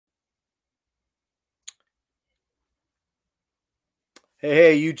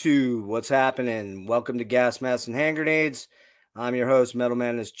Hey, YouTube, what's happening? Welcome to Gas Masks and Hand Grenades. I'm your host, Metal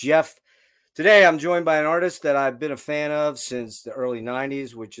Madness Jeff. Today, I'm joined by an artist that I've been a fan of since the early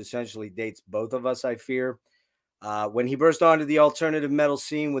 90s, which essentially dates both of us, I fear. When he burst onto the alternative metal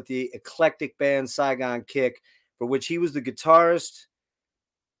scene with the eclectic band Saigon Kick, for which he was the guitarist,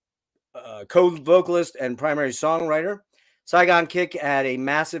 co-vocalist, and primary songwriter. Saigon Kick had a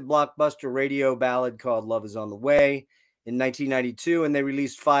massive blockbuster radio ballad called Love Is on the Way in 1992, and they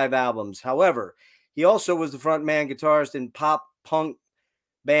released 5 albums. However, he also was the frontman guitarist in pop punk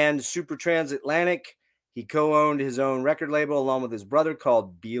band Super Transatlantic. He co-owned his own record label along with his brother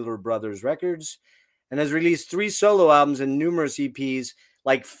called Bieler Brothers Records, and has released 3 solo albums and numerous EPs,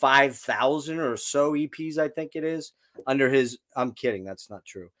 like 5,000 or so EPs, I think it is, under his, I'm kidding, that's not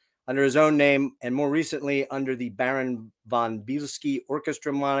true, under his own name, and more recently under the Baron von Bielski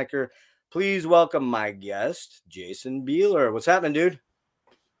Orchestra moniker. Please welcome my guest, Jason Bieler. What's happening, dude?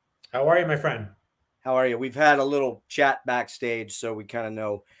 How are you, my friend? How are you? We've had a little chat backstage, so we kind of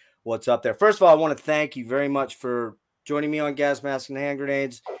know what's up there. First of all, I want to thank you very much for joining me on Gas Masks and Hand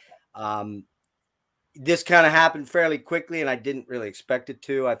Grenades. This kind of happened fairly quickly, and I didn't really expect it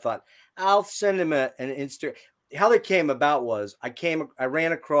to. I thought I'll send him an Insta. How it came about was I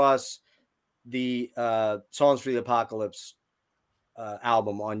ran across the Songs for the Apocalypse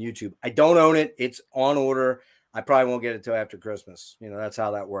album on YouTube. I don't own it. It's on order. I probably won't get it till after Christmas. You know, that's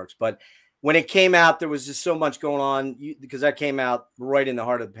how that works. But when it came out, there was just so much going on because that came out right in the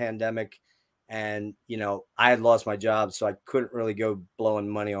heart of the pandemic. And, you know, I had lost my job, so I couldn't really go blowing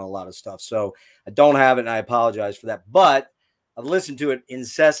money on a lot of stuff. So I don't have it, and I apologize for that. But I've listened to it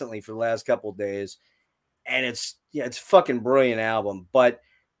incessantly for the last couple of days, and it's a fucking brilliant album. But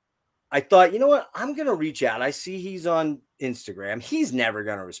I thought, you know what? I'm going to reach out. I see he's on Instagram. He's never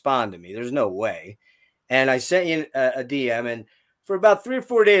going to respond to me. There's no way. And I sent you a DM, and for about 3 or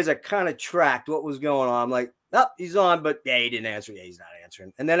 4 days, I kind of tracked what was going on. I'm like, oh, he's on, but yeah, he didn't answer. Yeah, he's not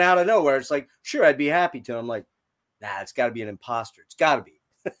answering. And then out of nowhere, it's like, sure, I'd be happy to. I'm like, nah, it's got to be an imposter. It's got to be.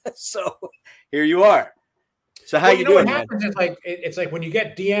 So here you are. So how you doing, what happens is like it's like when you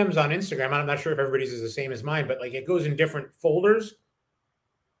get DMs on Instagram. I'm not sure if everybody's is the same as mine, but like it goes in different folders.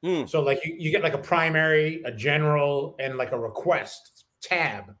 So like you get like a primary, a general, and like a request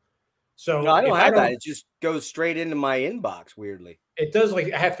tab. So no, I don't have that. It just goes straight into my inbox. Weirdly, it does.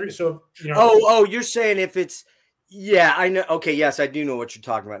 Like I have 3. So you know. Oh, you're saying if it's I know. Okay, yes, I do know what you're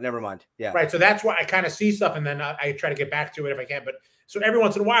talking about. Never mind. Yeah, right. So that's why I kind of see stuff, and then I try to get back to it if I can. But so every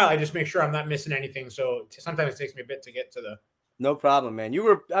once in a while, I just make sure I'm not missing anything. So sometimes it takes me a bit to get to the. No problem, man. You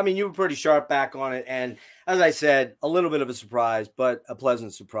were pretty sharp back on it. And as I said, a little bit of a surprise, but a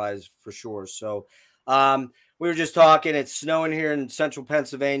pleasant surprise for sure. So we were just talking. It's snowing here in central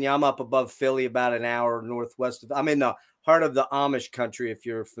Pennsylvania. I'm up above Philly, about an hour northwest of. I'm in the heart of the Amish country, if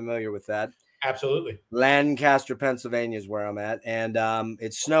you're familiar with that. Absolutely. Lancaster, Pennsylvania is where I'm at. And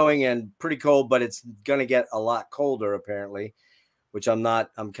it's snowing and pretty cold, but it's going to get a lot colder, apparently, which I'm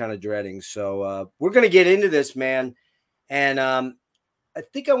kind of dreading. So we're going to get into this, man. And I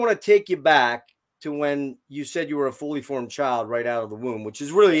think I want to take you back to when you said you were a fully formed child right out of the womb, which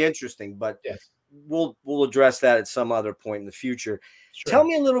is really interesting. But yes, we'll address that at some other point in the future. Sure. Tell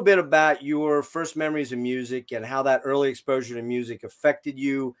me a little bit about your first memories of music and how that early exposure to music affected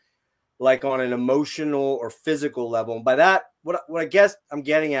you, like on an emotional or physical level. And by that, what I guess I'm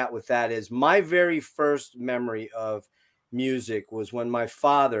getting at with that is my very first memory of music was when my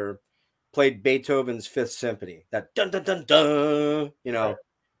father played Beethoven's Fifth Symphony, that dun dun dun dun, you know. Right.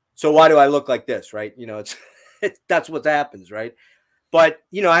 So why do I look like this, right? You know, that's what happens, right? But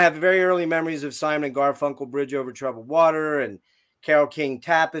you know, I have very early memories of Simon and Garfunkel, Bridge Over Troubled Water, and Carole King,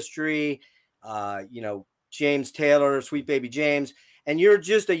 Tapestry. You know, James Taylor, Sweet Baby James. And you're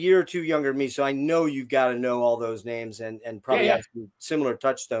just a year or two younger than me, so I know you've got to know all those names and probably have some similar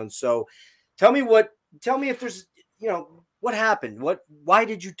touchstones. So tell me if there's, you know, what happened? Why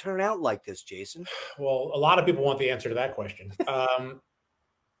did you turn out like this, Jason? Well, a lot of people want the answer to that question.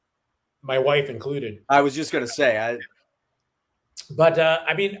 My wife included. I was just going to say. But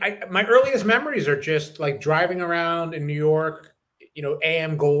I mean, my earliest memories are just like driving around in New York, you know,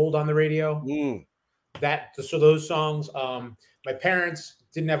 AM Gold on the radio. So those songs. My parents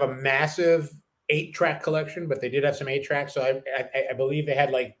didn't have a massive 8-track collection, but they did have some 8-tracks. So I believe they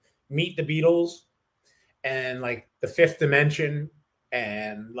had like Meet the Beatles and like The Fifth Dimension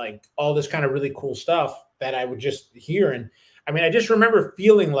and like all this kind of really cool stuff that I would just hear. And I mean, I just remember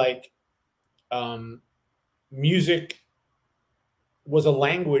feeling like music was a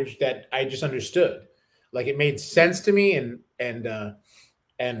language that I just understood. Like it made sense to me, and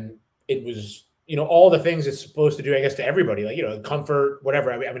it was all the things it's supposed to do, I guess, to everybody, like, comfort,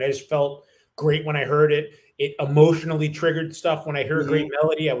 whatever. I mean, I just felt great when I heard it. It emotionally triggered stuff. When I hear a great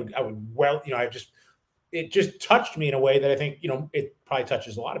melody, it just touched me in a way that I think, it probably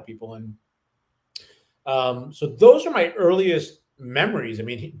touches a lot of people. And so those are my earliest memories. I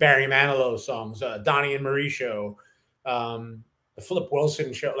mean, Barry Manilow songs, Donnie and Marie show, the Flip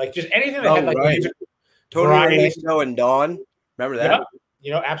Wilson show, like just anything that had like music Tony Orlando and Dawn. Remember that?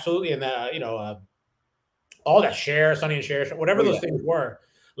 Yeah, absolutely. And all that Cher, Sonny and Cher, whatever those things were,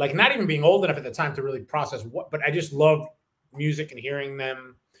 like not even being old enough at the time to really process but I just loved music and hearing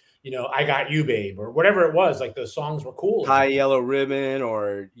them. I Got You, Babe, or whatever it was. Like those songs were cool. High Yellow Ribbon,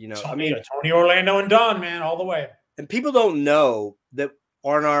 or Tony Orlando and Dawn, man, all the way. And people don't know that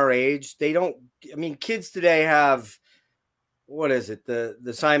aren't our age. They don't. I mean, kids today have, what is it?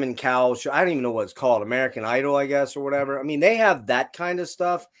 The Simon Cowell show. I don't even know what it's called. American Idol, I guess, or whatever. I mean, they have that kind of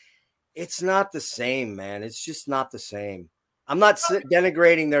stuff. It's not the same, man. It's just not the same. I'm not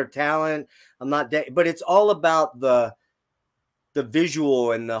denigrating their talent. I'm not, but it's all about the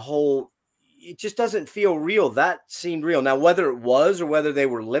visual and the whole. It just doesn't feel real. That seemed real. Now, whether it was or whether they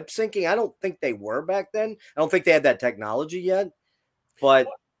were lip syncing, I don't think they were back then. I don't think they had that technology yet. But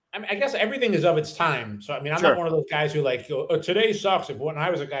I mean, I guess everything is of its time. So I mean, I'm not one of those guys who like, oh, today sucks. When I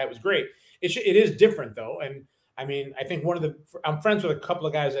was a guy, it was great. It is different though. And I mean, I think I'm friends with a couple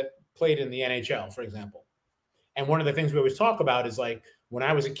of guys that played in the NHL, for example. And one of the things we always talk about is like, when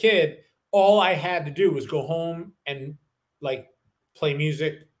I was a kid, all I had to do was go home and like play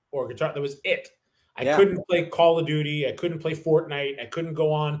music or guitar. That was it. I couldn't play Call of Duty. I couldn't play Fortnite. I couldn't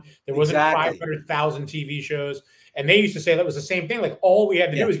go on. There wasn't 500,000 TV shows. And they used to say that was the same thing. Like all we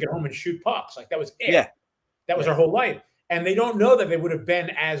had to do was get home and shoot pucks. Like that was it. Yeah. That was our whole life. And they don't know that they would have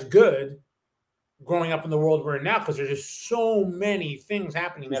been as good growing up in the world we're in now, because there's just so many things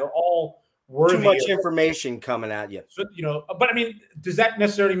happening that are all worthy. Too much information coming at you. So, but I mean, does that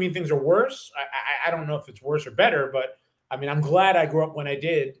necessarily mean things are worse? I don't know if it's worse or better, but I mean, I'm glad I grew up when I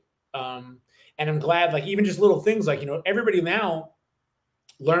did. And I'm glad, like, even just little things like, everybody now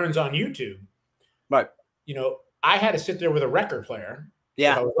learns on YouTube. Right. I had to sit there with a record player.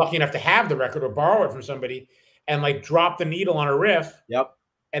 Yeah. I was lucky enough to have the record or borrow it from somebody and like drop the needle on a riff. Yep.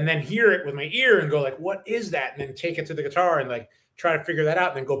 And then hear it with my ear and go like, what is that? And then take it to the guitar and like try to figure that out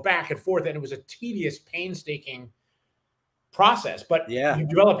and then go back and forth. And it was a tedious, painstaking process, but you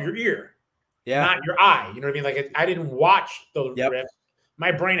develop your ear, not your eye. You know what I mean? Like I didn't watch the riffs.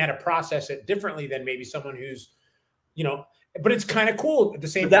 My brain had to process it differently than maybe someone who's, but it's kind of cool at the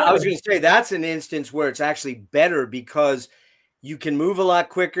same time. I was going to say that's an instance where it's actually better because you can move a lot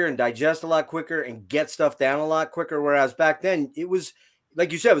quicker and digest a lot quicker and get stuff down a lot quicker. Whereas back then it was,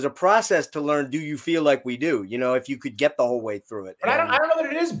 like you said, it was a process to learn. Do you feel like we do? If you could get the whole way through it. But I don't know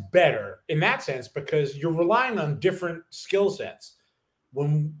that it is better in that sense because you're relying on different skill sets.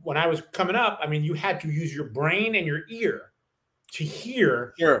 When I was coming up, I mean, you had to use your brain and your ear to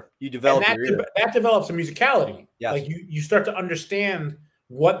hear. Sure, you develop your ear. That develops a musicality. Yes. Like you start to understand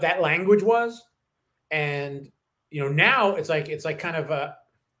what that language was, and now it's like kind of a.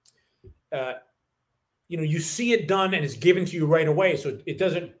 You see it done and it's given to you right away. So it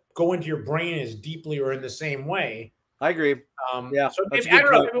doesn't go into your brain as deeply or in the same way. I agree. So I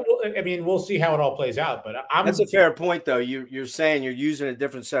don't know. I mean, we'll see how it all plays out, but that's a fair point though. You're saying you're using a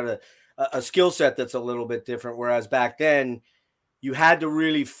different set of a skill set that's a little bit different. Whereas back then you had to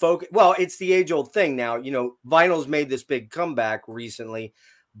really focus. Well, it's the age old thing now, vinyl's made this big comeback recently,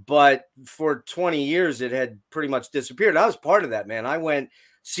 but for 20 years it had pretty much disappeared. I was part of that, man. I went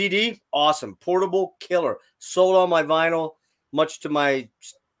CD, awesome. Portable, killer. Sold all my vinyl, much to my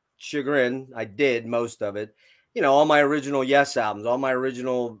chagrin. I did most of it. All my original Yes albums, all my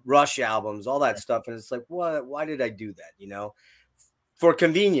original Rush albums, all that stuff. And it's like, what? Why did I do that? For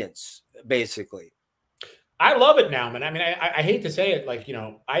convenience, basically. I love it now, man. I mean, I hate to say it, like,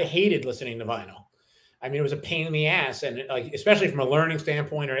 I hated listening to vinyl. I mean, it was a pain in the ass, and like, especially from a learning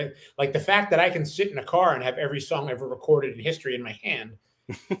standpoint, or like the fact that I can sit in a car and have every song ever recorded in history in my hand.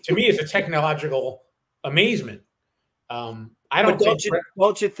 To me, it's a technological amazement. Don't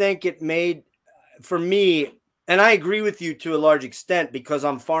you think it made, for me, and I agree with you to a large extent because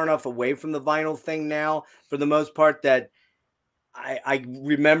I'm far enough away from the vinyl thing now, for the most part, that I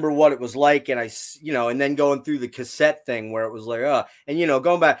remember what it was like, and and then going through the cassette thing where it was like, and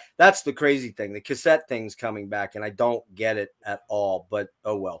going back, that's the crazy thing. The cassette thing's coming back, and I don't get it at all. But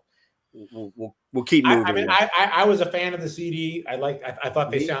oh well. We'll keep moving. I mean, I was a fan of the CD. I thought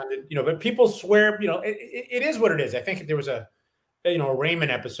they sounded, but people swear, it is what it is. I think there was a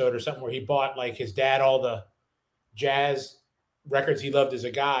Raymond episode or something where he bought like his dad all the jazz records he loved as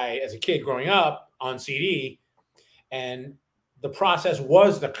a kid growing up on CD, and the process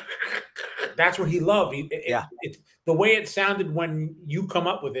was that's what he loved. The way it sounded when you come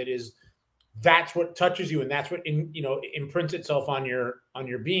up with it is that's what touches you, and that's what imprints itself on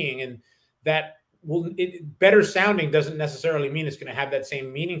your being, and that better sounding doesn't necessarily mean it's going to have that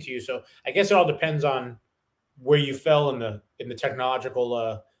same meaning to you. So I guess it all depends on where you fell in the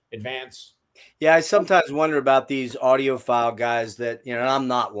technological advance. Yeah, I sometimes wonder about these audiophile guys that, and I'm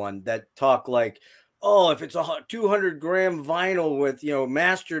not one, that talk like, oh, if it's a 200-gram vinyl with,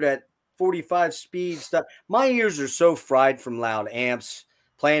 mastered at 45 speed stuff. My ears are so fried from loud amps,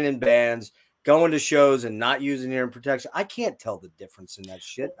 playing in bands, going to shows and not using hearing protection. I can't tell the difference in that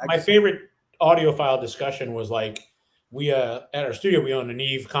shit. My favorite audiophile discussion was like, we at our studio, we own a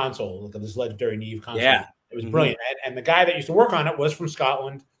Neve console, like this legendary Neve console. Yeah. It was brilliant. And the guy that used to work on it was from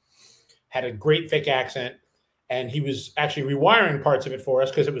Scotland, had a great thick accent, and he was actually rewiring parts of it for us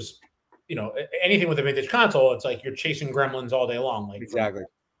because it was, anything with a vintage console, it's like you're chasing gremlins all day long, like exactly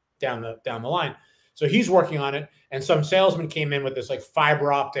down the line. So he's working on it, and some salesman came in with this like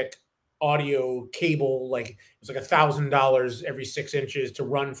fiber optic audio cable, like it was like $1,000 every 6 inches to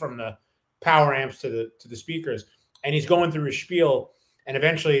run from the power amps to the speakers. And he's going through his spiel, and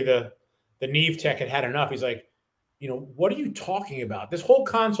eventually the Neve tech had enough. He's like, what are you talking about? This whole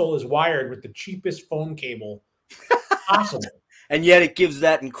console is wired with the cheapest phone cable possible. And yet it gives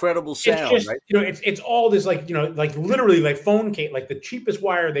that incredible sound, it's just, right? It's all this like, like literally like phone cable, like the cheapest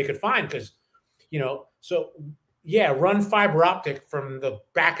wire they could find. Cause, so yeah, run fiber optic from the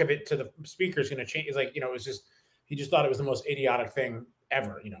back of it to the speaker is going to change. It's like, it was just, he just thought it was the most idiotic thing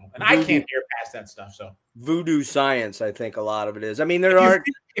ever, and I can't hear past that stuff. So voodoo science, I think a lot of it is. I mean,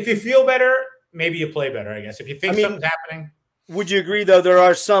 if you feel better, maybe you play better, I guess. If you think something's happening. Would you agree, though, there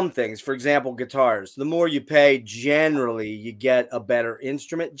are some things, for example, guitars, the more you pay, generally, you get a better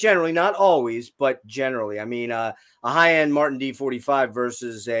instrument. Generally, not always, but generally. I mean, a high-end Martin D45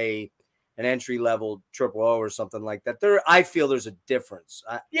 versus an entry-level triple O or something like that. I feel there's a difference.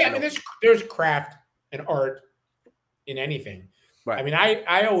 I mean, there's craft and art in anything. Right. I mean,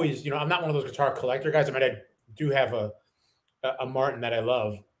 I always, I'm not one of those guitar collector guys. I mean, I do have a Martin that I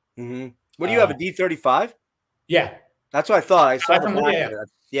love. Mm-hmm. What do you have, a D35? Yeah. That's what I thought. I saw the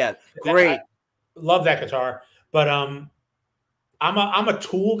yeah, great. I love that guitar, but I'm a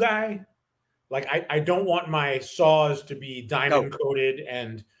tool guy. Like I don't want my saws to be diamond coated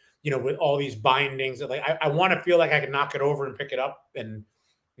and with all these bindings. Like I want to feel like I can knock it over and pick it up. And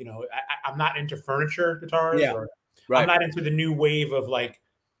I'm not into furniture guitars. Yeah, I'm not into the new wave of like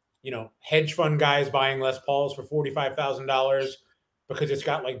hedge fund guys buying Les Pauls for $45,000. Because it's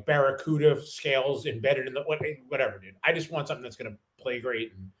got like Barracuda scales embedded in the whatever, dude. I just want something that's gonna play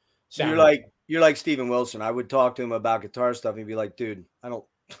great and sound. You're like Steven Wilson. I would talk to him about guitar stuff. He'd be like, "Dude, I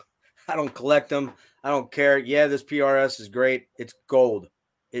don't collect them. I don't care. Yeah, this PRS is great. It's gold.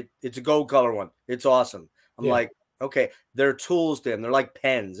 It's a gold color one. It's awesome." I'm like, okay, they're tools to him. They're like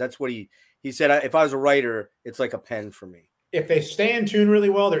pens. That's what he said. If I was a writer, it's like a pen for me. If they stay in tune really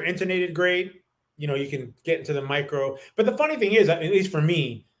well, they're intonated great. You can get into the micro. But the funny thing is, at least for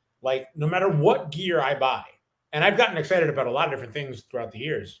me, like no matter what gear I buy, and I've gotten excited about a lot of different things throughout the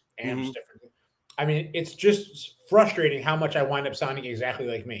years, amps, different. I mean, it's just frustrating how much I wind up sounding exactly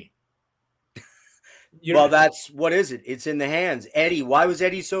like me. Well, that's what is it? It's in the hands. Eddie, why was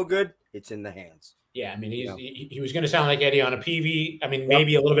Eddie so good? It's in the hands. Yeah, I mean, he was going to sound like Eddie on a PV. I mean,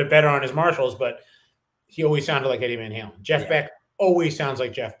 maybe a little bit better on his Marshalls, but he always sounded like Eddie Van Halen. Jeff Beck always sounds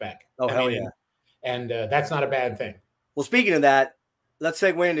like Jeff Beck. Oh, hell yeah. And that's not a bad thing. Well, speaking of that, let's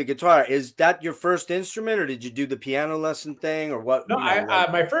segue into guitar. Is that your first instrument, or did you do the piano lesson thing, or what? No,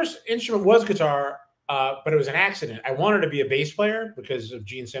 my first instrument was guitar, but it was an accident. I wanted to be a bass player because of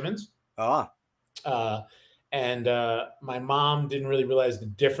Gene Simmons. And my mom didn't really realize the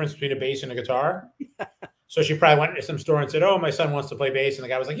difference between a bass and a guitar. So she probably went to some store and said, "Oh, my son wants to play bass." And the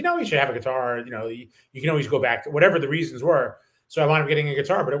guy was like, "You should have a guitar. You can always go back to whatever the reasons were." So I wound up getting a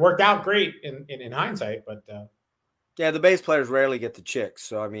guitar, but it worked out great in hindsight. But yeah, the bass players rarely get the chicks.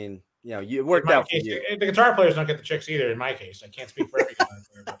 So I mean, it worked out for you. The guitar players don't get the chicks either. In my case, I can't speak for every guitar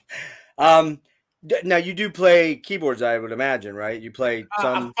player. Now you do play keyboards, I would imagine, right? You play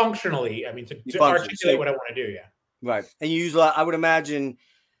some functionally. I mean, to articulate what I want to do. Yeah, right. And you use a lot. I would imagine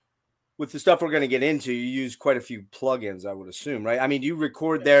with the stuff we're going to get into, you use quite a few plugins, I would assume, right? I mean, do you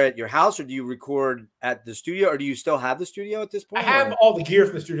record there at your house, or do you record at the studio, or do you still have the studio at this point? I have all the gear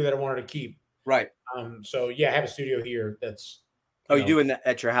from the studio that I wanted to keep. Right. So yeah, I have a studio here that's. You do it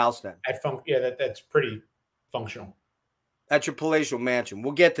at your house then? That's pretty functional. At your palatial mansion.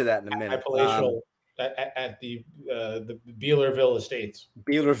 We'll get to that in a minute. My palatial at the Bielerville Estates.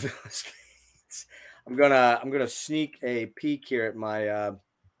 Bielerville Estates. I'm gonna sneak a peek here at my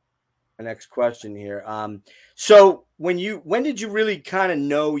my next question here. So when did you really kind of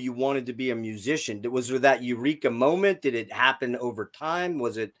know you wanted to be a musician? Was there that eureka moment? Did it happen over time?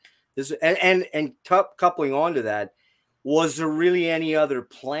 Was it this and coupling onto that, was there really any other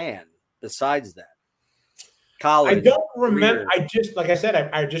plan besides that? College, I don't remember. career. I just, like I said,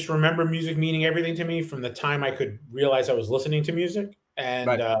 I just remember music meaning everything to me from the time I could realize I was listening to music. And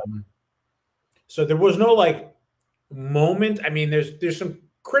Right. So there was no like moment. I mean, there's some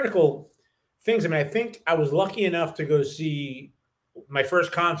critical things. I mean, I think I was lucky enough to go see my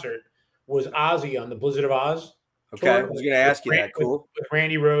first concert was Ozzy on the Blizzard of Oz Okay, tour. I was going to ask you that. Cool. With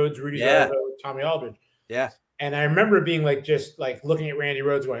Randy Rhoads, Rudy Yeah. Zarzo, Tommy Aldridge. Yeah. And I remember being like, just like looking at Randy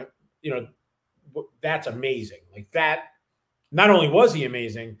Rhoads going, you know, that's amazing. Like that, not only was he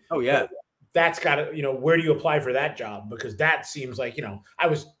amazing. Oh yeah. That's got to, you know, where do you apply for that job? Because that seems like, you know, I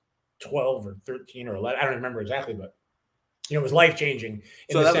was 12 or 13 or 11. I don't remember exactly, but you know, it was life-changing.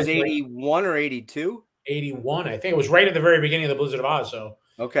 So that was 81 or 82? 81. I think it was right at the very beginning of the Blizzard of Oz. So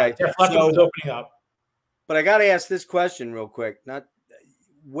okay. Jeff Lefton was opening up. But I got to ask this question real quick.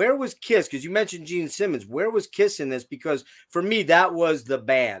 Where was Kiss? Because you mentioned Gene Simmons. Where was Kiss in this? Because for me, that was the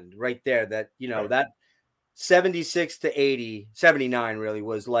band right there. That, you know, that 76 to 80, 79 really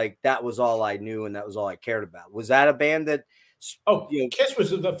was like, that was all I knew and that was all I cared about. Was that a band that? Oh, you know, Kiss was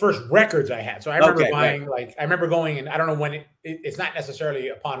the first records I had. So I remember buying, like, I remember going, and I don't know when it's not necessarily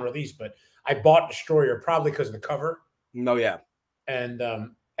upon release, but I bought Destroyer probably because of the cover. Oh yeah. And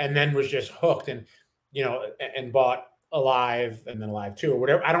then was just hooked, and you know, and bought Alive and then Alive 2 or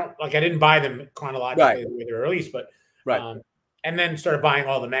whatever. I didn't buy them chronologically the way they were released, but and then started buying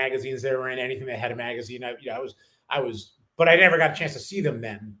all the magazines they were in, anything that had a magazine. I was, but I never got a chance to see them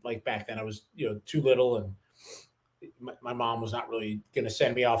then. Like back then, I was, you know, too little, and my mom was not really going to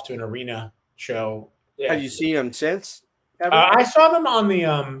send me off to an arena show. Yeah. Have you seen them since? I saw them on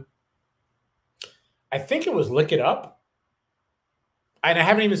the I think it was Lick It Up. And I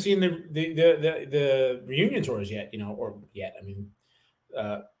haven't even seen the reunion tours yet, you know, or yet. I mean,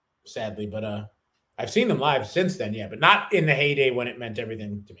 sadly, but I've seen them live since then, yeah, but not in the heyday when it meant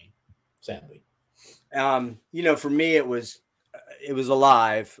everything to me, sadly. You know, for me, it was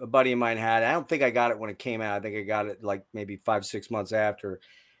Alive. A buddy of mine had it. I don't think I got it when it came out. I think I got it like maybe 5-6 months after,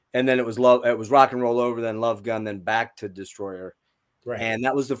 and then it was Rock and Roll Over, then Love Gun, then back to Destroyer. Right. And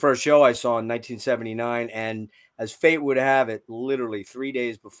that was the first show I saw in 1979. And as fate would have it, literally 3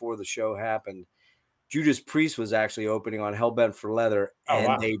 days before the show happened, Judas Priest was actually opening on Hellbent for Leather.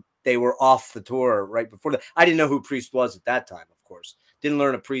 And they were off the tour right before that. I didn't know who Priest was at that time, of course. Didn't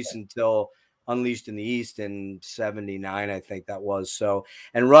learn of Priest until Unleashed in the East in 79, I think that was. So,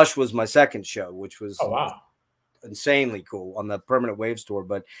 and Rush was my second show, which was insanely cool on the Permanent Waves tour.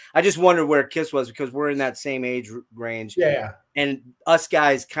 But I just wondered where Kiss was, because we're in that same age range. Yeah. And us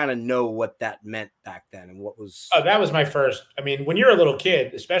guys kind of know what that meant back then and what was. Oh, that was my first. I mean, when you're a little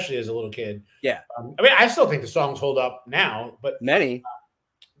kid, especially as a little kid. Yeah. I mean, I still think the songs hold up now, but many.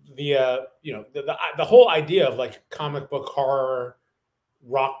 You know, the whole idea of like comic book horror,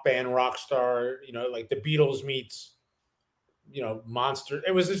 rock band, rock star, you know, like the Beatles meets, you know, Monster.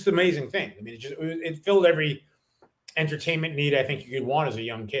 It was just an amazing thing. I mean, it filled every entertainment need I think you could want as a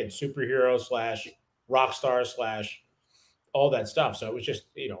young kid. Superhero / rock star / all that stuff. So it was just,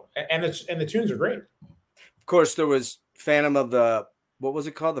 you know, and the tunes are great. Of course, there was Phantom of the, what was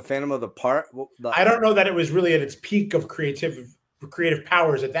it called? The Phantom of the Part? I don't know that it was really at its peak of creative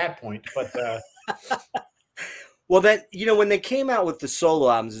powers at that point, but well, then, you know, when they came out with the solo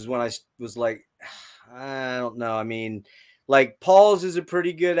albums is when I was like, I don't know. I mean, like Paul's is a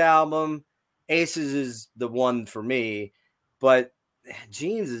pretty good album. Aces is the one for me, but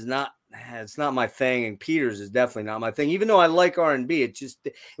Gene's is not. It's not my thing, and Peter's is definitely not my thing. Even though I like R&B, it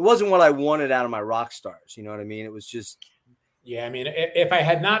wasn't what I wanted out of my rock stars. You know what I mean? It was just. Yeah, I mean, if I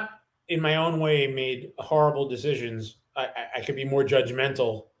had not, in my own way, made horrible decisions, I could be more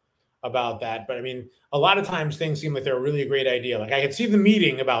judgmental about that. But I mean, a lot of times things seem like they're really a great idea. Like I could see the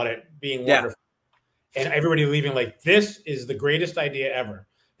meeting about it being wonderful, and everybody leaving like, this is the greatest idea ever.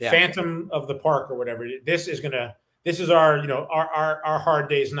 Yeah. Phantom of the Park or whatever. This is our, you know, our Hard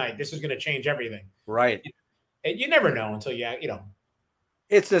Day's Night. This is going to change everything. Right. You never know until you know.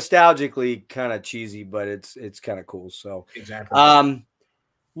 It's nostalgically kind of cheesy, but it's kind of cool. So exactly.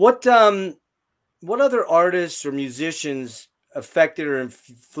 What other artists or musicians affected or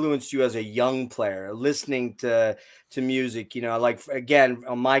influenced you as a young player listening to music? You know, like, again,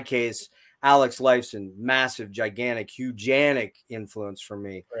 on my case, Alex Lifeson, massive, gigantic, hugianic influence for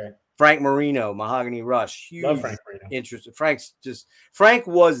me. Right. Frank Marino, Mahogany Rush, huge Love Frank Marino. interest. Frank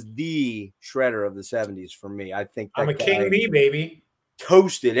was the shredder of the 70s for me. I think that I'm a King Bee, baby.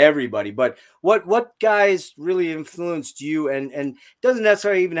 Toasted everybody. But what guys really influenced you? And it doesn't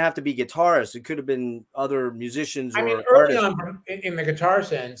necessarily even have to be guitarists. It could have been other musicians. I or mean, early artists. on in the guitar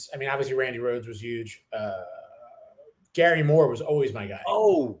sense, I mean, obviously Randy Rhoads was huge. Gary Moore was always my guy.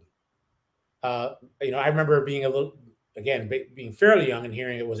 Oh, you know, I remember being being fairly young and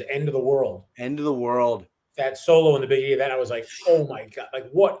hearing it was End of the World. End of the World. That solo in the beginning of that, I was like, oh my God, like,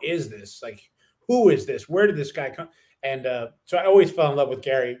 what is this? Like, who is this? Where did this guy come? And so I always fell in love with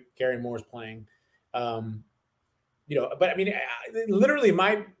Gary Moore's playing. You know, but I mean, literally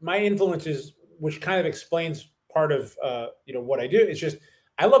my influences, which kind of explains part of, you know, what I do. It's just,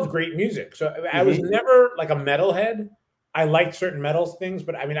 I love great music. So I was never like a metalhead. I liked certain metal things,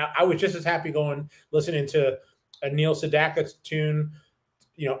 but I mean, I was just as happy listening to a Neil Sedaka tune.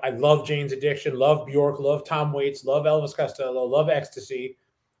 You know, I love Jane's Addiction, love Bjork, love Tom Waits, love Elvis Costello, love Ecstasy.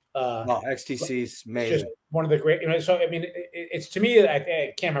 Ecstasy is amazing. Just one of the great, you know, so I mean, it's to me,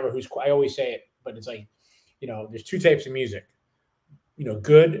 I can't remember I always say it, but it's like, you know, there's two types of music, you know,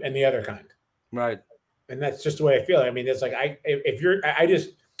 good and the other kind. Right. And that's just the way I feel. I mean, it's like,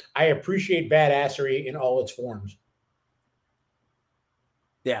 I appreciate badassery in all its forms.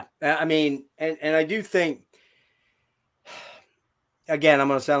 Yeah. I mean, and I do think, again, I'm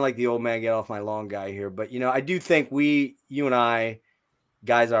going to sound like the old man get off my lawn guy here, but, you know, I do think you and I,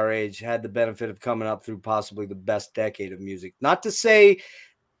 guys our age, had the benefit of coming up through possibly the best decade of music. It's not to say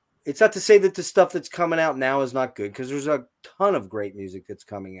that the stuff that's coming out now is not good, because there's a ton of great music that's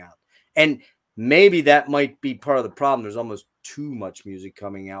coming out. And maybe that might be part of the problem. There's almost too much music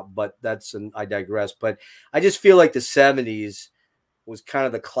coming out, but I digress. But I just feel like the 70s was kind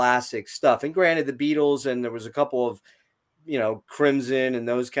of the classic stuff. And granted, the Beatles, and there was a couple of, you know, Crimson and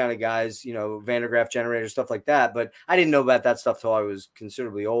those kind of guys, you know, Vandergraaf Generator, stuff like that. But I didn't know about that stuff till I was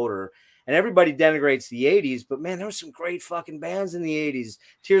considerably older. And everybody denigrates the 80s, but man, there were some great fucking bands in the 80s.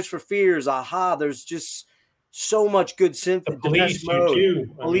 Tears for Fears, Aha. There's just so much good synth. The Police,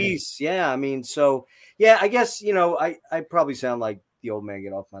 too. Police, yeah. I mean, so yeah, I guess, you know, I probably sound like the old man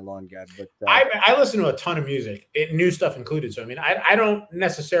get off my lawn guy, but I listen to a ton of music, new stuff included. So I mean, I don't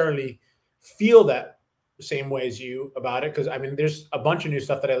necessarily feel that the same way as you about it, because I mean, there's a bunch of new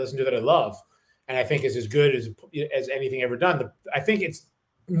stuff that I listen to that I love, and I think is as good as anything ever done. I think it's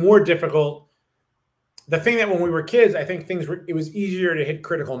more difficult. The thing that when we were kids, I think it was easier to hit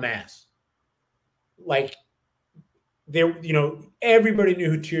critical mass. Like you know, everybody knew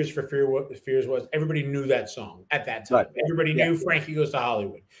who Tears for Fears was. Everybody knew that song at that time. Right. Everybody knew Frankie Goes to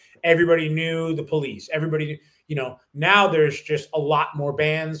Hollywood. Everybody knew the Police. Everybody, you know, now there's just a lot more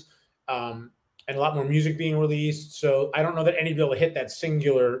bands and a lot more music being released. So I don't know that anybody will hit that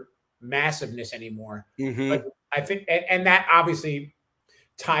singular massiveness anymore. But I think, and that obviously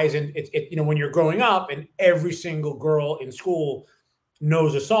ties in. You know, when you're growing up and every single girl in school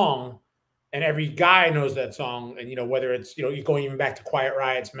knows a song, and every guy knows that song, and, you know, whether it's, you know, you're going even back to Quiet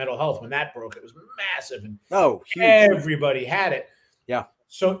Riot's Mental Health, when that broke, it was massive. And huge. Everybody had it. Yeah.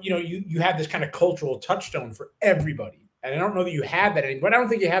 So, you know, you have this kind of cultural touchstone for everybody. And I don't know that you have that anymore. But I don't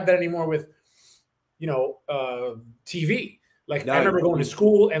think you have that anymore with, you know, TV. Like, I remember going to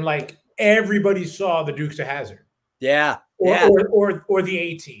school and, like, everybody saw the Dukes of Hazzard. Yeah. Or the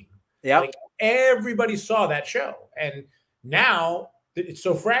A-Team. Yeah. Like, everybody saw that show. And now it's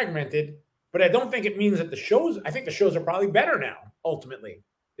so fragmented. But I don't think it means that I think the shows are probably better now, ultimately.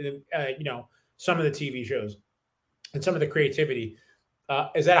 You know, some of the TV shows and some of the creativity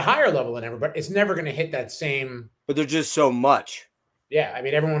is at a higher level than ever, but it's never going to hit that same. But there's just so much. Yeah. I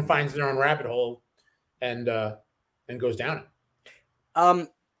mean, everyone finds their own rabbit hole and goes down it.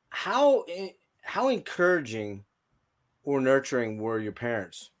 How encouraging or nurturing were your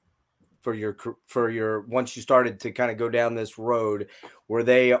parents for your once you started to kind of go down this road? Were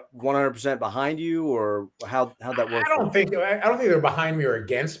they 100% behind you, or how that worked? I don't think they're behind me or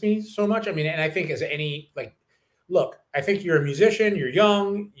against me so much. I mean, and I think as any, like, look, I think you're a musician, you're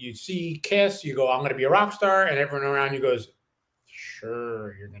young, you see Kiss, you go, I'm going to be a rock star, and everyone around you goes,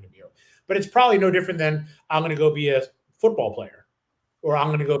 sure, you're going to be. But it's probably no different than I'm going to go be a football player, or I'm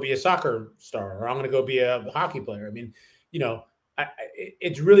going to go be a soccer star, or I'm going to go be a hockey player. I mean, you know,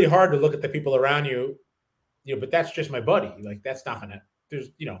 it's really hard to look at the people around you, you know, but that's just my buddy. Like, that's not going to,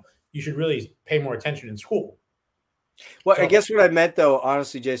 you know, you should really pay more attention in school. Well, so, I guess what I meant, though,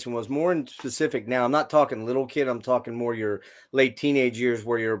 honestly, Jason, was more in specific. Now, I'm not talking little kid. I'm talking more your late teenage years,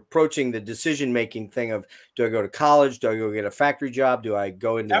 where you're approaching the decision-making thing of, do I go to college? Do I go get a factory job? Do I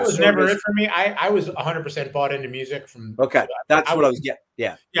go into that was never it for me. I was 100% bought into music from. Okay. That's what I was getting.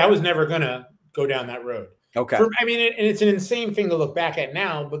 Yeah. Yeah, I was never gonna go down that road. Okay. I mean, and it's an insane thing to look back at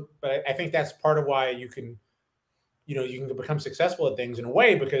now, but I think that's part of why you can, you can become successful at things in a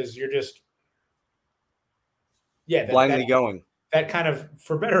way, because you're just, blindly going. That kind of,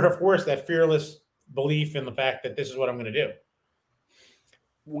 for better or for worse, that fearless belief in the fact that this is what I'm going to do.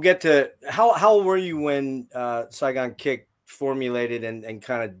 We'll get to how old were you when Saigon Kick formulated and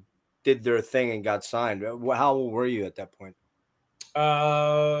kind of did their thing and got signed? How old were you at that point?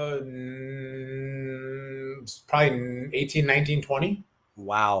 Probably 18, 19, 20.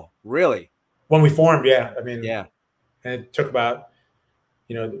 Wow. Really? When we formed, yeah. I mean, yeah. And it took about,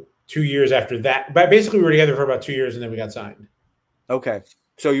 2 years after that. But basically, we were together for about 2 years, and then we got signed. Okay.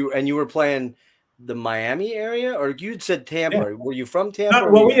 So you were playing the Miami area, or you'd said Tampa? Yeah. Were you from Tampa?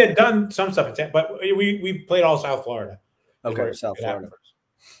 Well, we had done some stuff in Tampa, but we played all South Florida. Okay, South Florida.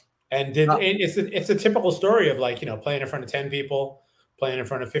 And it's a typical story of, like, playing in front of 10 people, playing in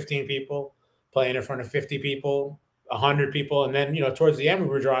front of 15 people, playing in front of 50 people, 100 people, and then towards the end we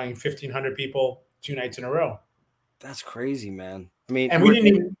were drawing 1,500 people 2 nights in a row. That's crazy, man. I mean, and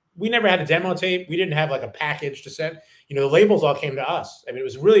we never had a demo tape. We didn't have like a package to send. The labels all came to us. I mean, it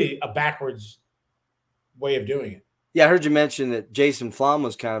was really a backwards way of doing it. Yeah, I heard you mention that Jason Flom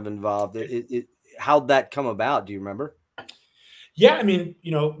was kind of involved. How'd that come about? Do you remember? Yeah, I mean,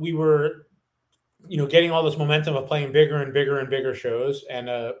 we were, getting all this momentum of playing bigger and bigger and bigger shows, and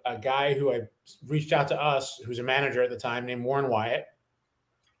a guy who I reached out to us, who's a manager at the time, named Warren Wyatt.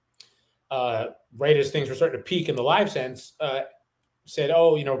 Right as things were starting to peak in the live sense, said,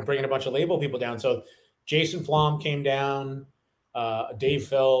 "Oh, bringing a bunch of label people down." So Jason Flom came down, Dave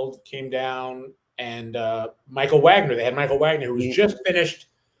Feld came down, and Michael Wagner. They had Michael Wagner, who was just finished.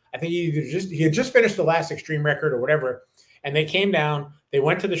 I think he had just finished the last Extreme record or whatever. And they came down. They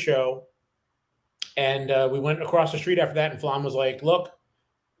went to the show, and we went across the street after that. And Flom was like, "Look,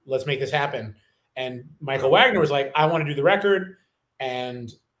 let's make this happen." And Michael Wagner was like, "I want to do the record,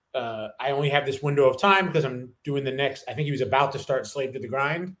 and I only have this window of time because I'm doing the next." I think he was about to start Slave to the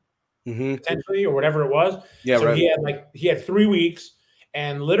Grind, potentially, or whatever it was. Yeah, so right. he had 3 weeks,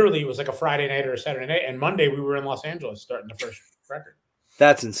 and literally it was like a Friday night or a Saturday night, and Monday we were in Los Angeles starting the first record.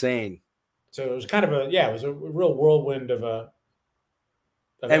 That's insane. So it was kind of it was a real whirlwind of a.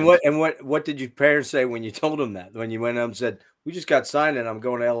 And what did your parents say when you told them that? When you went up and said, "We just got signed and I'm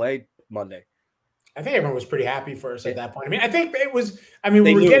going to LA Monday"? I think everyone was pretty happy for us at that point. I mean, I think it was. I mean,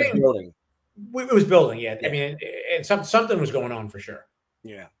 we were getting building. It was building, yeah. I mean, something was going on for sure.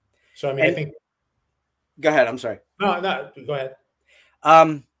 Yeah. So I mean, I think. Go ahead. I'm sorry. No, go ahead.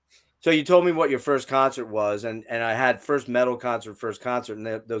 So you told me what your first concert was, and I had first metal concert,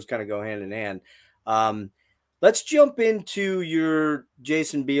 and those kind of go hand in hand. Let's jump into your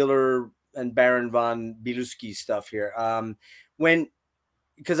Jason Bieler and Baron von Bielski stuff here.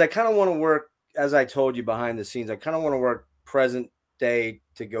 Because I kind of want to work, as I told you behind the scenes, I kind of want to work present day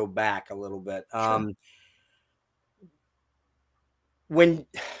to go back a little bit. Sure. When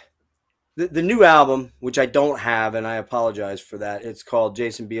the new album, which I don't have, and I apologize for that, it's called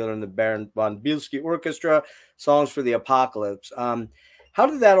Jason Bieler and the Baron von Bielski Orchestra, Songs for the Apocalypse. How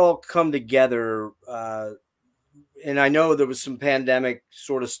did that all come together? And I know there was some pandemic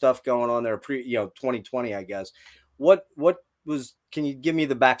sort of stuff going on there, 2020, I guess. Can you give me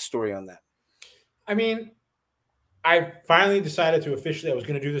the backstory on that? I mean, I finally decided to officially, I was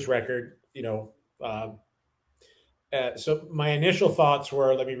going to do this record, so my initial thoughts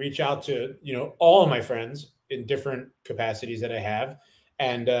were, let me reach out to, all of my friends in different capacities that I have.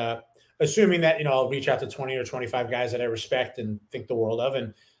 And assuming that, I'll reach out to 20 or 25 guys that I respect and think the world of.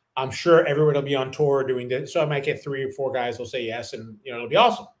 And I'm sure everyone will be on tour doing this. So I might get 3 or 4 guys who'll say yes, and, it'll be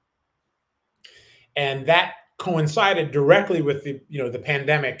awesome. And that coincided directly with the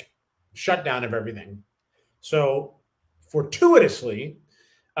pandemic shutdown of everything. So fortuitously,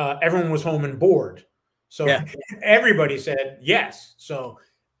 everyone was home and bored. So everybody said yes. So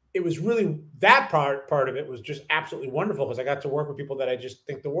it was really, that part of it was just absolutely wonderful, because I got to work with people that I just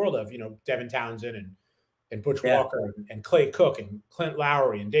think the world of, Devin Townsend and Butch Walker and Clay Cook and Clint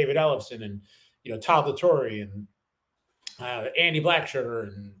Lowry and David Ellefson and, Todd LaTorre and Andy Blacksugar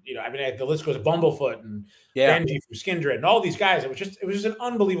and, I mean, the list goes, Bumblefoot and Benji from Skindred and all these guys. It was just an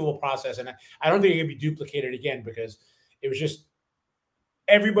unbelievable process. And I don't think it could be duplicated again, because it was just,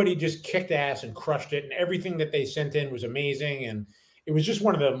 everybody just kicked ass and crushed it, and everything that they sent in was amazing. And it was just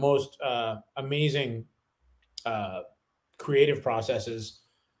one of the most amazing creative processes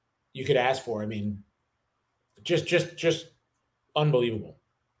you could ask for. I mean, just unbelievable.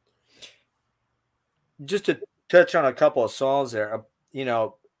 Just to touch on a couple of songs there,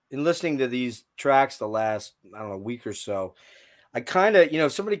 in listening to these tracks the last, I don't know, week or so, I kind of,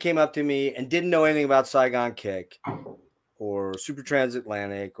 if somebody came up to me and didn't know anything about Saigon Kick or Super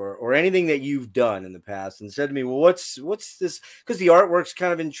Transatlantic or anything that you've done in the past and said to me, well, what's this? Because the artwork's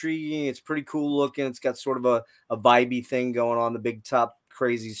kind of intriguing. It's pretty cool looking. It's got sort of a vibey thing going on, the big top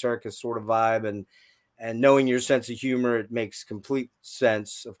crazy circus sort of vibe. And knowing your sense of humor, it makes complete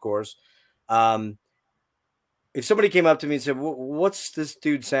sense, of course. If somebody came up to me and said, what's this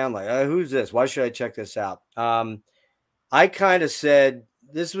dude sound like? Who's this? Why should I check this out? I kind of said,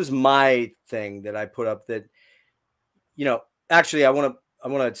 this was my thing that I put up that, actually I want to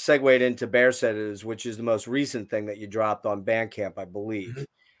segue it into Bear Said It Is, which is the most recent thing that you dropped on Bandcamp, I believe. Mm-hmm.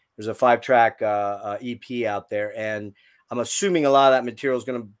 There's a 5-track EP out there, and I'm assuming a lot of that material is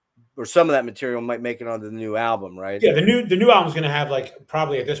going to, or some of that material might make it onto the new album, right? Yeah, the new album is going to have like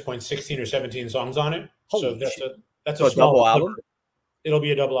probably at this point 16 or 17 songs on it. Holy so that's a small double album. It'll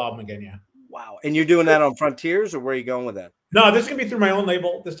be a double album again, yeah. Wow. And you're doing that on Frontiers, or where are you going with that? No, this is going to be through my own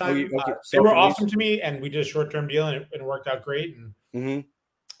label this time. Okay. They were awesome to me, and we did a short-term deal, and it worked out great. And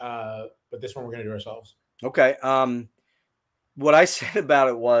but this one we're going to do ourselves. Okay. What I said about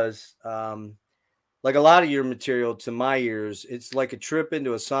it was, like a lot of your material, to my ears, it's like a trip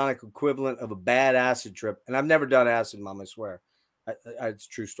into a sonic equivalent of a bad acid trip. And I've never done acid, Mom, I swear. It's a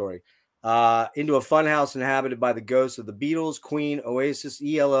true story. Into a funhouse inhabited by the ghosts of the Beatles, Queen, Oasis,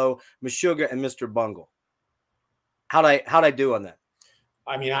 ELO, Meshuggah, and Mr. Bungle. How'd I do on that?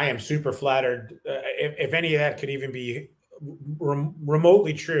 I mean, I am super flattered. If any of that could even be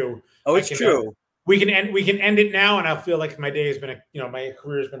remotely true. Oh, it's true. We can end it now, and I feel like my day has been, my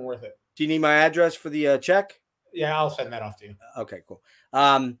career has been worth it. Do you need my address for the check? Yeah, I'll send that off to you. Okay, cool.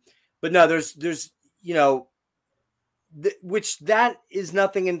 But no, there's which that is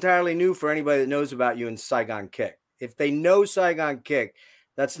nothing entirely new for anybody that knows about you in Saigon Kick. If they know Saigon Kick,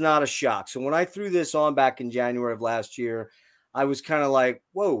 that's not a shock. So when I threw this on back in January of last year, I was kind of like,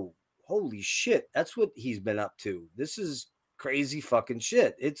 whoa, holy shit, that's what he's been up to. This is crazy fucking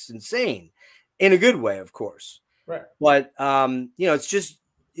shit. It's insane in a good way, of course. Right. But,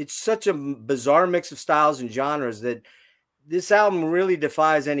 it's such a bizarre mix of styles and genres that this album really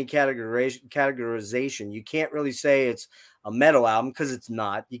defies any categorization. You can't really say it's a metal album because it's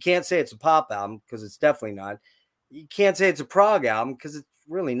not. You can't say it's a pop album because it's definitely not. You can't say it's a prog album because it's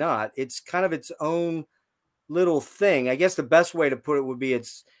really not. It's kind of its own little thing. I guess the best way to put it would be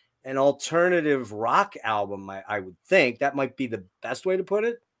it's an alternative rock album, I would think. That might be the best way to put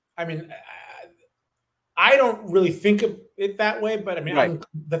it. I mean, I don't really think of it that way, but I mean, right.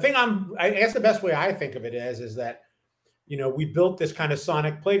 I guess the best way I think of it is that, we built this kind of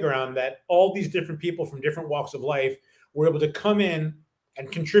sonic playground that all these different people from different walks of life were able to come in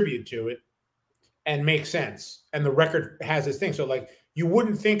and contribute to it and make sense. And the record has this thing. So like, you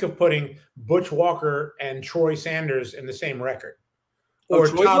wouldn't think of putting Butch Walker and Troy Sanders in the same record. Or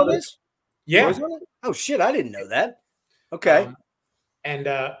Troy's on this? Yeah. Oh shit, I didn't know that. Okay.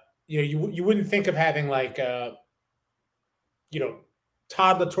 You wouldn't think of having like, Todd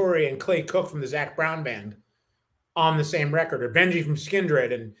La Torre and Clay Cook from the Zac Brown Band on the same record, or Benji from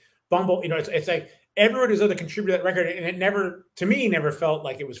Skindred and Bumble. It's like everybody's other contributor to that record, and it never felt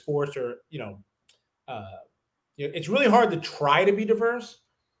like it was forced or it's really hard to try to be diverse.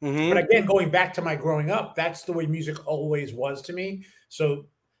 Mm-hmm. But again, going back to my growing up, that's the way music always was to me. So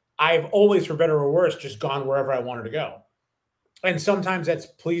I've always, for better or worse, just gone wherever I wanted to go. And sometimes that's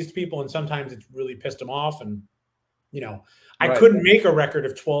pleased people, and sometimes it's really pissed them off. And, I couldn't make a record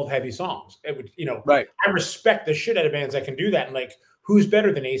of 12 heavy songs. It would, right. I respect the shit out of bands that can do that. And like, who's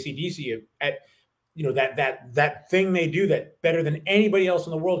better than AC/DC at that thing they do that better than anybody else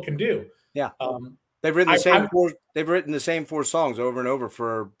in the world can do? Yeah. They've written the same four songs over and over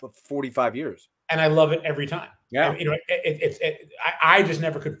for 45 years. And I love it every time. Yeah. I just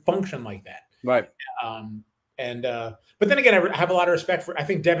never could function like that. Right. But then again, I have a lot of respect for, I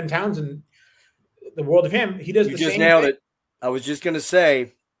think Devin Townsend, the world of him, he does the same thing. You just nailed it. I was just going to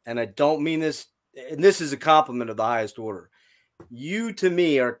say, and I don't mean this, and this is a compliment of the highest order. You, to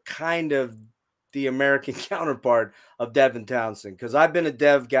me, are kind of the American counterpart of Devin Townsend, because I've been a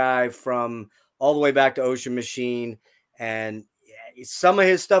Dev guy from all the way back to Ocean Machine, and some of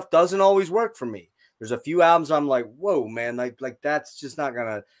his stuff doesn't always work for me. There's a few albums I'm like, whoa, man, like that's just not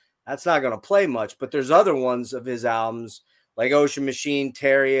gonna play much. But there's other ones of his albums like Ocean Machine,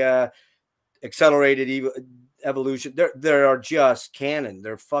 Terria, Accelerated Evolution. There are just canon.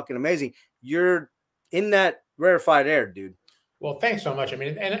 They're fucking amazing. You're in that rarefied air, dude. Well, thanks so much. I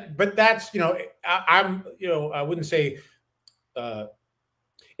mean, but that's, I wouldn't say,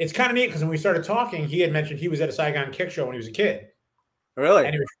 it's kind of neat because when we started talking, he had mentioned he was at a Saigon Kick show when he was a kid. Really?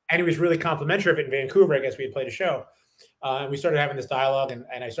 And he was really complimentary of it in Vancouver. I guess we had played a show. And we started having this dialogue,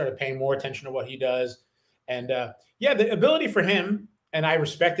 and I started paying more attention to what he does. And yeah, the ability for him, and I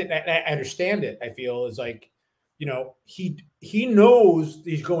respect it, and I understand it, I feel, is like, you know, he knows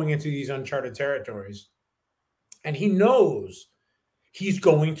he's going into these uncharted territories, and he knows he's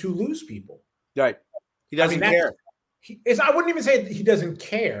going to lose people. Right. He doesn't care. I wouldn't even say he doesn't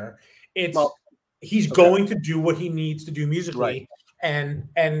care. It's he's going to do what he needs to do musically, and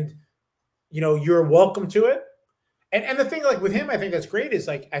you know, you're welcome to it. And the thing, like with him, I think that's great is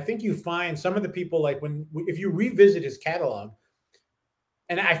like, I think you find some of the people, like if you revisit his catalog,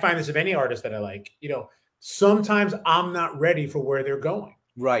 and I find this of any artist that I like, you know, sometimes I'm not ready for where they're going.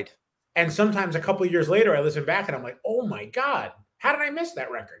 Right. And sometimes a couple of years later, I listen back and I'm like, oh my God, how did I miss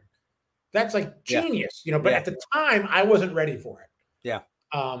that record? That's like genius, you know, but at the time I wasn't ready for it. Yeah.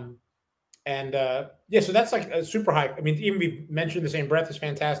 Yeah, so that's like a super high. I mean, even we mentioned the same breath is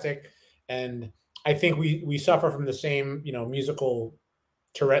fantastic. And I think we suffer from the same, you know, musical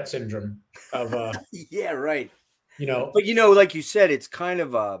Tourette syndrome of yeah, right. You know, but you know, like you said, it's kind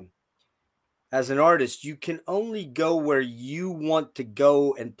of as an artist, you can only go where you want to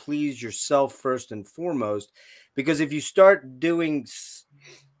go and please yourself first and foremost, because if you start doing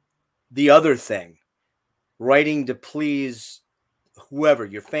the other thing, writing to please whoever,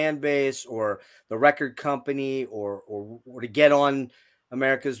 your fan base or the record company, or to get on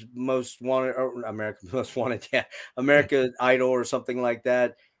America's Most Wanted, or America's Most Wanted, America Idol or something like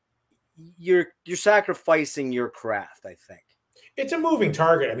that, you're sacrificing your craft. I think it's a moving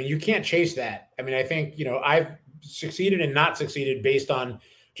target. I mean, you can't chase that. I mean, I think, you know, I've succeeded and not succeeded based on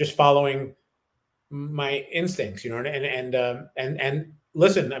just following my instincts, you know, and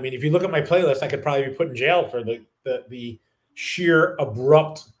listen, I mean, if you look at my playlist, I could probably be put in jail for the sheer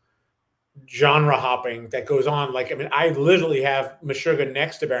abrupt genre hopping that goes on. Like, I mean, I literally have Meshuggah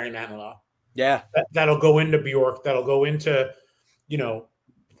next to Barry Manilow. Yeah. That'll go into Bjork. That'll go into, you know,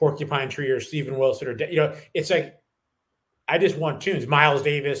 Porcupine Tree or Stephen Wilson, or, you know, it's like, I just want tunes. Miles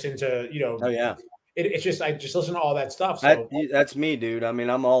Davis into, you know. Oh yeah. It's just, I just listen to all that stuff. So that's me, dude. I mean,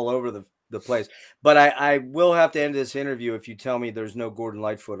 I'm all over the place. But I will have to end this interview if you tell me there's no Gordon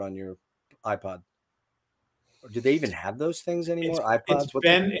Lightfoot on your iPod. Or do they even have those things anymore? iPods?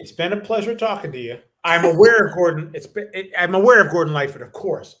 It's been a pleasure talking to you. I'm aware of Gordon. I'm aware of Gordon Lightfoot, of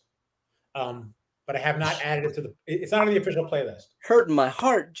course. But I have not added it to the. It's not on the official playlist. Hurting my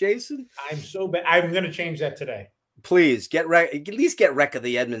heart, Jason. I'm so bad. I'm going to change that today. Please at least get Wreck of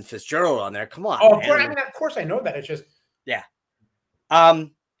the Edmund Fitzgerald on there. Come on. Oh, I mean, of course I know that. It's just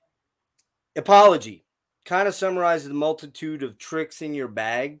Apology kind of summarizes the multitude of tricks in your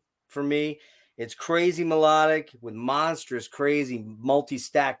bag for me. It's crazy melodic with monstrous, crazy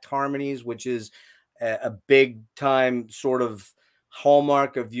multi-stacked harmonies, which is a big time sort of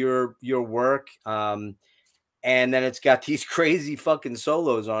hallmark of your work. And then it's got these crazy fucking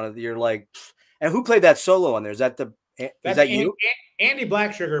solos on it that you're like, and who played that solo on there? Is that you? Andy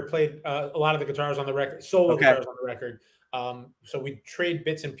Blacksugar played a lot of the guitars on the record, solo guitars on the record. So we trade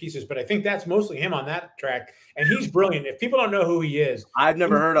bits and pieces, but I think that's mostly him on that track. And he's brilliant. If people don't know who he is, I've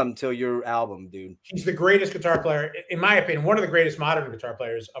never heard him until your album, dude. He's the greatest guitar player, in my opinion, one of the greatest modern guitar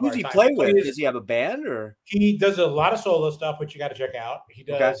players of our time. Who's he play with? Does he have a band, or he does a lot of solo stuff, which you got to check out. He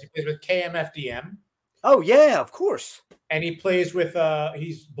does. He plays with KMFDM. Oh yeah, of course. And he plays with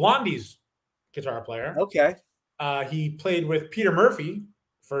he's Blondie's guitar player. Okay. He played with Peter Murphy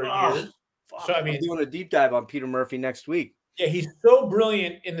for years. So I mean, I'm doing a deep dive on Peter Murphy next week. Yeah, he's so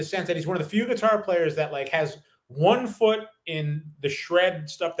brilliant in the sense that he's one of the few guitar players that like has one foot in the shred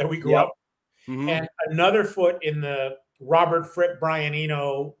stuff that we grew up, and another foot in the Robert Fripp, Brian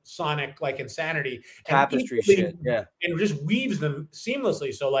Eno, Sonic like Insanity tapestry shit. Yeah, and just weaves them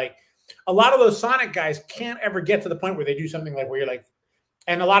seamlessly. So like a lot of those Sonic guys can't ever get to the point where they do something like where you're like.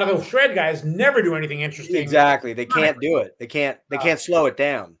 And a lot of those shred guys never do anything interesting. Exactly. They can't do it. They can't slow it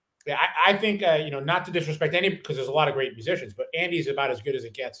down. Yeah, I think, you know, not to disrespect any, because there's a lot of great musicians, but Andy's about as good as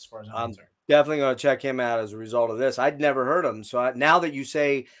it gets as far as I'm concerned. Definitely going to check him out as a result of this. I'd never heard him. So now that you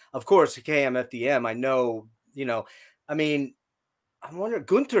say, of course, KMFDM, I know, you know, I mean, I wonder,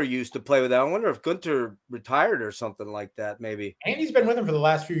 Gunter used to play with that. I wonder if Gunter retired or something like that, maybe. Andy's been with him for the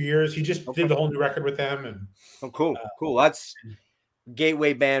last few years. He just did the whole new record with them. And cool. That's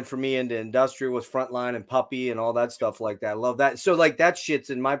gateway band for me into industrial with Frontline and Puppy and all that stuff like that. I love that. So like that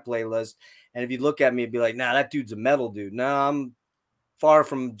shit's in my playlist. And if you look at me and be like, nah, that dude's a metal dude. No, I'm far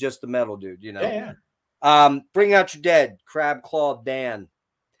from just a metal dude, you know? Yeah. Bring Out Your Dead, Crab Claw Dan.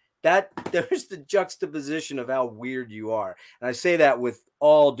 There's the juxtaposition of how weird you are. And I say that with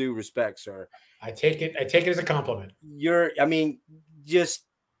all due respect, sir. I take it as a compliment. I mean, just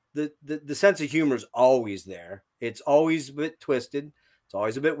the sense of humor is always there. It's always a bit twisted. It's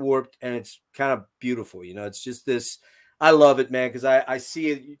always a bit warped, and it's kind of beautiful. You know, it's just this. I love it, man, because I see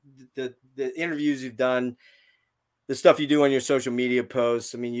it, the interviews you've done, the stuff you do on your social media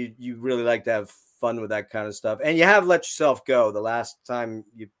posts. I mean, you really like to have fun with that kind of stuff, and you have let yourself go. The last time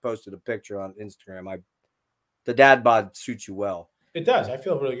you posted a picture on Instagram, the dad bod suits you well. It does. I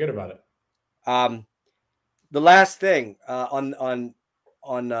feel really good about it. The last thing on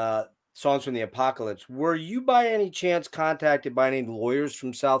Songs from the Apocalypse, were you by any chance contacted by any lawyers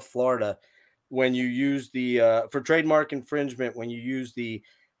from South Florida when you use the for trademark infringement, when you use the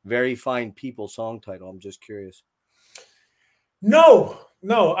Very Fine People song title? I'm just curious. No.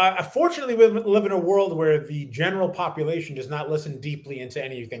 Fortunately, we live in a world where the general population does not listen deeply into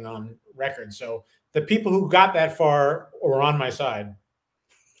anything on record. So the people who got that far were on my side.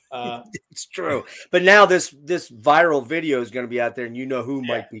 It's true, but now this viral video is going to be out there, and you know who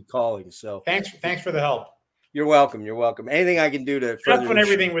might be calling. So thanks for the help. You're welcome. You're welcome. Anything I can do to just when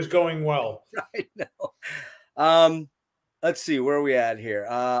everything was going well. Right now. Let's see, where are we at here?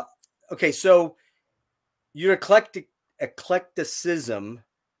 Okay, so your eclecticism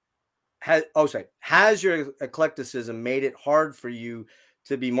has your eclecticism made it hard for you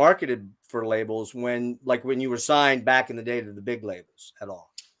to be marketed for labels when you were signed back in the day to the big labels at all?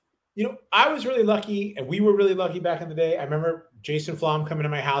 You know, I was really lucky, and we were really lucky back in the day. I remember Jason Flom coming to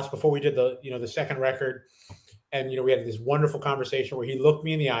my house before we did the second record, and we had this wonderful conversation where he looked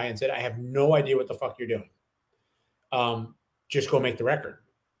me in the eye and said, "I have no idea what the fuck you're doing. Just go make the record."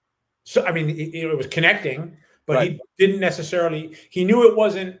 So I mean, it was connecting, but right. He didn't necessarily. He knew it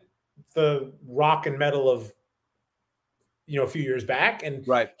wasn't the rock and metal of a few years back, and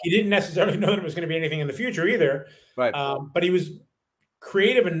right. He didn't necessarily know that it was going to be anything in the future either. Right. But he was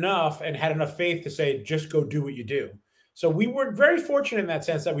creative enough and had enough faith to say, just go do what you do. So we were very fortunate in that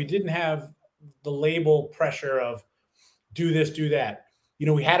sense that we didn't have the label pressure of do this, do that.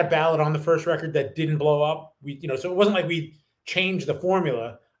 We had a ballad on the first record that didn't blow up. So it wasn't like we changed the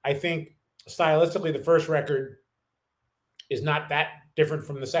formula. I think stylistically, the first record is not that different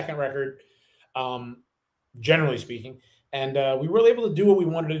from the second record, generally speaking. And we were able to do what we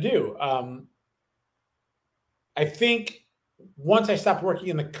wanted to do. I think once I stopped working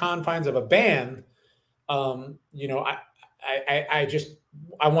in the confines of a band, I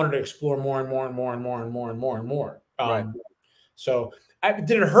wanted to explore more and more and more and more and more and more and more. Right. So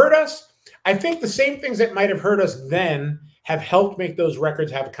did it hurt us? I think the same things that might have hurt us then have helped make those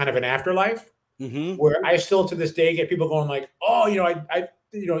records have kind of an afterlife, where I still to this day get people going like, oh, you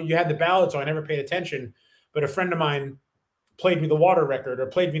had the ballad, so I never paid attention, but a friend of mine played me the Water record or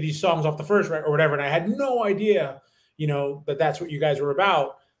played me these songs off the first record or whatever, and I had no idea that that's what you guys were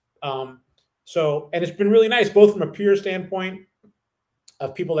about. So, and it's been really nice, both from a peer standpoint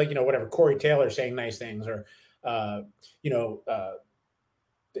of people like, whatever, Corey Taylor saying nice things, or,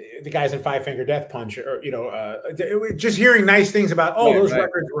 the guys in Five Finger Death Punch, or, just hearing nice things about, those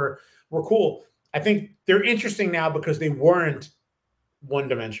records were cool. I think they're interesting now because they weren't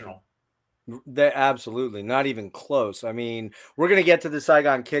one-dimensional. They're absolutely not even close. I mean, we're going to get to the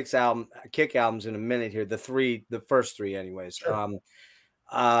Saigon Kick albums in a minute here. The first three anyways. Sure.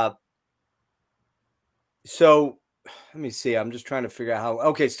 So let me see. I'm just trying to figure out how,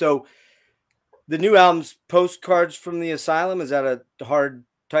 okay. So the new album's Postcards from the Asylum. Is that a hard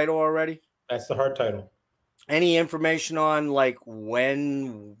title already? That's the hard title. Any information on like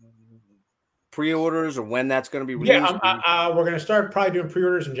when pre-orders or when that's going to be released? Yeah, we're going to start probably doing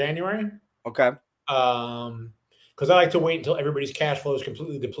pre-orders in January. Okay. Because I like to wait until everybody's cash flow is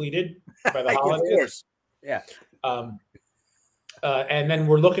completely depleted by the holidays. Of course. Yeah. And then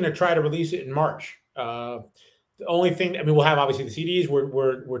we're looking to try to release it in March. The only thing, I mean, we'll have obviously the CDs.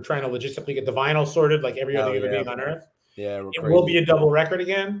 We're trying to logistically get the vinyl sorted like every other human being on earth. Yeah. It will be a double record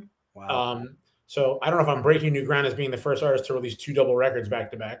again. Wow. So I don't know if I'm breaking new ground as being the first artist to release 2 double records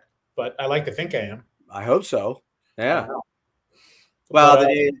back to back, but I like to think I am. I hope so. Yeah. Well,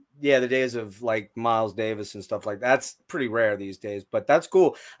 the days of like Miles Davis and stuff like that's pretty rare these days, but that's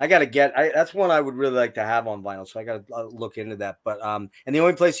cool. That's one I would really like to have on vinyl, so I got to look into that. But and the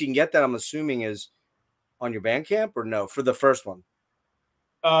only place you can get that, I'm assuming, is on your Bandcamp, or no, for the first one.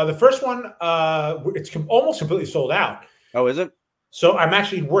 The first one, it's almost completely sold out. Oh, is it? So I'm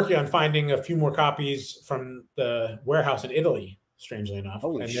actually working on finding a few more copies from the warehouse in Italy, strangely enough.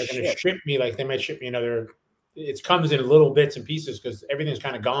 Holy and they're shit. going to ship me, like they might ship me another. It comes in little bits and pieces because everything's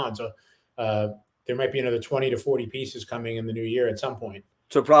kind of gone. So there might be another 20 to 40 pieces coming in the new year at some point.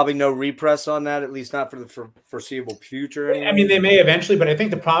 So probably no repress on that, at least not for the foreseeable future. Anyway. I mean, they may eventually, but I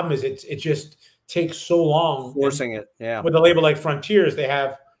think the problem is it just takes so long. Forcing it, yeah. With a label like Frontiers, they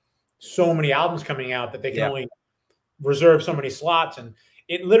have so many albums coming out that they can only reserve so many slots. And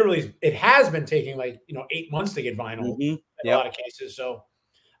it literally, it has been taking like, 8 months to get vinyl in a lot of cases. So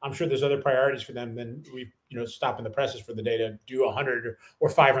I'm sure there's other priorities for them than we, stopping the presses for the day to do 100 or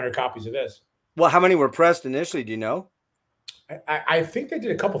 500 copies of this. Well, how many were pressed initially? Do you know? I think they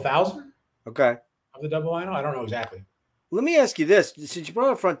did a couple thousand. Okay. Of the double vinyl. I don't know exactly. Let me ask you this: since you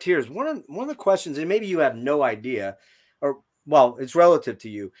brought up Frontiers, one of the questions, and maybe you have no idea, or well, it's relative to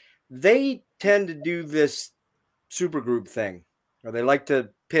you. They tend to do this supergroup thing, or they like to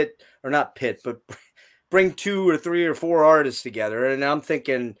not pit, but bring 2 or 3 or 4 artists together. And I'm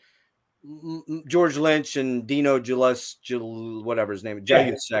thinking George Lynch and Dino whatever his name is,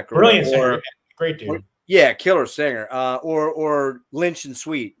 Jalusek, brilliant singer, great dude. Killer singer. Or Lynch and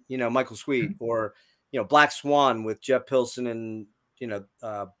Sweet, Michael Sweet, or Black Swan with Jeff Pilson and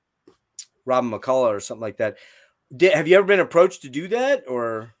Robin McCullough or something like that. Have you ever been approached to do that,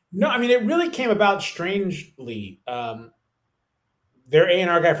 or? No, I mean, it really came about strangely. Their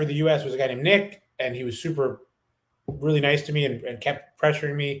A&R guy for the U.S. was a guy named Nick, and he was really nice to me and kept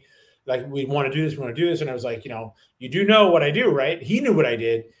pressuring me. Like, we want to do this, we want to do this. And I was like, you do know what I do, right? He knew what I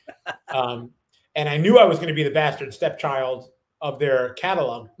did. And I knew I was going to be the bastard stepchild of their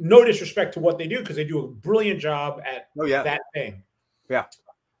catalog. No disrespect to what they do, because they do a brilliant job at that thing. Yeah.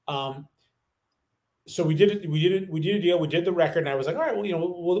 So we did it. We did a deal. We did the record, and I was like, all right,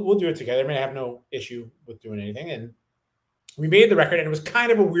 well, we'll do it together. I mean, I have no issue with doing anything. And we made the record, and it was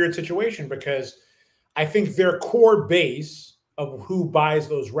kind of a weird situation because I think their core base of who buys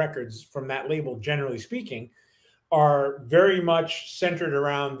those records from that label, generally speaking, are very much centered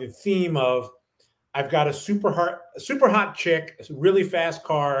around the theme of, I've got a super hot chick, a really fast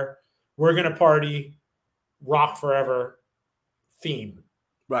car, we're going to party, rock forever theme.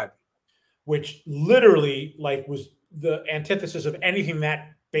 Right. Which literally was the antithesis of anything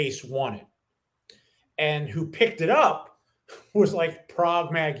that base wanted. And who picked it up was like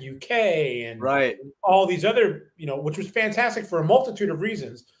Prog Mag UK and all these other, which was fantastic for a multitude of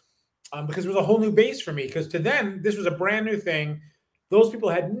reasons, because it was a whole new base for me. Because to them, this was a brand new thing. Those people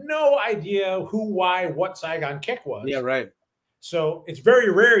had no idea who, why, what Saigon Kick was. Yeah, right. So it's very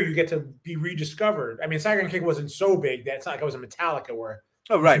rare you get to be rediscovered. I mean, Saigon Kick wasn't so big that it's not like I was in Metallica where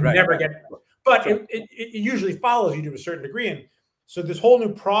never get. But it usually follows you to a certain degree. And so this whole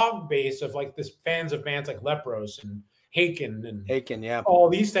new prog base of like this fans of bands like Lepros and Haken and all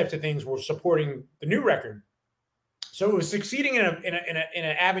these types of things were supporting the new record. So it was succeeding in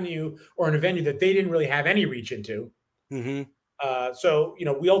an avenue or in a venue that they didn't really have any reach into. Mm-hmm. So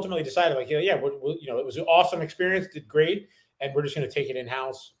we ultimately decided it was an awesome experience, did great, and we're just going to take it in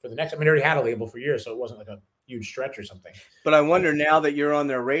house for the next. I mean, I already had a label for years, so it wasn't like a huge stretch or something. But I wonder now that you're on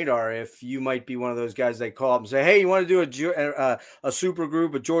their radar, if you might be one of those guys they call up and say, "Hey, you want to do a super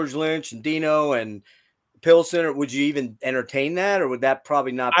group with George Lynch and Dino and Pilsen?" Or would you even entertain that, or would that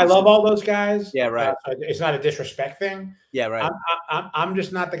probably not? I love all those guys. Yeah, right. It's not a disrespect thing. Yeah, right. I'm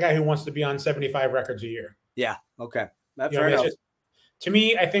just not the guy who wants to be on 75 records a year. Yeah. Okay. Fair enough. To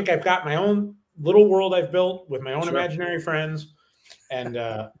me, I think I've got my own little world I've built with my own imaginary friends, and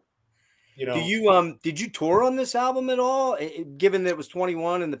did you tour on this album at all? Given that it was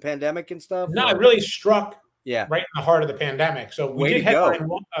 21 and the pandemic and stuff. No, it really struck right in the heart of the pandemic. So we did headline.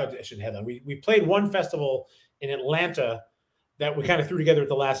 We played one festival in Atlanta that we kind of threw together at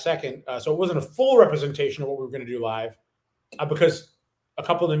the last second. So it wasn't a full representation of what we were going to do live, because a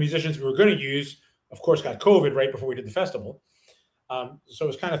couple of the musicians we were going to use, of course, got COVID right before we did the festival. So it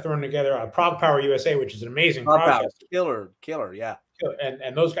was kind of thrown together on Prog Power USA, which is an amazing prog killer, yeah.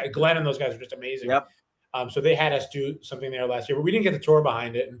 And those guys, Glenn and those guys are just amazing. Yep. So they had us do something there last year, but we didn't get the tour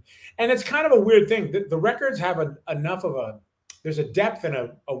behind it. And it's kind of a weird thing. The records have enough of there's a depth and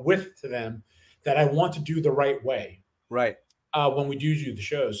a width to them that I want to do the right way. Right. When we do the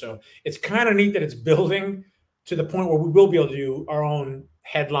shows. So it's kind of neat that it's building to the point where we will be able to do our own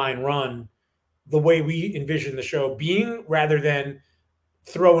headline run the way we envision the show being, rather than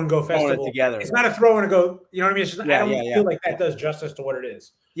throw and go festival together. It's not a throw and a go. You know what I mean? It's just, I don't feel like that does justice to what it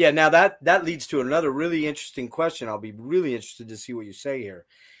is. Yeah. Now that leads to another really interesting question. I'll be really interested to see what you say here.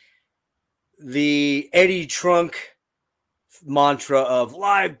 The Eddie Trunk mantra of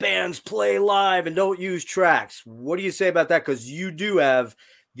live bands play live and don't use tracks. What do you say about that? Because you do have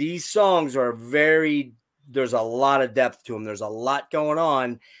these songs are there's a lot of depth to them. There's a lot going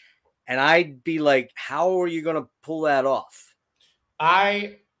on. And I'd be like, how are you going to pull that off?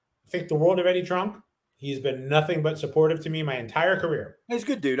 I think the world of Eddie Trunk, he's been nothing but supportive to me my entire career. He's a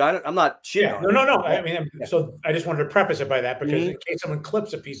good dude. I'm not shitting on him. No. I mean, so I just wanted to preface it by that, because in case someone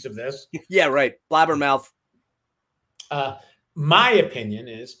clips a piece of this. Yeah, right. Blabbermouth. My opinion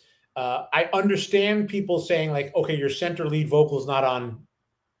is I understand people saying like, okay, your center lead vocal is not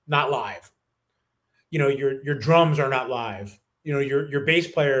live. You know, your drums are not live. You know, your bass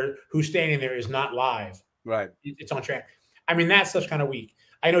player who's standing there is not live. Right. It's on track. I mean, that stuff's kind of weak.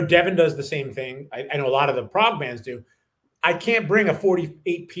 I know Devin does the same thing. I know a lot of the prog bands do. I can't bring a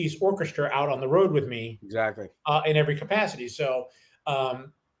 48-piece orchestra out on the road with me. Exactly. In every capacity. So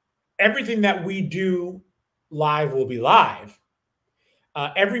everything that we do live will be live.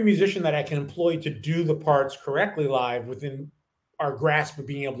 Every musician that I can employ to do the parts correctly live within our grasp of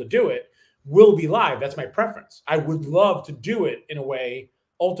being able to do it will be live. That's my preference. I would love to do it in a way,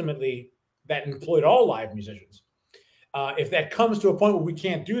 ultimately, that employed all live musicians. If that comes to a point where we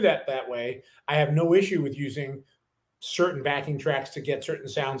can't do that way, I have no issue with using certain backing tracks to get certain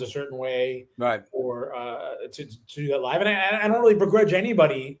sounds a certain way, right? Or to do that live. And I don't really begrudge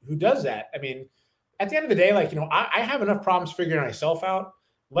anybody who does that. I mean, at the end of the day, like, you know, I have enough problems figuring myself out,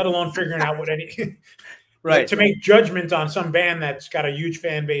 let alone figuring out what any right to make judgment on some band that's got a huge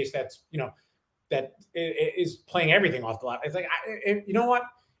fan base that's, you know, that is playing everything off the lot. It's like, you know what?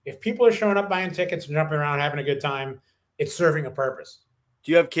 If people are showing up buying tickets and jumping around having a good time, it's serving a purpose.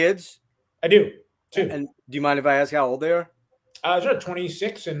 Do you have kids? I do. Too. And do you mind if I ask how old they are? They're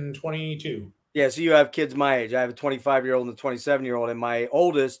 26 and 22. Yeah, so you have kids my age. I have a 25-year-old and a 27-year-old, and my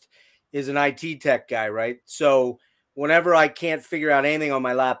oldest is an IT tech guy, right? So whenever I can't figure out anything on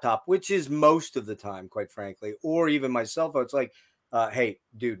my laptop, which is most of the time, quite frankly, or even my cell phone, it's like, hey,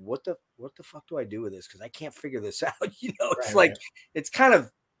 dude, what the fuck do I do with this? Because I can't figure this out. You know, it's it's kind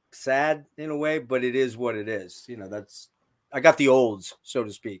of sad in a way, but it is what it is. You know, I got the olds, so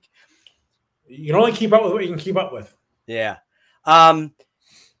to speak. You can only keep up with what you can keep up with. Yeah.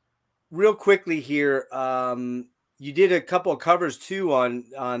 Real quickly here, you did a couple of covers too on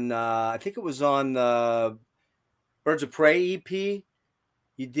I think it was on the Birds of Prey EP.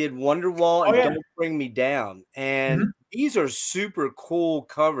 You did Wonderwall and Don't Bring Me Down. And these are super cool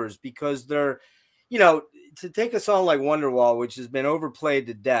covers because they're, you know, to take a song like Wonderwall, which has been overplayed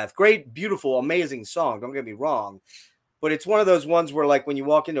to death. Great, beautiful, amazing song. Don't get me wrong. But it's one of those ones where, like, when you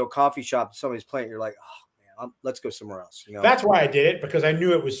walk into a coffee shop and somebody's playing, you're like, oh, man, let's go somewhere else. You know? That's why I did it, because I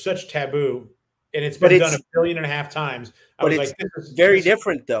knew it was such taboo. And it's been done 1.5 billion times. But it's very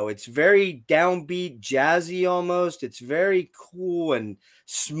different, though. It's very downbeat, jazzy almost. It's very cool and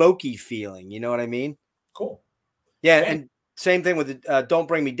smoky feeling. You know what I mean? Cool. Yeah, and same thing with Don't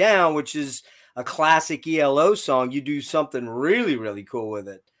Bring Me Down, which is a classic ELO song. You do something really, really cool with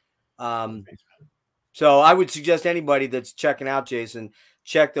it. So I would suggest anybody that's checking out Jason,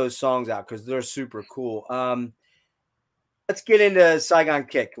 check those songs out because they're super cool. Let's get into Saigon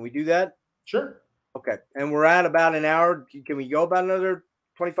Kick. Can we do that? Sure. Okay. And we're at about an hour. Can we go about another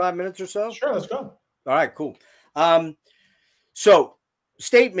 25 minutes or so? Sure, let's go. All right, cool. So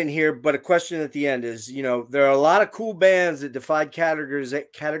statement here, but a question at the end is, you know, there are a lot of cool bands that defied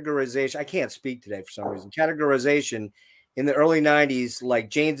categorization. I can't speak today for some reason. Categorization in the early 90s, like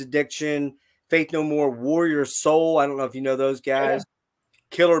Jane's Addiction, Faith No More, Warrior Soul. I don't know if you know those guys.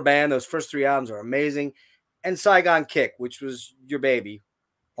 Yeah. Killer band. Those first 3 albums are amazing. And Saigon Kick, which was your baby,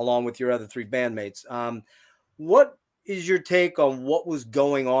 along with your other 3 bandmates. What is your take on what was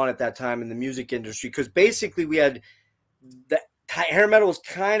going on at that time in the music industry? Because basically we had the hair metal was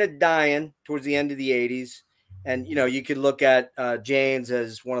kind of dying towards the end of the 80s. And, you know, you could look at Jane's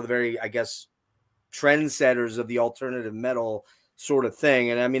as one of the very, I guess, trendsetters of the alternative metal sort of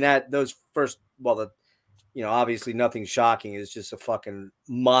thing. And I mean, those first, well, you know, obviously nothing shocking. It's just a fucking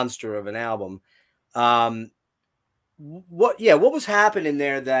monster of an album. What was happening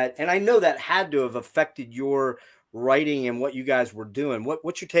there that, and I know that had to have affected your writing and what you guys were doing.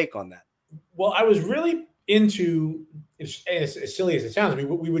 What's your take on that? Well, I was really into, as silly as it sounds,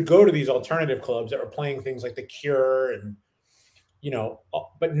 we would go to these alternative clubs that were playing things like The Cure and, you know,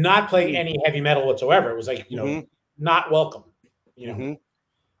 but not playing any heavy metal whatsoever. It was like, you know, not welcome, you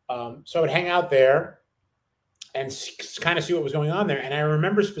know. So I would hang out there and kind of see what was going on there. And I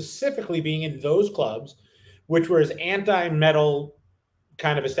remember specifically being in those clubs, which were as anti-metal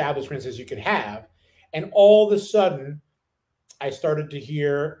kind of establishments as you could have. And all of a sudden, I started to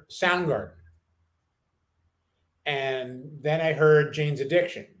hear Soundgarden. And then I heard Jane's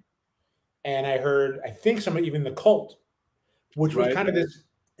Addiction. And I heard, I think even The Cult, which was kind of this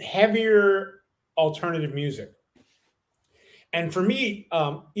heavier alternative music. And for me,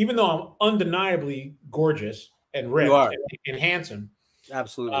 even though I'm undeniably gorgeous and ripped and handsome,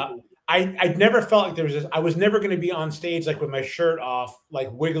 absolutely, I never felt like there was this. I was never going to be on stage like with my shirt off, like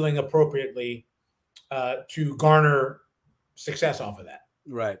wiggling appropriately to garner success off of that.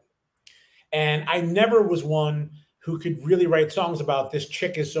 Right. And I never was one who could really write songs about this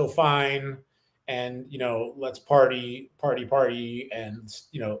chick is so fine and, you know, let's party, party, party. And,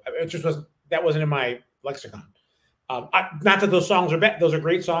 you know, it just wasn't, that wasn't in my lexicon. Not that those songs are bad. Those are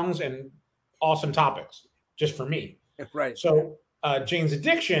great songs and awesome topics just for me. Right. So Jane's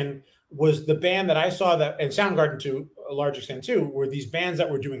Addiction was the band that I saw that, and Soundgarden to a large extent too, were these bands that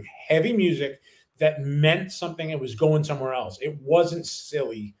were doing heavy music that meant something. It was going somewhere else. It wasn't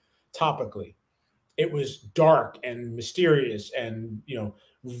silly topically. It was dark and mysterious and, you know,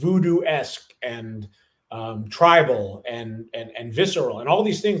 voodoo-esque and tribal and visceral and all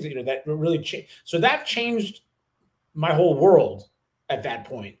these things that, you know, that really changed. So that changed my whole world at that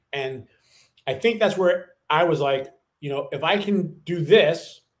point. And I think that's where I was like, you know, if I can do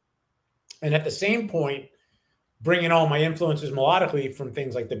this and at the same point bring in all my influences melodically from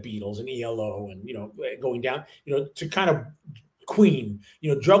things like the Beatles and ELO and, you know, going down, you know, to kind of Queen,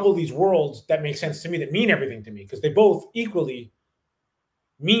 you know, juggle these worlds that make sense to me, that mean everything to me, because they both equally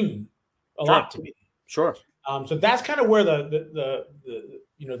mean a lot to me. Sure. So that's kind of where the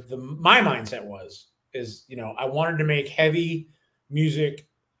you know, my mindset was, is, you know, I wanted to make heavy music,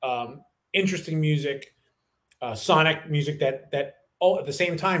 interesting music, sonic music that all at the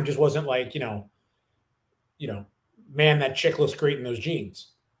same time just wasn't like, you know, man, that chick looks great in those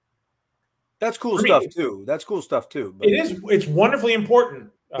jeans. That's cool stuff too. That's cool stuff too. But it's wonderfully important.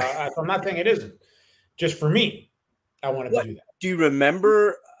 I'm not saying it isn't. Just for me, I wanted to do that. Do you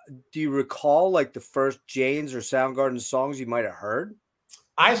remember? Do you recall like the first Jane's or Soundgarden songs you might have heard?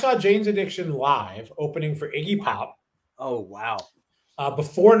 I saw Jane's Addiction live opening for Iggy Pop. Oh wow!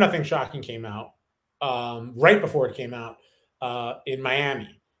 Before Nothing Shocking came out, right before it came out in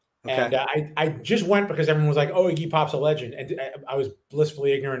Miami. Okay. And I just went because everyone was like, "Oh, Iggy Pop's a legend," and I was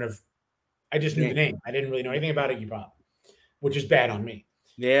blissfully ignorant of. I just knew the name. I didn't really know anything about Iggy Pop, which is bad on me.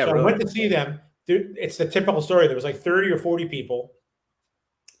 Yeah. So really. I went to see them. It's the typical story. There was like 30 or 40 people.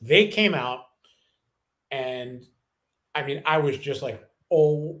 They came out, and I mean, I was just like,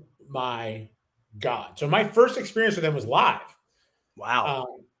 oh my God. So my first experience with them was live.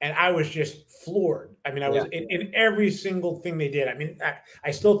 Wow. And I was just floored. I mean, I was in every single thing they did. I mean,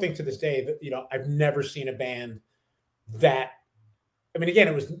 I still think to this day that, you know, I've never seen a band that, I mean,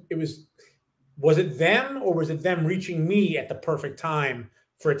 again, was it them or was it them reaching me at the perfect time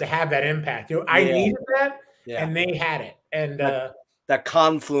for it to have that impact? You know, I needed that and they had it. And that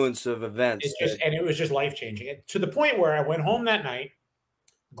confluence of events. And it was just life-changing. To the point where I went home that night,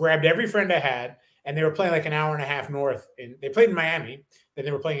 grabbed every friend I had, and they were playing like an hour and a half north. They played in Miami, then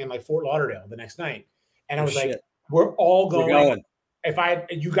they were playing in like Fort Lauderdale the next night. And I was like, we're all going.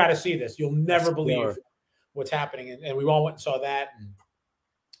 You got to see this. You'll never believe what's happening. And we all went and saw that. And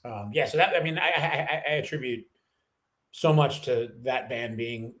so that, I mean, I attribute so much to that band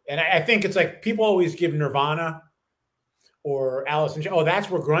being, and I think it's like people always give Nirvana or Alice in Chains. Oh, that's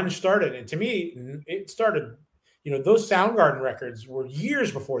where grunge started. And to me, it started, you know, those Soundgarden records were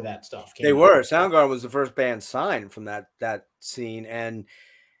years before that stuff came. They were. Soundgarden was the first band signed from that scene. And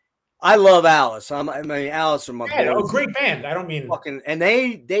I love Alice. I mean, Alice are my boys. Great band. I don't mean fucking, and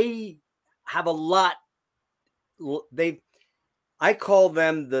they have a lot. I call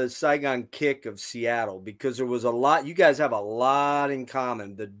them the Saigon Kick of Seattle because there was a lot. You guys have a lot in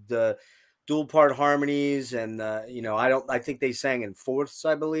common. The dual part harmonies and you know, I think they sang in fourths,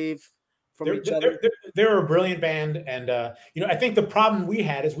 I believe, from each other. They're a brilliant band, and you know, I think the problem we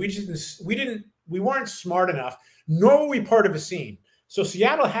had is we weren't smart enough, nor were we part of a scene. So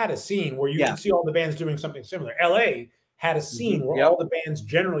Seattle had a scene where you could see all the bands doing something similar. LA had a scene where all the bands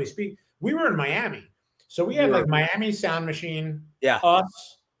generally speak. We were in Miami. So we had like Miami Sound Machine,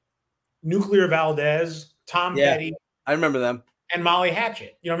 us, Nuclear Valdez, Tom Petty. I remember them. And Molly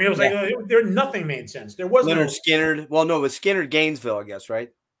Hatchet. You know what I mean? It was like nothing made sense. There wasn't Leonard Skinner. Well, no, it was Skinner Gainesville, I guess,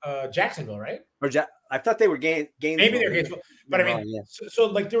 right? Jacksonville, right? Or I thought they were Gainesville. Maybe they're Gainesville. But I mean, so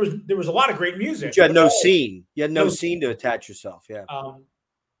like there was a lot of great music. But you had no scene. You had no scene to attach yourself. Yeah.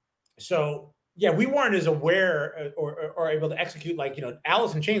 So we weren't as aware or able to execute, like, you know,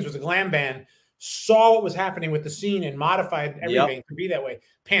 Alice in Chains was a glam band, saw what was happening with the scene and modified everything to be that way.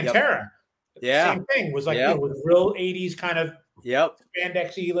 Pantera, same thing, was like, you know, with real 80s kind of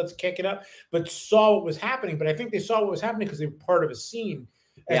spandexy, let's kick it up, but saw what was happening. But I think they saw what was happening because they were part of a scene.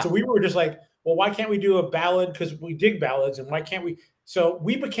 And so we were just like, well, why can't we do a ballad? Because we dig ballads, and why can't we? So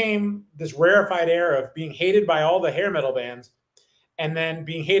we became this rarefied air of being hated by all the hair metal bands and then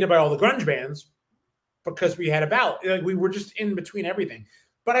being hated by all the grunge bands because we had a ballad. Like, we were just in between everything.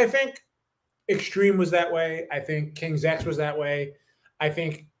 But I think Extreme was that way. I think King's X was that way. I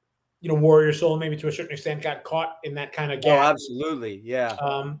think, you know, Warrior Soul maybe to a certain extent got caught in that kind of gap. Oh, absolutely. Yeah.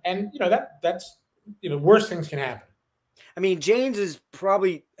 And, you know, that's, you know, worse things can happen. I mean, Jane's is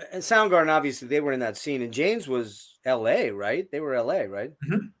probably Soundgarden. Obviously, they were in that scene, and Jane's was L.A., right? They were L.A., right?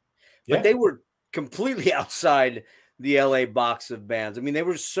 Mm-hmm. But Yeah. they were completely outside the LA box of bands. I mean, they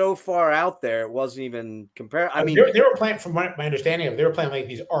were so far out there, it wasn't even compare. I mean, they were playing, from my understanding of, they were playing like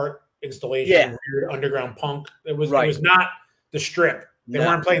these art installation, yeah, weird underground punk. It was right. It was not the Strip. They No.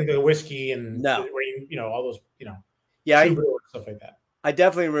 weren't playing the Whiskey and no, you know, all those, you know, yeah, stuff like that. I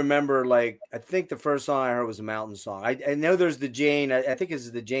definitely remember. Like, I think the first song I heard was a Mountain Song. I know there's the Jane. I think it's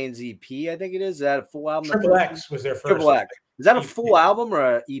the Jane's EP. I think it is. Is that a full album? Triple X was their first. Triple X. Is that a full album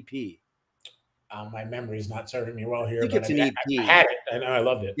or an EP? My memory's not serving me well here. I think it's an EP. I had it, and I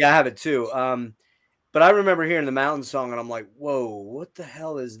loved it. Yeah, I have it too. But I remember hearing the Mountain Song, and I'm like, whoa, what the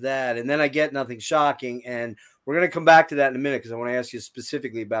hell is that? And then I get Nothing Shocking, and we're going to come back to that in a minute because I want to ask you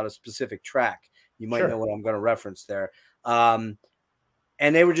specifically about a specific track. You might know what I'm going to reference there. And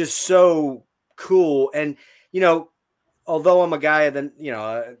they were just so cool. And, you know, although I'm a guy that, you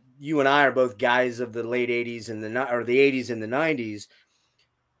know, you and I are both guys of the late 80s and the 80s and the 90s,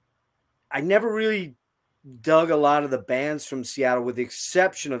 I never really dug a lot of the bands from Seattle, with the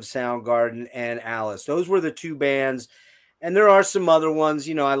exception of Soundgarden and Alice. Those were the two bands. And there are some other ones.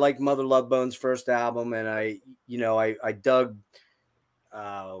 You know, I like Mother Love Bone's first album, and I dug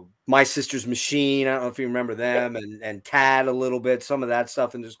My Sister's Machine. I don't know if you remember them, and Tad a little bit, some of that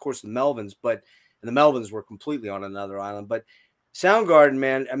stuff. And there's, of course, the Melvins, and the Melvins were completely on another island. But Soundgarden,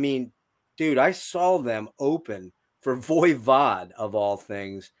 man, I mean, dude, I saw them open for Voivod, of all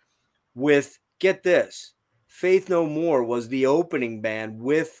things, with, get this, Faith No More was the opening band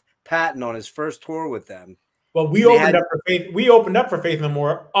with Patton on his first tour with them. Well, we opened up for Faith. We opened up for Faith No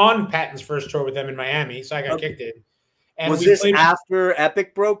More on Patton's first tour with them in Miami. Saigon Kick did. And was this after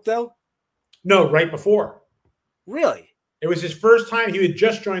Epic broke, though? No, right before. Really? It was his first time. He had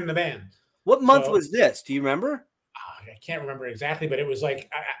just joined the band. What month was this? Do you remember? I can't remember exactly, but it was like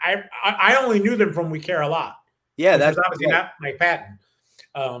I only knew them from We Care a Lot. Yeah, that's obviously not Mike Patton.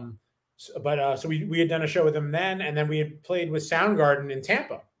 So we had done a show with them then, and then we had played with Soundgarden in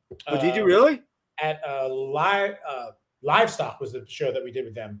Tampa. Oh, did you really? At Livestock was the show that we did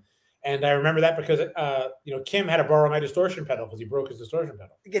with them, and I remember that because you know, Kim had to borrow my distortion pedal because he broke his distortion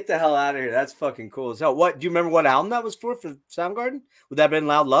pedal. Get the hell out of here! That's fucking cool as hell. What do you remember? What album that was for Soundgarden? Would that have been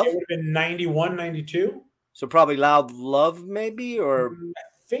Loud Love? It would have been 91, 92. So probably Loud Love, maybe, or I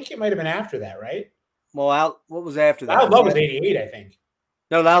think it might have been after that, right? Well, what was after that? Loud Love was 88, I think.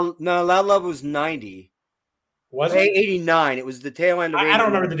 No, Loud Love was 90. Was it 89? It was the tail end of 89. I don't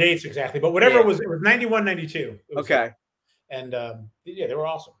remember the dates exactly, but whatever it was 91, 92. Okay. And yeah, they were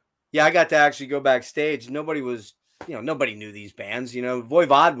awesome. Yeah, I got to actually go backstage. Nobody knew these bands. You know,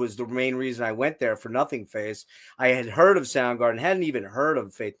 Voivod was the main reason I went there, for Nothing Face. I had heard of Soundgarden, hadn't even heard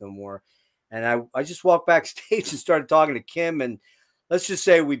of Faith No More. And I just walked backstage and started talking to Kim. And let's just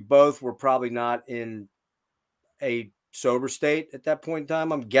say we both were probably not in a sober state at that point in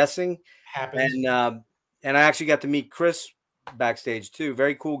time, I'm guessing. Happens. And I actually got to meet Chris backstage too.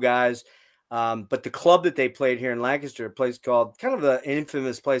 Very cool guys. But the club that they played here in Lancaster, a place called, kind of an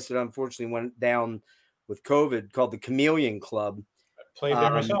infamous place that unfortunately went down with COVID, called the Chameleon Club. I played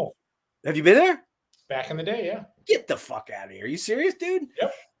there myself. Have you been there? Back in the day, yeah. Get the fuck out of here. Are you serious, dude?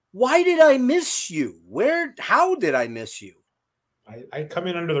 Yep. Why did I miss you? How did I miss you? I come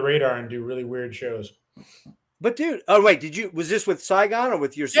in under the radar and do really weird shows. But dude, oh wait, was this with Saigon or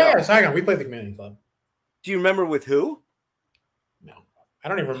with yourself? Yeah, Saigon. We played the Chameleon Club. Do you remember with who? No. I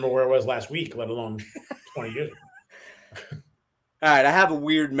don't even remember where it was last week, let alone 20 years ago. All right, I have a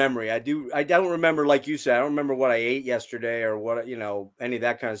weird memory. I don't remember, like you said, I don't remember what I ate yesterday or what, any of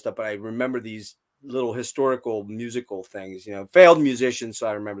that kind of stuff, but I remember these little historical musical things, failed musicians, so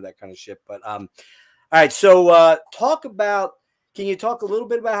I remember that kind of shit. But all right, so can you talk a little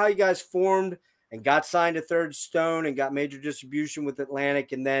bit about how you guys formed and got signed to Third Stone and got major distribution with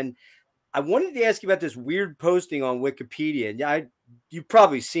Atlantic? And then I wanted to ask you about this weird posting on Wikipedia. Yeah, you've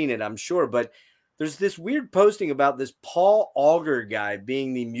probably seen it, I'm sure, but there's this weird posting about this Paul Auger guy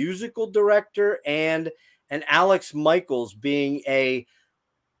being the musical director and Alex Michaels being a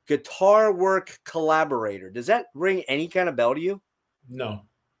guitar work collaborator. Does that ring any kind of bell to you? No.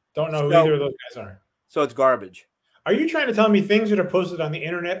 Don't know who either of those guys are. So it's garbage. Are you trying to tell me things that are posted on the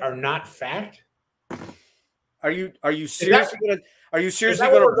internet are not fact? Are you seriously going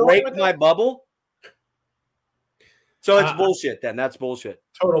to break my bubble? So it's bullshit then. That's bullshit.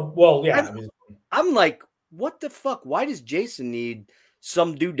 Total. Well, yeah. I'm like, what the fuck? Why does Jason need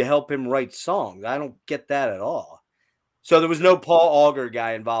some dude to help him write songs? I don't get that at all. So there was no Paul Auger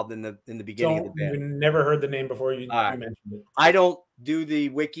guy involved in the beginning of the band. Never heard the name before you mentioned it. I don't do the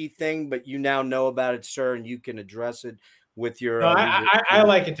wiki thing, but you now know about it, sir, and you can address it with your. No, I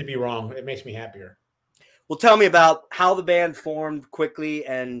like it to be wrong. It makes me happier. Well, tell me about how the band formed quickly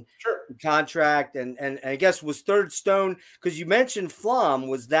and sure. the contract, and I guess was Third Stone, because you mentioned Flom.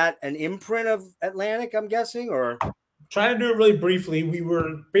 Was that an imprint of Atlantic, I'm guessing, or? Trying to do it really briefly, we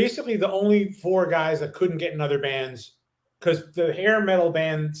were basically the only 4 guys that couldn't get in other bands because the hair metal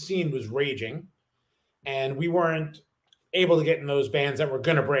band scene was raging, and we weren't able to get in those bands that were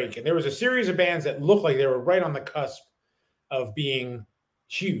going to break. And there was a series of bands that looked like they were right on the cusp of being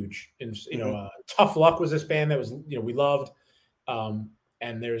huge. And Tough Luck was this band that was we loved, and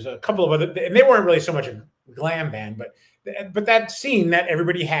there's a couple of other, and they weren't really so much a glam band, but that scene that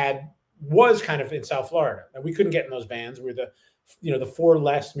everybody had was kind of in South Florida, and we couldn't get in those bands. We were the 4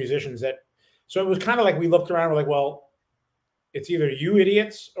 less musicians that, so it was kind of like we looked around, we're like, well, it's either you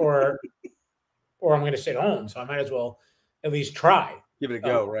idiots or I'm going to sit home, so I might as well at least try, give it a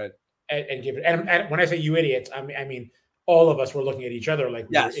go, right? And give it. And when I say you idiots, I mean all of us were looking at each other like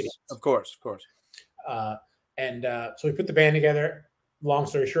we were idiots. Of course. So we put the band together. Long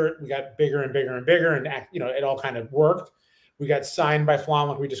story short, we got bigger and bigger and bigger, and it all kind of worked. We got signed by Flom,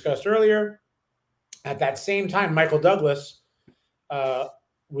 like we discussed earlier. At that same time, Michael Douglas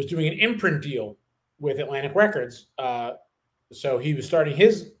was doing an imprint deal with Atlantic Records. So he was starting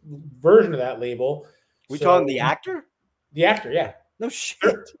his version of that label. We talking the actor? The actor, yeah. No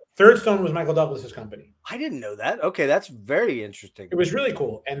shit. Third Stone was Michael Douglas's company. I didn't know that. Okay, that's very interesting. It was really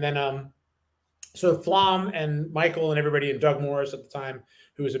cool. And then so Flom and Michael and everybody, and Doug Morris at the time,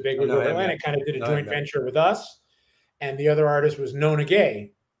 who was a big over Atlantic, kind of did a joint venture with us. And the other artist was Nona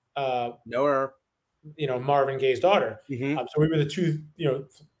Gay. Know her. Marvin Gaye's daughter. Mm-hmm. So we were the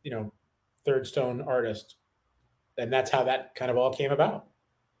 2, Third Stone artists. And that's how that kind of all came about.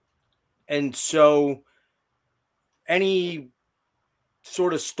 And so any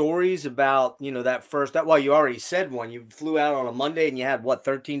sort of stories about, that first, well, you already said one. You flew out on a Monday and you had,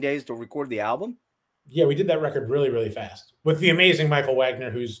 13 days to record the album? Yeah, we did that record really, really fast with the amazing Michael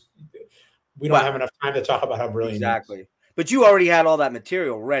Wagner, we don't have enough time to talk about how brilliant exactly he is. But you already had all that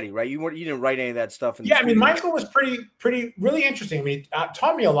material ready, right? You didn't write any of that stuff in the studio. Michael was pretty really interesting. I mean,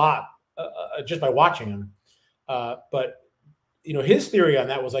 taught me a lot just by watching him. But his theory on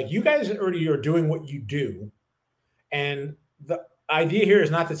that was like, you guys already are doing what you do, and the idea here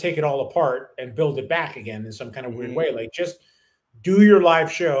is not to take it all apart and build it back again in some kind of weird way. Like, just do your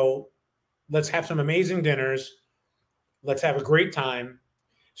live show. Let's have some amazing dinners. Let's have a great time.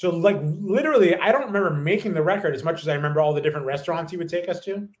 So, like, literally, I don't remember making the record as much as I remember all the different restaurants he would take us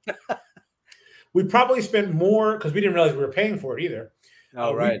to. We probably spent more, because we didn't realize we were paying for it either.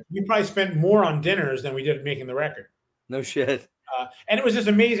 Oh, right. We probably spent more on dinners than we did making the record. No shit. And it was this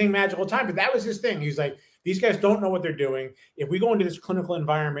amazing, magical time. But that was his thing. He's like, these guys don't know what they're doing. If we go into this clinical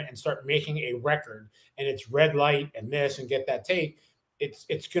environment and start making a record, and it's red light and this and get that take,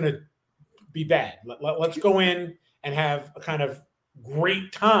 it's going to be bad. Let's go in and have a kind of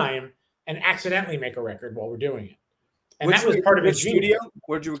great time and accidentally make a record while we're doing it. And that was part of his studio.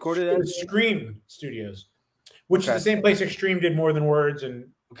 Where'd you record it at? It was Scream Studios, which is the same place Extreme did More Than Words and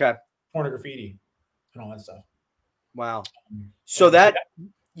Porno Graffiti and all that stuff. Wow. So that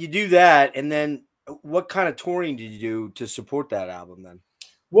you do that, and then what kind of touring did you do to support that album then?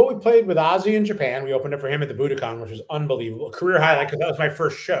 Well, we played with Ozzy in Japan. We opened up for him at the Budokan, which was unbelievable. A career highlight, because that was my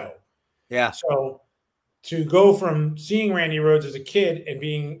first show. Yeah. So to go from seeing Randy Rhoads as a kid and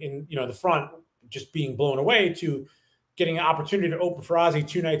being in the front, just being blown away, to getting an opportunity to open for Ozzy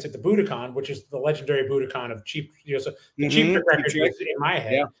 2 nights at the Budokan, which is the legendary Budokan of Cheap, so the Cheap Trick record was in my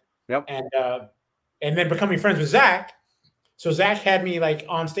head. Yeah. Yep. And then becoming friends with Zach. So Zach had me like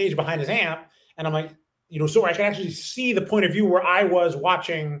on stage behind his amp, and I'm like, so I could actually see the point of view where I was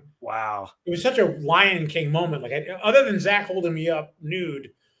watching. Wow. It was such a Lion King moment. Like, other than Zach holding me up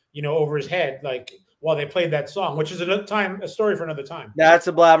nude, over his head, like, while they played that song, which is a story for another time. That's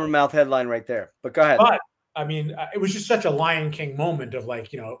a blabbermouth headline right there. But go ahead. But I mean, it was just such a Lion King moment of like,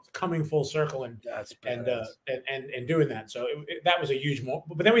 coming full circle and doing that. So that was a huge moment.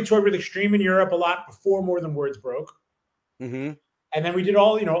 But then we toured with Extreme in Europe a lot before More Than Words broke. Mm-hmm. And then we did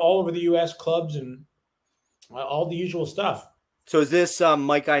all over the U.S. clubs and all the usual stuff. So is this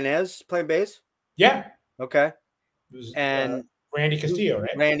Mike Inez playing bass? Yeah. Okay. It was, and Randy Castillo, right?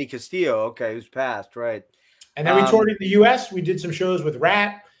 Randy Castillo. Okay. Who's passed. Right. And then we toured in the U.S. We did some shows with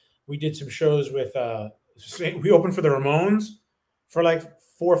Rat. We did some shows with, we opened for the Ramones for like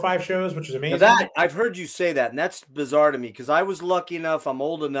 4 or 5 shows, which was amazing. Now I've heard you say that, and that's bizarre to me, because I was lucky enough, I'm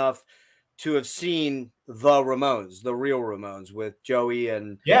old enough to have seen the Ramones, the real Ramones, with Joey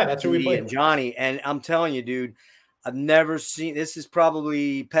and that's who we played and Johnny. And I'm telling you, dude, I've never seen. This is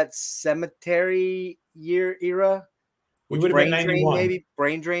probably Pet Cemetery era. We would have been 91, maybe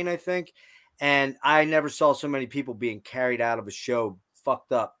Brain Drain, I think. And I never saw so many people being carried out of a show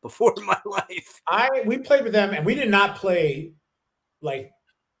fucked up before in my life. We played with them, and we did not play like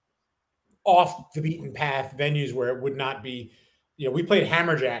off the beaten path venues where it would not be. You know, we played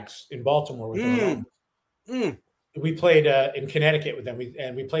Hammerjacks in Baltimore with them. We played in Connecticut with them,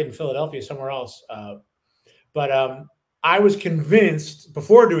 and we played in Philadelphia, somewhere else. But I was convinced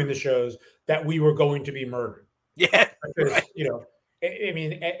before doing the shows that we were going to be murdered. Yeah, because, right. You know, I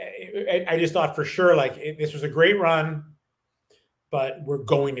mean, I just thought for sure, like, this was a great run, but we're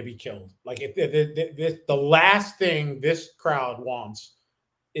going to be killed. Like, the last thing this crowd wants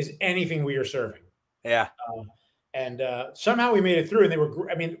is anything we are serving. Yeah. And somehow we made it through, and they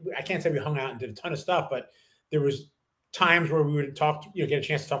were, I mean, I can't say we hung out and did a ton of stuff, but there was times where we would talk, get a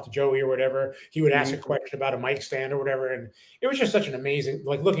chance to talk to Joey or whatever. He would ask a question about a mic stand or whatever. And it was just such an amazing,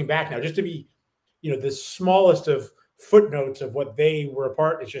 like, looking back now, just to be, the smallest of footnotes of what they were a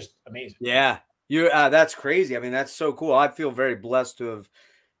part. It's just amazing. Yeah. That's crazy. I mean, that's so cool. I feel very blessed to have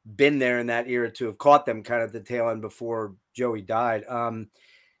been there in that era, to have caught them kind of at the tail end before Joey died.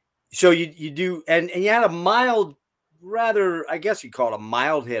 So you do, and you had a mild, rather, I guess you call it a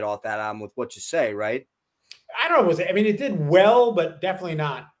mild hit off that album with What You Say, right? I don't know. I mean, it did well, but definitely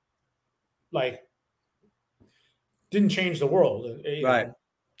not, like, didn't change the world. Right.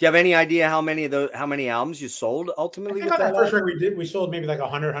 Do you have any idea how many albums you sold ultimately? I think on that first record we sold maybe like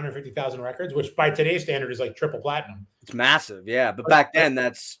 150,000 records, which by today's standard is like triple platinum. It's massive, yeah. But back then,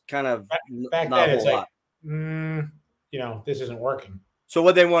 that's kind of back then it's like, this isn't working. So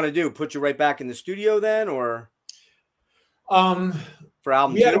what they want to do? Put you right back in the studio then, or for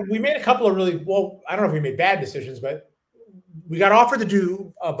album two? We made a couple of really, well, I don't know if we made bad decisions, but we got offered to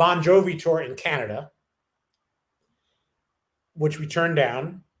do a Bon Jovi tour in Canada, which we turned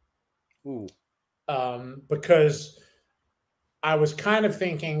down. Ooh. Because I was kind of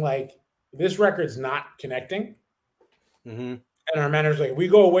thinking, like, this record's not connecting. And our manager's like, we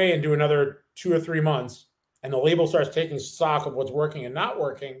go away and do another 2 or 3 months, and the label starts taking stock of what's working and not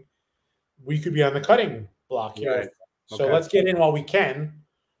working, we could be on the cutting block here. Right. So let's get in while we can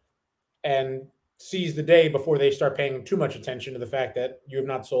and seize the day before they start paying too much attention to the fact that you have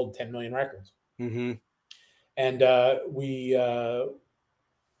not sold 10 million records. And I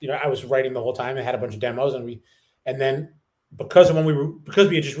was writing the whole time. I had a bunch of demos, and then because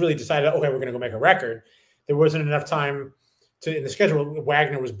we had just really decided, okay, we're going to go make a record, there wasn't enough time in the schedule.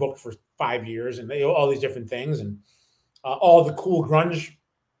 Wagner was booked for 5 years, and all these different things, and all the cool grunge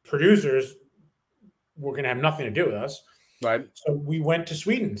producers were going to have nothing to do with us. Right. So we went to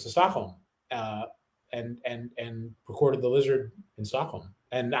Sweden, to Stockholm, and recorded The Lizard in Stockholm.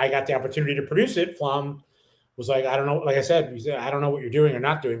 And I got the opportunity to produce it. Flom was like, I don't know. Like I said, he said, I don't know what you're doing or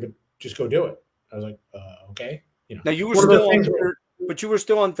not doing, but just go do it. I was like, okay. Now you were still but you were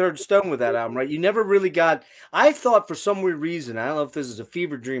still on Third Stone with that album, right? You never really got. I thought for some weird reason, I don't know if this is a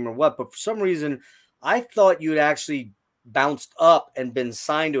fever dream or what, but for some reason, I thought you had actually bounced up and been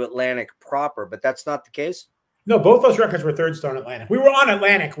signed to Atlantic proper, but that's not the case. No, both those records were Third Stone Atlantic. We were on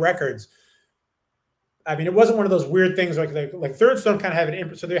Atlantic Records. I mean, it wasn't one of those weird things like Third Stone kind of had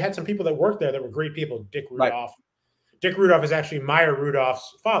an. So they had some people that worked there that were great people. Dick Rudolph. Right. Dick Rudolph is actually Meyer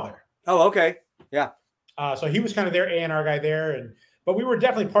Rudolph's father. Oh, okay, yeah. So he was kind of their A&R guy there, but we were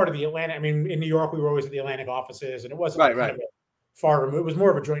definitely part of the Atlantic. I mean, in New York, we were always at the Atlantic offices, and it wasn't kind of a far removed. It was more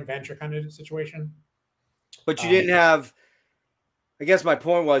of a joint venture kind of situation. But you didn't have. I guess my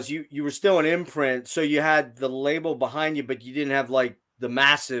point was you were still an imprint, so you had the label behind you, but you didn't have like the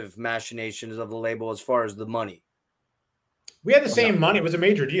massive machinations of the label as far as the money. We had the same money. It was a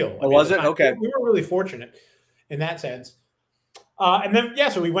major deal. Oh, was it? Okay. We were really fortunate in that sense. And then,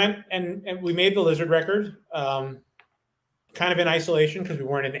 so we went and we made the Lizard record, kind of in isolation because we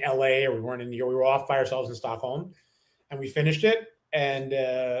weren't in LA or we weren't in New York. We were off by ourselves in Stockholm, and we finished it. And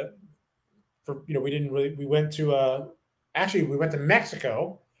we went to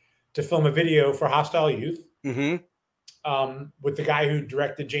Mexico to film a video for Hostile Youth. With the guy who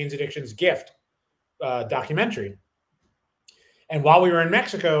directed Jane's Addiction's Gift documentary. And while we were in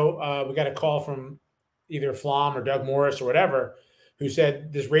Mexico, we got a call from either Flom or Doug Morris or whatever, who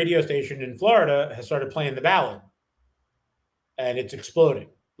said this radio station in Florida has started playing the Ballad. And it's exploding.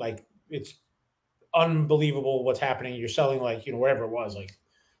 Like, it's unbelievable what's happening. You're selling, like, whatever it was, like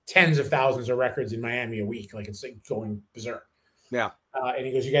tens of thousands of records in Miami a week. Like, it's like going berserk. Yeah. And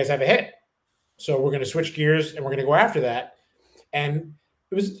he goes, you guys have a hit. So we're going to switch gears and we're going to go after that. And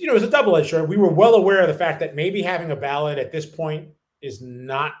it was, you know, it was a double-edged sword. We were well aware of the fact that maybe having a ballad at this point is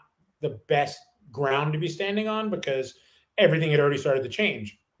not the best ground to be standing on because everything had already started to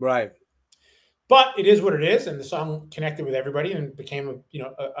change. Right. But it is what it is, and the song connected with everybody and became a, you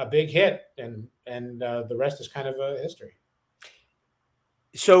know, a big hit, and the rest is kind of history.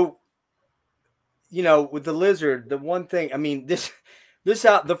 So, you know, with the Lizard, the one thing, I mean,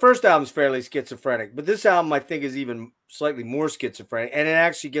 the first album is fairly schizophrenic, but this album I think is even slightly more schizophrenic, and it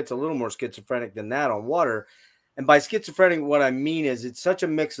actually gets a little more schizophrenic than that on Water. And by schizophrenic, what I mean is it's such a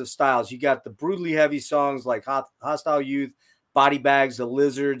mix of styles. You got the brutally heavy songs like Hostile Youth, Body Bags, The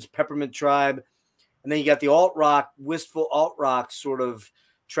Lizards, Peppermint Tribe, and then you got the alt rock, wistful alt rock sort of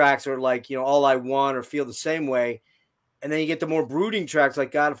tracks, or like, you know, All I Want or Feel the Same Way. And then you get the more brooding tracks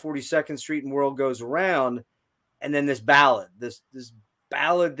like God of 42nd Street and World Goes Around. And then this ballad, this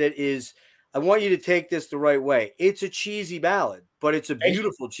ballad that is, I want you to take this the right way. It's a cheesy ballad, but it's a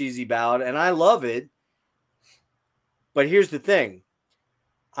beautiful cheesy ballad, and I love it. But here's the thing.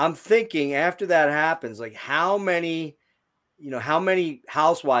 I'm thinking after that happens, like how many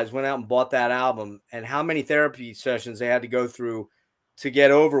housewives went out and bought that album, and how many therapy sessions they had to go through to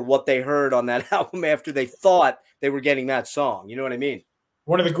get over what they heard on that album after they thought they were getting that song. You know what I mean?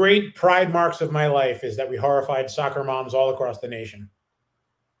 One of the great pride marks of my life is that we horrified soccer moms all across the nation.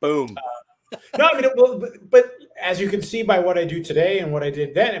 Boom. No, I mean, but as you can see by what I do today and what I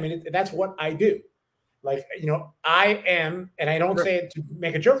did then, I mean, that's what I do. Like, you know, I am, and I don't say it to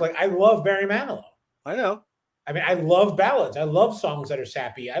make a joke, like I love Barry Manilow. I know. I mean, I love ballads. I love songs that are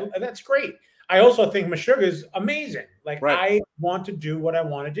sappy. That's great. I also think Meshuggah is amazing. Like, I want to do what I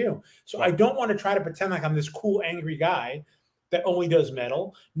want to do. So I don't want to try to pretend like I'm this cool, angry guy that only does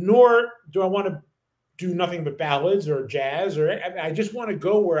metal, nor do I want to do nothing but ballads or jazz, or I just want to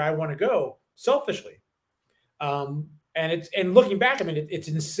go where I want to go selfishly. And looking back, I mean, it's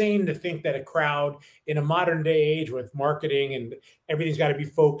insane to think that a crowd in a modern day age with marketing and everything's got to be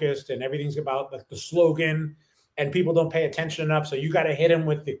focused and everything's about the slogan, and people don't pay attention enough. So you got to hit them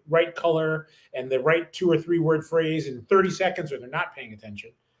with the right color and the right 2 or 3 word phrase in 30 seconds, or they're not paying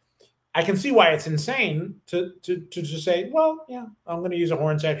attention. I can see why it's insane to just say, well, yeah, I'm going to use a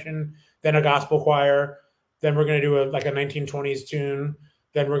horn section, then a gospel choir, then we're going to do like a 1920s tune,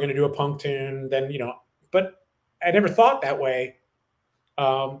 then we're going to do a punk tune, then, you know, but I never thought that way.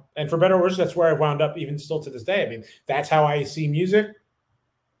 And for better or worse, that's where I've wound up even still to this day. I mean, that's how I see music.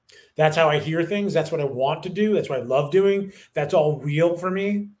 That's how I hear things. That's what I want to do. That's what I love doing. That's all real for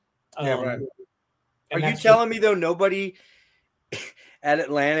me. Yeah, right. Are you telling me, though, nobody at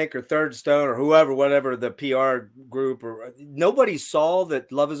Atlantic or Third Stone or whoever, whatever the PR group, or nobody saw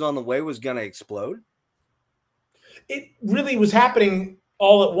that Love Is on the Way was going to explode? It really was happening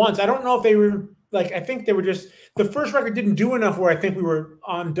all at once. I don't know if they were like, I think they were just, the first record didn't do enough where I think we were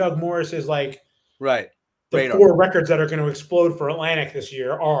on Doug Morris's like, right. The radar. 4 records that are going to explode for Atlantic this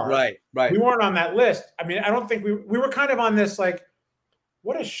year are. Right. We weren't on that list. I mean, I don't think we were kind of on this, like,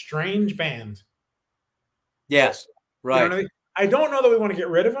 what a strange band. Yes. Right. You know what I mean? I don't know that we want to get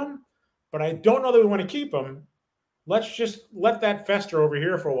rid of them, but I don't know that we want to keep them. Let's just let that fester over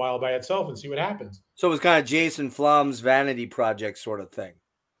here for a while by itself and see what happens. So it was kind of Jason Flum's vanity project sort of thing.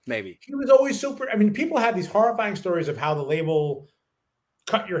 Maybe. He was always super. I mean, people have these horrifying stories of how the label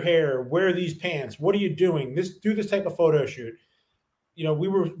cut your hair, wear these pants. What are you doing? Do this type of photo shoot. You know, we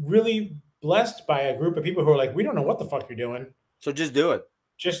were really blessed by a group of people who are like, we don't know what the fuck you're doing. So just do it.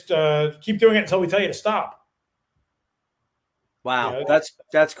 Just keep doing it until we tell you to stop. Wow. You know,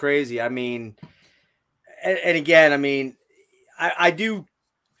 that's crazy. I mean, and again, I mean, I do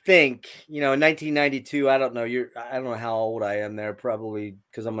think, you know, in 1992, I don't know how old I am there, probably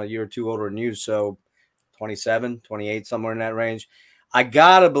because I'm a year or two older than you. So 27, 28, somewhere in that range. I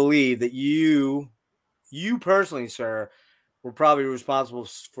gotta believe that you personally, sir, were probably responsible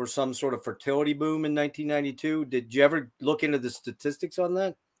for some sort of fertility boom in 1992. Did you ever look into the statistics on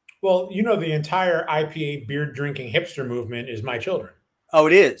that? Well, you know, the entire IPA beer drinking hipster movement is my children. Oh,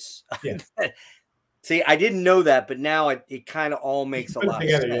 it is. Yeah. See, I didn't know that, but now it kind of all makes a lot of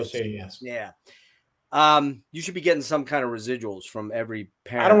sense. You'll say yes. Yeah. You should be getting some kind of residuals from every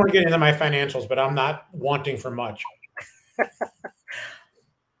parent. I don't want to get into my financials, but I'm not wanting for much.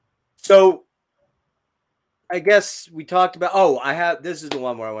 So I guess we talked about, this is the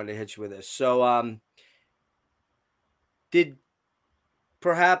one where I wanted to hit you with this. So, do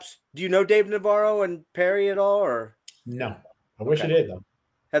you know Dave Navarro and Perry at all, or? No, I wish I did though.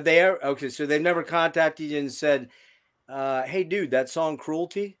 Have they ever? Okay. So they've never contacted you and said, hey dude, that song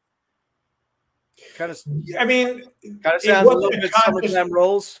Cruelty. Kind of, I mean, kind of sounds a little bit Summertime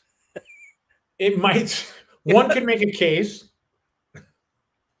Rolls. It might, one could make a case.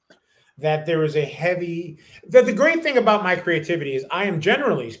 that there is a heavy. The great thing about my creativity is I am,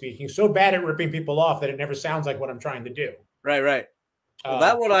 generally speaking, so bad at ripping people off that it never sounds like what I'm trying to do. Right. Well,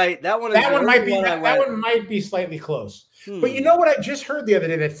 that one might be slightly close. But you know what I just heard the other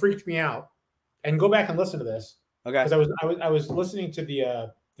day that freaked me out? And go back and listen to this. Okay. Because I was listening to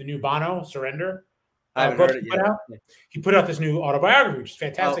the new Bono Surrender. I haven't heard it yet. He put out this new autobiography, which is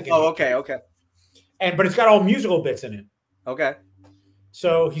fantastic. Okay. But it's got all musical bits in it. Okay.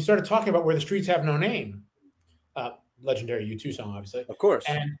 So he started talking about Where the Streets Have No Name, legendary U2 song, obviously. Of course.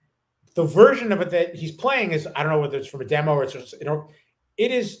 And the version of it that he's playing is, I don't know whether it's from a demo or it's just,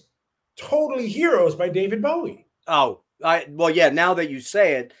 it is totally Heroes by David Bowie. Oh, yeah. Now that you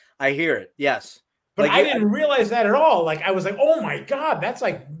say it, I hear it. Yes. But I didn't realize that at all. Like, I was like, oh my God, that's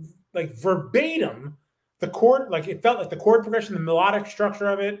like verbatim the chord. Like, it felt like the chord progression, the melodic structure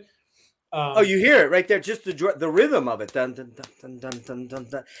of it. You hear it right there, just the rhythm of it, dun, dun, dun, dun, dun, dun,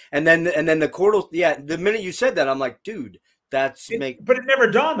 dun. And then the chordal. Yeah, the minute you said that, I'm like, dude, but it never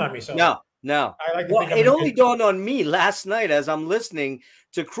dawned on me. So no. I like. It only dawned on me last night as I'm listening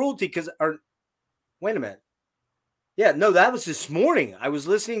to Cruelty wait a minute. Yeah, no, that was this morning. I was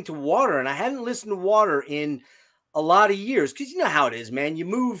listening to Water, and I hadn't listened to Water in a lot of years because you know how it is, man. You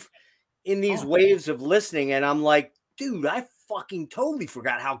move in these waves of listening, and I'm like, dude, I fucking totally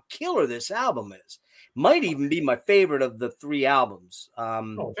forgot how killer this album is. Might even be my favorite of the 3 albums.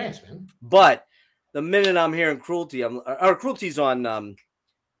 Thanks, man. But the minute I'm hearing Cruelty, Cruelty's on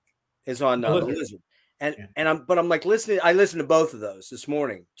Lizard. I'm like listening. I listened to both of those this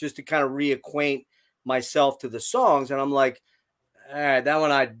morning just to kind of reacquaint myself to the songs, and I'm like, all right, that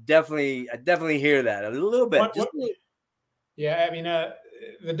one I definitely hear that a little bit. Yeah, I mean,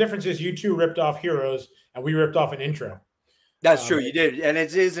 the difference is U2 ripped off Heroes and we ripped off an intro. That's true, you did, and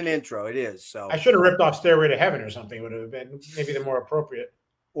it is an intro. It is. So I should have ripped off Stairway to Heaven or something. It would have been maybe the more appropriate,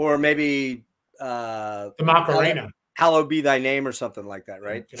 or maybe the Macarena, Hallowed Be Thy Name, or something like that,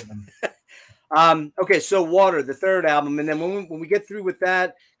 right? Okay, so Water, the 3rd album, and then when we get through with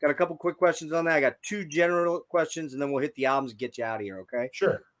that, got a couple quick questions on that. I got 2 general questions, and then we'll hit the albums and get you out of here. Okay.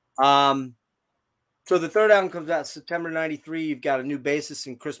 Sure. So the 3rd album comes out September '93. You've got a new bassist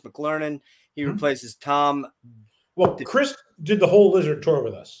in Chris McLernon. He replaces Tom. Well, Chris did the whole Lizard tour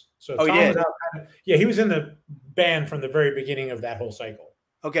with us. So Tom he did. He was in the band from the very beginning of that whole cycle.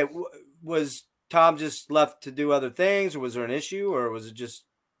 Okay, was Tom just left to do other things, or was there an issue, or was it just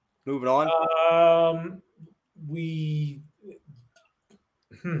moving on?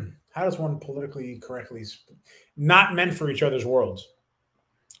 How does one politically correctly not meant for each other's worlds?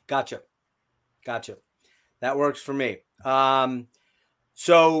 Gotcha. That works for me.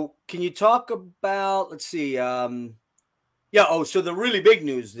 So can you talk about, let's see. So the really big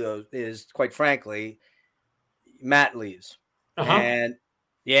news though is, quite frankly, Matt leaves. And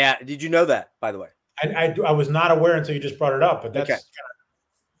yeah, did you know that, by the way? I was not aware until you just brought it up, but that's okay.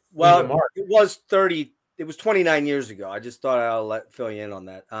 Well, it was 29 years ago. I just thought I'll fill you in on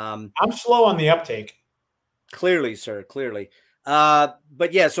that. I'm slow on the uptake. Clearly, sir. Clearly.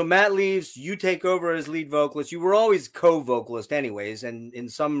 But yeah, so Matt leaves. You take over as lead vocalist. You were always co-vocalist anyways. And in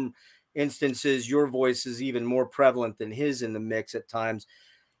some instances, your voice is even more prevalent than his in the mix at times.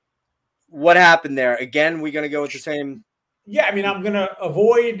 What happened there? Again, we're going to go with the same. Yeah. I mean, I'm going to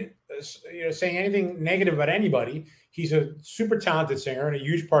avoid saying anything negative about anybody. He's a super talented singer and a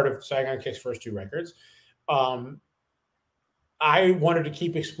huge part of Saigon Kick's first 2 records. I wanted to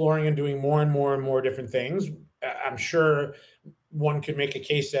keep exploring and doing more and more and more different things. I'm sure one could make a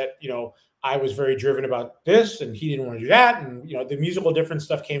case that, I was very driven about this and he didn't want to do that. And, the musical difference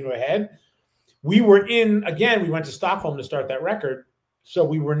stuff came to a head. We went to Stockholm to start that record. So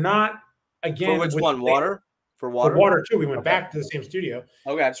we were not, again. For which one? Water? For Water? For Water, too. We went back to the same studio.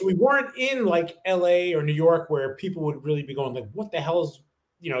 Okay. So we weren't in like LA or New York where people would really be going like, what the hell is,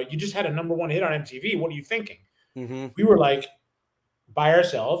 you just had a #1 hit on MTV. What are you thinking? Mm-hmm. We were like by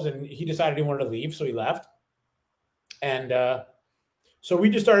ourselves, and he decided he wanted to leave. So he left. And so we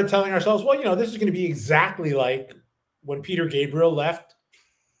just started telling ourselves, well, this is going to be exactly like when Peter Gabriel left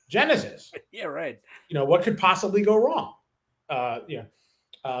Genesis. Yeah, right. What could possibly go wrong?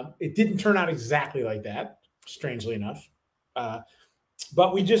 It didn't turn out exactly like that, strangely enough.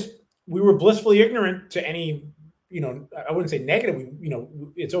 But we were blissfully ignorant to any, I wouldn't say negative.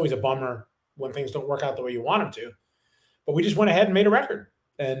 It's always a bummer when things don't work out the way you want them to. But we just went ahead and made a record.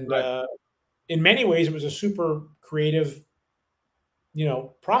 And right. In many ways, it was a super creative,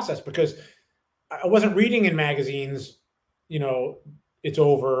 process, because I wasn't reading in magazines, it's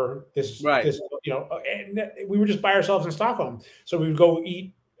over. And we were just by ourselves in Stockholm. So we would go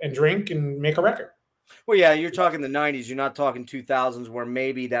eat and drink and make a record. Well, yeah, you're talking the 90s. You're not talking 2000s where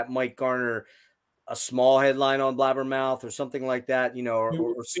maybe that might garner a small headline on Blabbermouth or something like that, you know, or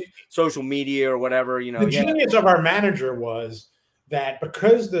social media or whatever, you know. The genius of our manager was that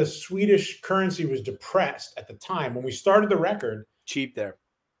because the Swedish currency was depressed at the time when we started the record, cheap there.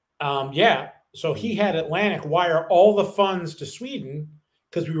 Yeah. So he had Atlantic wire all the funds to Sweden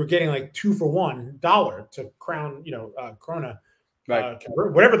because we were getting like $2 for $1 to crown, you know, krona, right?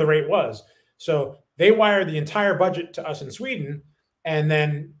 Whatever the rate was. So they wired the entire budget to us in Sweden, and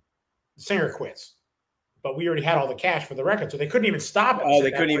then the singer quits. But we already had all the cash for the record, so they couldn't even stop it. Oh,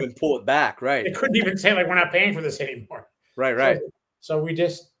 they couldn't even pull it back, right? They couldn't even say like we're not paying for this anymore. Right, right. So we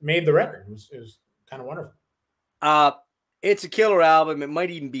just made the record. It was kind of wonderful. It's a killer album. It might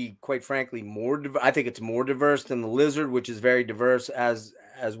even be, quite frankly, more. I think it's more diverse than the Lizard, which is very diverse, as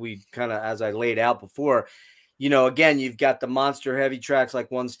I laid out before. You know, again, you've got the monster heavy tracks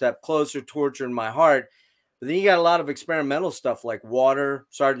like One Step Closer, Torture in My Heart, but then you got a lot of experimental stuff like Water,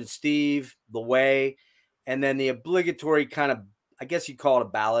 Sergeant Steve, The Way, and then the obligatory kind of, I guess you'd call it a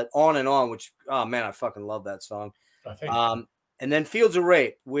ballad, On and On, which, oh man, I fucking love that song. And then Fields of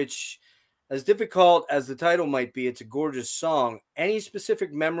Rape, which, as difficult as the title might be, it's a gorgeous song. Any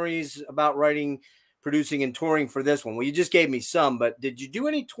specific memories about writing, producing, and touring for this one? Well, you just gave me some, but did you do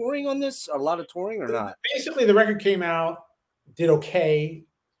any touring on this? A lot of touring or not? Basically, the record came out, did okay.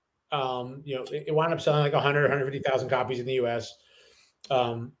 You know, it wound up selling like 100, 150,000 copies in the U.S.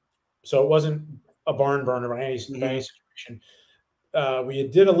 So it wasn't a barn burner by any situation. We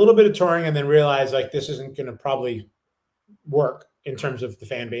did a little bit of touring and then realized like this isn't going to probably work in terms of the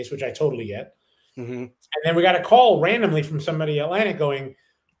fan base, which I totally get. And then we got a call randomly from somebody at Atlantic going,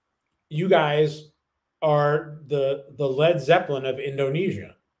 "You guys are the Led Zeppelin of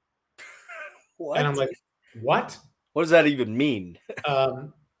Indonesia." What? And I'm like, what? What does that even mean?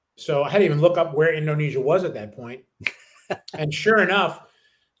 So I had to even look up where Indonesia was at that point. And sure enough,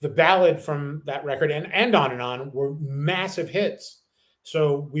 the ballad from that record and On were massive hits.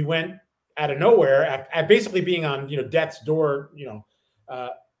 So we went out of nowhere at basically being on, you know, death's door, you know,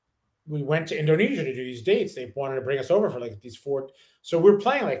 we went to Indonesia to do these dates. They wanted to bring us over for like these 4. So we were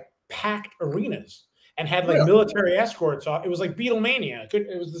playing like packed arenas and had like military escorts. It was like Beatlemania.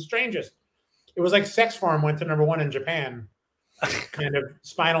 It was the strangest. It was like Sex Farm went to #1 in Japan, kind of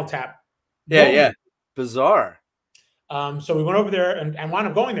Spinal Tap. Yeah. Bizarre. So we went over there and wound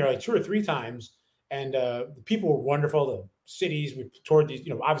up going there like 2 or 3 times. And the people were wonderful. The cities, we toured these,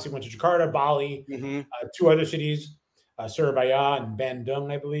 you know, obviously went to Jakarta, Bali, 2 other cities, Surabaya and Bandung,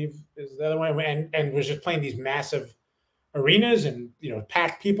 I believe is the other one. And was just playing these massive arenas and, you know,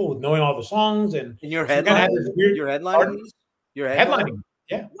 packed people with knowing all the songs. And your headlining? Your headlining? Your headlining.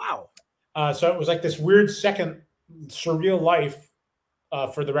 Yeah. Wow. So it was like this weird second surreal life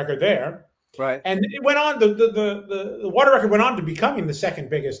for the record there. Right. And it went on, the Water record went on to becoming the second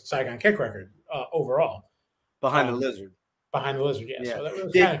biggest Saigon Kick record overall. Behind the Lizard. Behind the Lizard, yeah. So that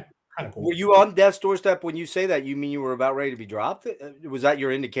was kind of cool. Were you on death's doorstep when you say that? You mean you were about ready to be dropped? Was that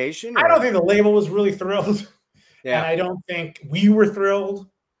your indication? I don't think the label was really thrilled. Yeah. And I don't think we were thrilled.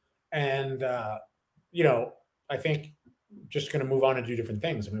 And, you know, I think just going to move on and do different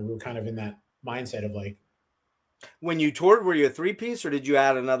things. I mean, we were kind of in that mindset of like. When you toured, were you a 3-piece or did you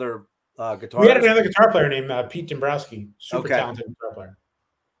add another guitar? We had another guitar player named Pete Dombrowski, super talented guitar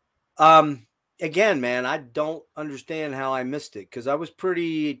player. Again, man, I don't understand how I missed it because I was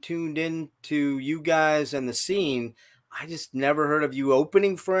pretty tuned in to you guys and the scene. I just never heard of you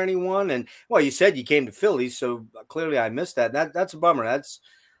opening for anyone. And well, you said you came to Philly, so clearly I missed that. That's a bummer.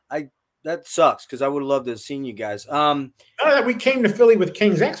 That sucks because I would have loved to have seen you guys. We came to Philly with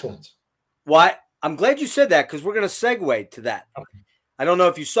King's X once. Why? I'm glad you said that because we're going to segue to that. Okay. I don't know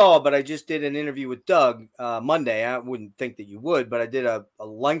if you saw, but I just did an interview with Doug Monday. I wouldn't think that you would, but I did a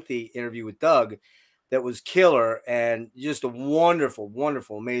lengthy interview with Doug that was killer and just a wonderful,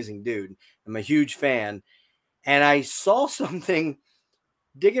 wonderful, amazing dude. I'm a huge fan. And I saw something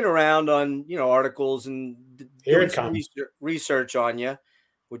digging around on, you know, articles and doing some research on you,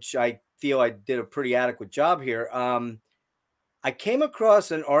 which I feel I did a pretty adequate job here. I came across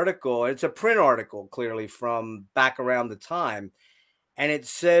an article. It's a print article, clearly from back around the time. And it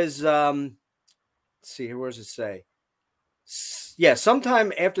says, let's see here, where does it say? Yeah,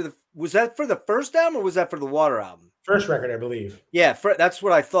 sometime after was that for the first album or was that for the Water album? First record, I believe. Yeah, that's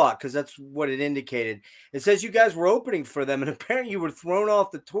what I thought because that's what it indicated. It says you guys were opening for them and apparently you were thrown off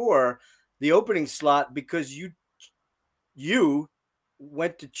the tour, the opening slot, because you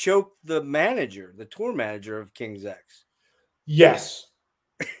went to choke the tour manager of King's X. Yes,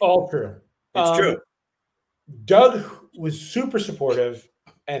 all true. It's true. Doug was super supportive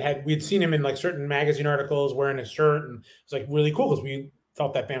and we'd seen him in like certain magazine articles wearing his shirt, and it's like really cool because we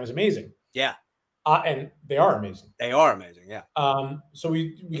felt that band was amazing. Yeah. And they are amazing. They are amazing. Yeah. So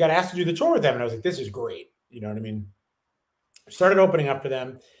we got asked to do the tour with them, and I was like, this is great. You know what I mean? Started opening up for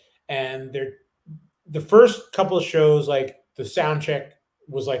them, and the first couple of shows, like the sound check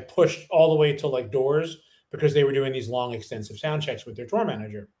was like pushed all the way to like doors because they were doing these long, extensive sound checks with their tour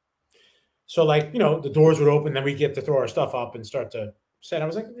manager. So like, you know, the doors would open, then we get to throw our stuff up and start to set. I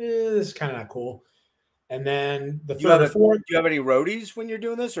was like, this is kind of not cool. And then the third or fourth. Do you have any roadies when you're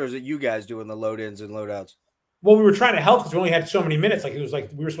doing this, or is it you guys doing the load-ins and load-outs? Well, we were trying to help because we only had so many minutes. Like it was like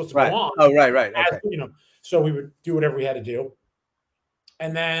we were supposed to go on. Oh, right. Okay. You know, so we would do whatever we had to do.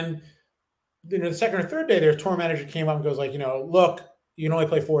 And then, you know, the second or third day, their tour manager came up and goes like, you know, look, you can only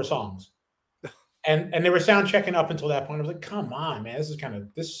play 4 songs. And they were sound checking up until that point. I was like, come on, man,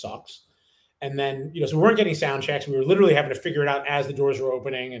 this sucks. And then, you know, so we weren't getting sound checks. We were literally having to figure it out as the doors were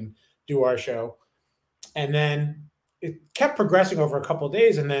opening and do our show. And then it kept progressing over a couple of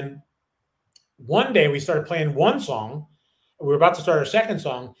days. And then one day we started playing one song. We were about to start our second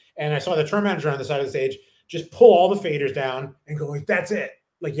song. And I saw the tour manager on the side of the stage just pull all the faders down and go like, that's it.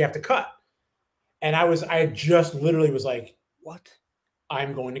 Like you have to cut. And I just literally was like, what?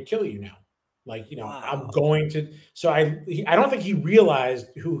 I'm going to kill you now. Like, you know, wow. I'm going to. So I don't think he realized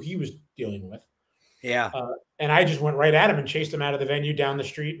who he was dealing with. Yeah. And I just went right at him and chased him out of the venue down the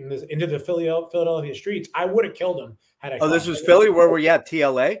street and into the Philadelphia streets. I would have killed him had I. Oh, this was Philly? Where were you at?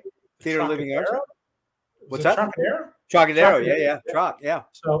 TLA? Theater Living Arts? What's that? Trocadero. Yeah. Troc, yeah.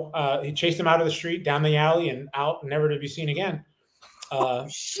 So he chased him out of the street, down the alley, and out, never to be seen again. Oh,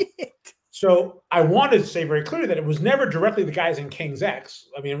 shit. So I wanted to say very clearly that it was never directly the guys in King's X.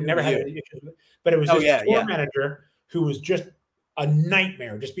 I mean, we never had any issues, but it was this tour manager who was just a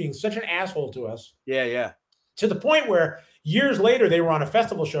nightmare, just being such an asshole to us. Yeah. To the point where years later they were on a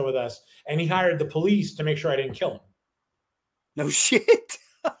festival show with us, and he hired the police to make sure I didn't kill him. No shit.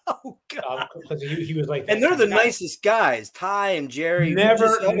 Oh God. Because he was like, and they're the nicest guys, Ty and Jerry. Never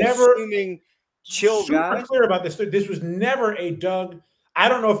chill super guys. Clear about this. This was never a Doug. I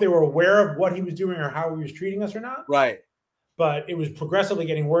don't know if they were aware of what he was doing or how he was treating us or not. Right. But it was progressively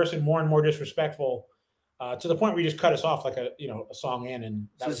getting worse and more disrespectful to the point where he just cut us off like a song in. And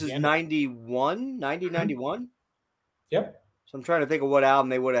so this is 91, 91? Yep. So I'm trying to think of what album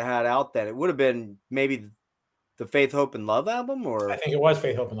they would have had out then. It would have been maybe the Faith, Hope, and Love album, or I think it was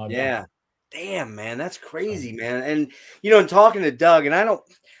Faith, Hope, and Love. Yeah. Damn, man, that's crazy, man. And you know, in talking to Doug, and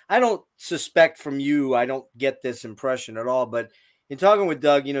I don't suspect from you, I don't get this impression at all, but in talking with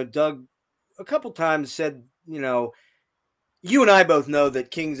Doug, you know, Doug a couple times said, you know, you and I both know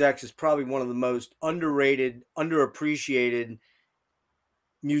that King's X is probably one of the most underrated, underappreciated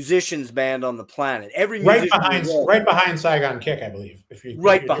musicians band on the planet. Every right behind Saigon Kick, I believe.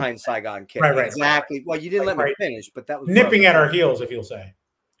 Behind Saigon Kick, right, exactly. Right. Well, you didn't let me finish, but that was nipping at our heels, if you'll say.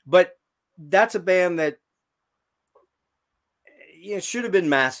 But that's a band that should have been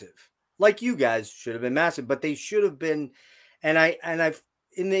massive, like you guys should have been massive, but they should have been. And I've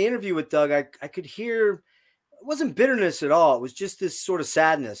in the interview with Doug, I could hear it wasn't bitterness at all. It was just this sort of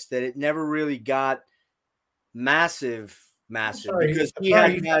sadness that it never really got massive. Because he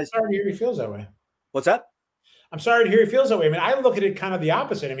had guys. I'm sorry to hear he feels that way. What's that? I'm sorry to hear he feels that way. I mean, I look at it kind of the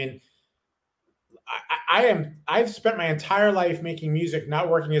opposite. I mean, I've spent my entire life making music, not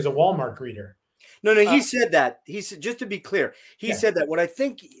working as a Walmart greeter. No, he said that. He said, just to be clear, he said that. What I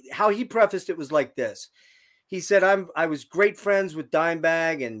think, how he prefaced it was like this. He said, I was great friends with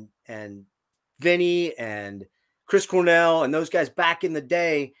Dimebag and Vinny and Chris Cornell and those guys back in the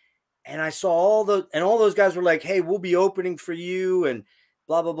day. And I saw all those guys were like, hey, we'll be opening for you and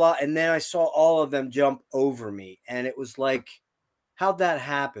blah, blah, blah. And then I saw all of them jump over me. And it was like, how'd that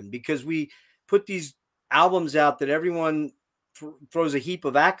happen? Because we put these albums out that everyone throws a heap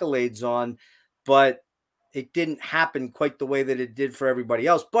of accolades on, but it didn't happen quite the way that it did for everybody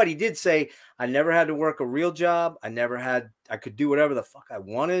else. But he did say, I never had to work a real job. I could do whatever the fuck I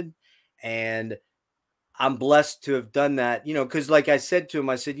wanted. And I'm blessed to have done that, you know, because like I said to him,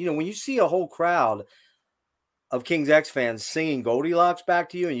 I said, you know, when you see a whole crowd of King's X fans singing Goldilocks back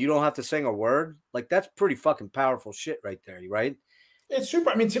to you and you don't have to sing a word, like that's pretty fucking powerful shit right there, right? It's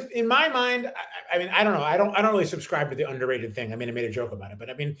super. I mean, in my mind, I mean, I don't know. I don't really subscribe to the underrated thing. I mean, I made a joke about it, but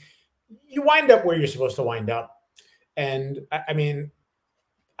I mean, you wind up where you're supposed to wind up. And I mean,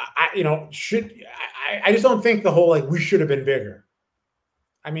 I just don't think the whole, like, we should have been bigger.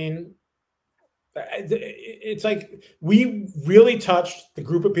 I mean, it's like we really touched the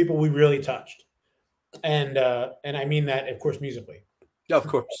group of people we really touched. And I mean that, of course, musically. Of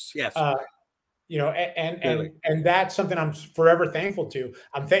course. Yes. You know, and that's something I'm forever thankful to.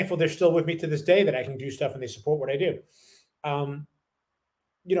 I'm thankful they're still with me to this day, that I can do stuff and they support what I do.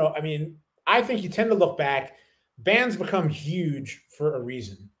 You know, I mean, I think you tend to look back, bands become huge for a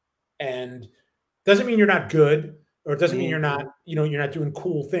reason. And doesn't mean you're not good, or it doesn't mean you're not, you know, you're not doing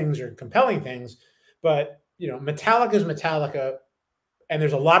cool things or compelling things. But, you know, Metallica is Metallica, and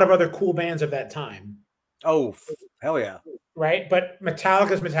there's a lot of other cool bands of that time. Oh, hell yeah. Right. But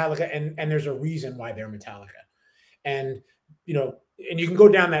Metallica is Metallica, and there's a reason why they're Metallica. And, you know, and you can go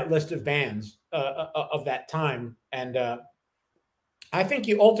down that list of bands of that time. And I think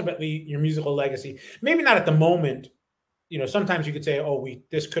you ultimately, your musical legacy, maybe not at the moment, you know, sometimes you could say, oh,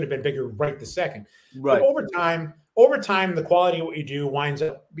 this could have been bigger right this second. Right. But over time, the quality of what you do winds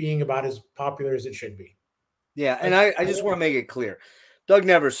up being about as popular as it should be. Yeah. And I just want to make it clear. Doug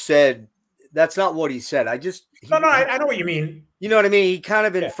never said, that's not what he said. I know what you mean. You know what I mean? He kind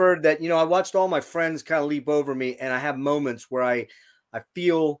of inferred that, you know, I watched all my friends kind of leap over me, and I have moments where I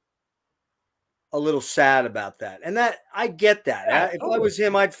feel a little sad about that. And that, I get that. Yeah, if I was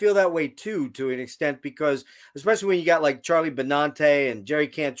him, I'd feel that way too, to an extent, because especially when you got like Charlie Benante and Jerry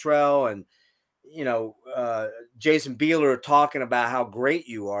Cantrell and, you know, Jason Bieler talking about how great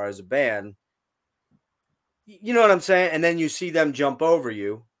you are as a band. You know what I'm saying? And then you see them jump over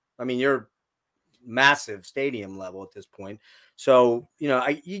you. I mean, you're massive stadium level at this point. So, you know,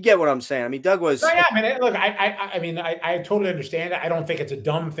 you get what I'm saying. I mean, Doug was. No, yeah, I mean, look, I mean, I totally understand it. I don't think it's a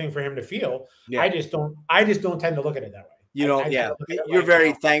dumb thing for him to feel. Yeah. I just don't tend to look at it that way. You know, you're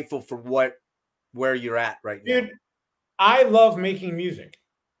very thankful for where you're at right now. Dude, I love making music.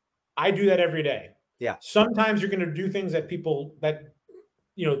 I do that every day. Yeah. Sometimes you're going to do things that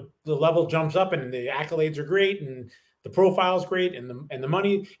you know, the level jumps up and the accolades are great and the profile is great and the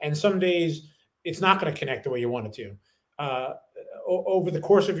money. And some days it's not going to connect the way you want it to. Over the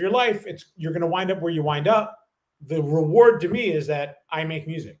course of your life, you're going to wind up where you wind up. The reward to me is that I make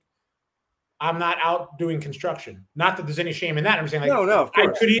music. I'm not out doing construction. Not that there's any shame in that. I'm saying, like, no, of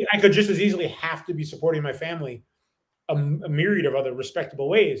course. I could just as easily have to be supporting my family a myriad of other respectable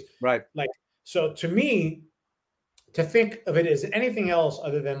ways. Right. Like, so to me, to think of it as anything else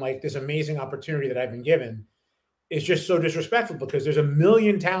other than like this amazing opportunity that I've been given is just so disrespectful, because there's a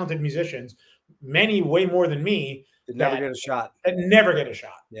million talented musicians, many way more than me, that never get a shot. That never get a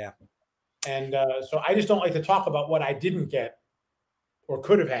shot. Yeah. And so I just don't like to talk about what I didn't get or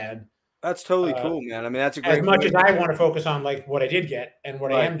could have had. That's totally cool, man. I mean, that's a great. As much as I want to focus on like what I did get and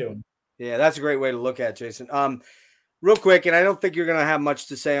what I am doing. Yeah, that's a great way to look at it, Jason. Real quick, and I don't think you're going to have much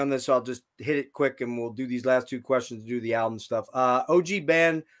to say on this, so I'll just hit it quick, and we'll do these last two questions to do the album stuff. OG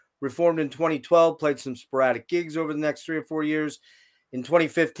band reformed in 2012, played some sporadic gigs over the next 3 or 4 years. In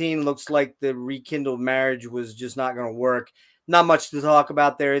 2015, looks like the rekindled marriage was just not going to work. Not much to talk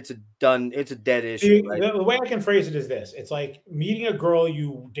about there. It's a dead issue. Right? The way I can phrase it is this. It's like meeting a girl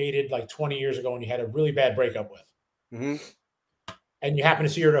you dated like 20 years ago and you had a really bad breakup with. Mm-hmm. And you happen to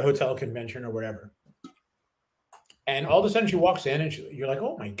see her at a hotel convention or whatever. And all of a sudden she walks in and you're like,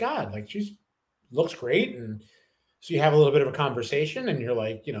 oh my God, like looks great. And so you have a little bit of a conversation and you're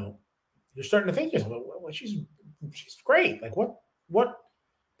like, you know, you're starting to think, well, she's great. Like what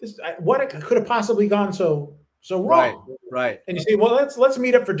could have possibly gone so wrong? Right. And you say, well, let's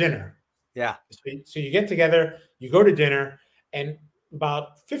meet up for dinner. Yeah. So you get together, you go to dinner, and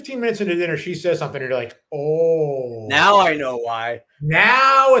about 15 minutes into dinner, she says something, and you're like, oh. Now I know why.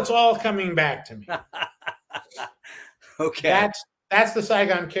 Now it's all coming back to me. Okay. That's the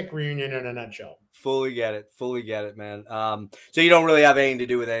Saigon Kick reunion in a nutshell. Fully get it, man. So you don't really have anything to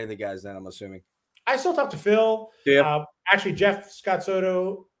do with any of the guys then, I'm assuming. I still talk to Phil. Yeah. Actually, Jeff Scott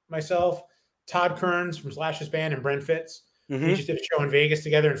Soto, myself, Todd Kearns from Slash's band, and Brent Fitz. Mm-hmm. We just did a show in Vegas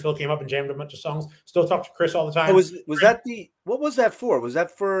together, and Phil came up and jammed a bunch of songs. Still talk to Chris all the time. Oh, was that what was that for? Was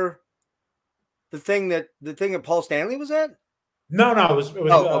that for the thing that Paul Stanley was at? No, it was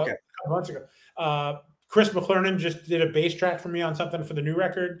okay. A couple months ago. Chris McClernand just did a bass track for me on something for the new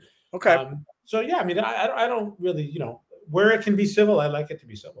record. Okay. So yeah, I mean, I don't really, you know, where it can be civil, I like it to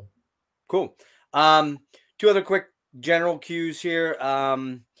be civil. Cool. Two other quick general cues here.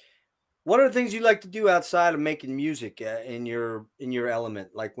 What are the things you like to do outside of making music in your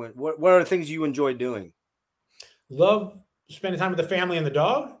element? Like what are the things you enjoy doing? Love spending time with the family and the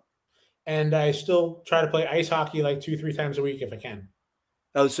dog. And I still try to play ice hockey like 2-3 times a week if I can.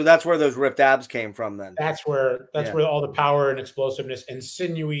 Oh, so that's where those ripped abs came from then. That's where all the power and explosiveness and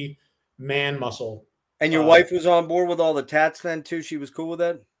sinewy man muscle. And your wife was on board with all the tats then too? She was cool with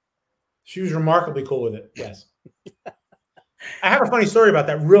that? She was remarkably cool with it, yes. I have a funny story about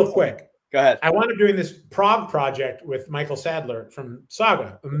that real quick. Go ahead. I wound up doing this Prague project with Michael Sadler from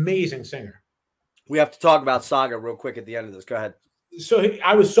Saga, amazing singer. We have to talk about Saga real quick at the end of this. Go ahead. So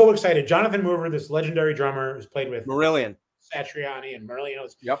I was so excited. Jonathan Mover, this legendary drummer who's played with Marillion, Satriani and Marillion.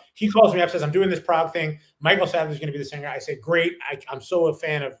 Yep. He calls me up, says, I'm doing this Prague thing. Michael Sadler's going to be the singer. I say, great. I'm so a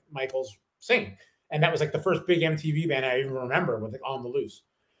fan of Michael's singing. And that was like the first big MTV band I even remember with like On the Loose.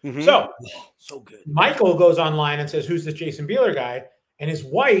 Mm-hmm. So good. Michael goes online and says, who's this Jason Bieler guy? And his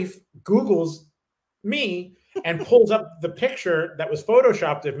wife Googles me and pulls up the picture that was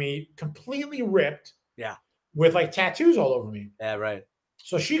photoshopped of me, completely ripped. Yeah. With like tattoos all over me. Yeah, right.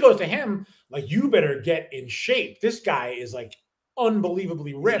 So she goes to him like, you better get in shape. This guy is like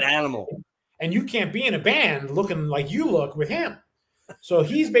unbelievably ripped. He's an animal. And you can't be in a band looking like you look with him. So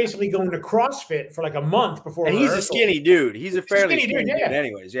he's basically going to CrossFit for like a month before. And he's a skinny dude. He's a fairly skinny dude,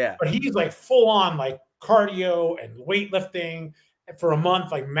 anyways. Yeah. But he's like full on like cardio and weightlifting for a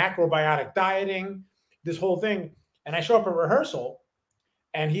month, like macrobiotic dieting, this whole thing. And I show up at rehearsal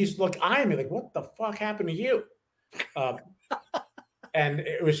and he's eyeing me like, what the fuck happened to you? And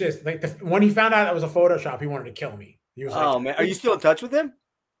it was just like when he found out it was a Photoshop, he wanted to kill me. He was oh, man. Are you still in touch with him?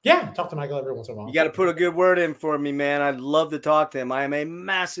 Yeah, talk to Michael every once in a while. You got to put a good word in for me, man. I'd love to talk to him. I am a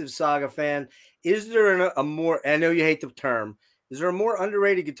massive Saga fan. Is there a more, I know you hate the term, is there a more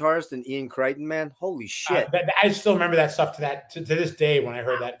underrated guitarist than Ian Crichton, man? Holy shit. I still remember that stuff to this day when I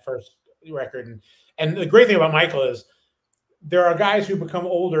heard that first record. And the great thing about Michael is there are guys who become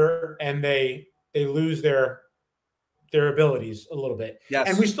older and they lose their abilities a little bit. Yes.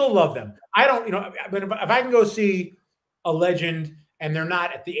 And we still love them. I don't, but if I can go see a legend and they're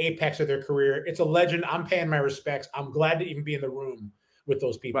not at the apex of their career, it's a legend. I'm paying my respects. I'm glad to even be in the room with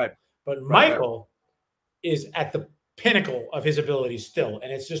those people. Right. But Michael is at the pinnacle of his ability still.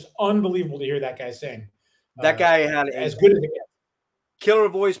 And it's just unbelievable to hear that guy sing. That guy had as good as it gets. Killer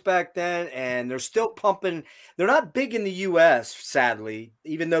voice back then, and they're still pumping. They're not big in the U.S., sadly,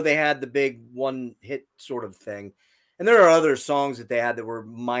 even though they had the big one-hit sort of thing. And there are other songs that they had that were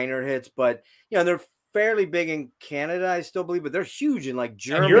minor hits, but they're fairly big in Canada, I still believe, but they're huge in like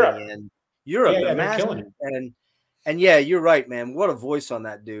Germany and Europe. Yeah, they're killing it. And yeah, you're right, man. What a voice on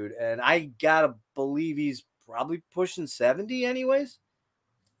that dude. And I gotta believe he's probably pushing 70 anyways.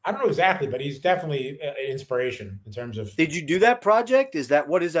 I don't know exactly, but he's definitely an inspiration in terms of. Did you do that project?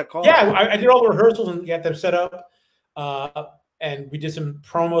 What is that called? Yeah, I did all the rehearsals and get them set up. And we did some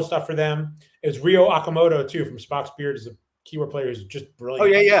promo stuff for them. It was Ryo Akamoto too from Spock's Beard, is a keyboard player who's just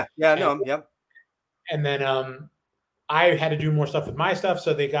brilliant. Oh yeah. No, yep. And then I had to do more stuff with my stuff,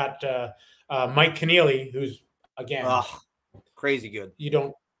 so they got Mike Keneally, who's again crazy good.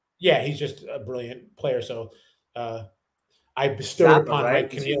 He's just a brilliant player. So I bestowed upon Mike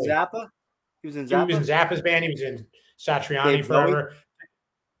Keneally. Zappa? He was in Zappa? He was in Zappa's band. He was in Satriani forever.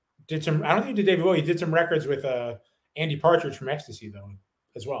 I don't think he did David Bowie. He did some records with Andy Partridge from Ecstasy, though,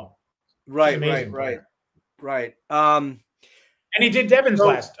 as well. Right. And he did Devin's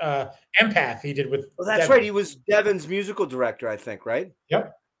last Empath. He did with. Well, that's Devin. right. He was Devin's musical director, I think. Right.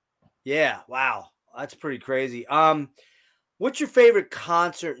 Yep. Yeah. Wow. That's pretty crazy. What's your favorite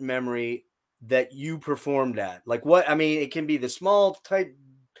concert memory that you performed at? Like what? I mean, it can be the small type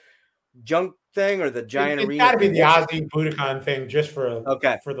junk thing or the giant arena. It's got to be the Ozzy Budokan thing, just for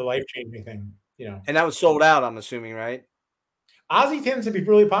the life changing thing. And that was sold out, I'm assuming, right? Ozzy tends to be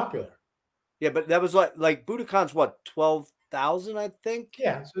really popular. Yeah, but that was like Budokan's what, 12,000, I think?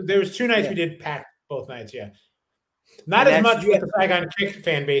 Yeah. So there was 2 nights we did packed both nights, yeah. Not as much with the Saigon Kick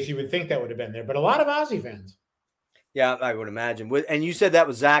fan base you would think that would have been there, but a lot of Ozzy fans. Yeah, I would imagine. And you said that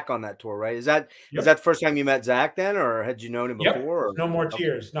was Zach on that tour, right? Is that the first time you met Zach then, or had you known him before? Or? No More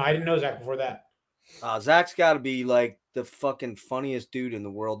Tears. No, I didn't know Zach before that. Zach's got to be like the fucking funniest dude in the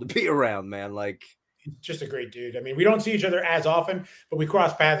world to be around, man. Like, he's just a great dude. I mean, we don't see each other as often, but we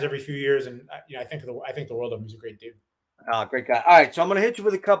cross paths every few years, and I think the world of him. He's a great dude. Great guy. All right, so I'm gonna hit you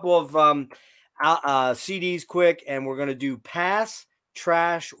with a couple of CDs quick, and we're gonna do pass,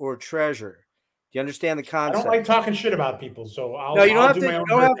 trash, or treasure. Do you understand the concept? I don't like talking shit about people, so you don't have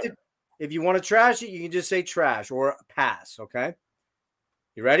to. If you want to trash it, you can just say trash or pass. Okay.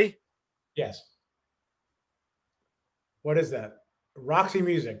 You ready? Yes. What is that? Roxy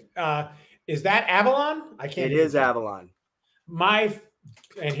Music. Is that Avalon? I can't. It is Avalon.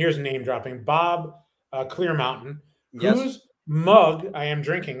 And here's name dropping. Bob Clearmountain, whose mug I am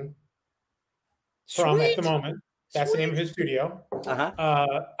drinking from at the moment. That's the name of his studio.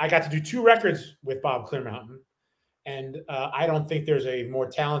 I got to do 2 records with Bob Clearmountain, and I don't think there's a more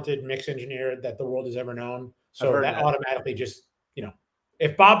talented mix engineer that the world has ever known. So that automatically just,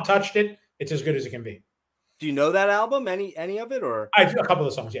 if Bob touched it, it's as good as it can be. Do you know that album? Any of it, or I do a couple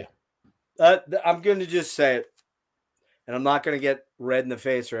of songs? Yeah. I'm going to just say it, and I'm not going to get red in the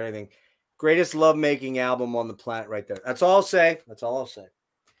face or anything. Greatest lovemaking album on the planet right there. That's all I'll say. That's all I'll say.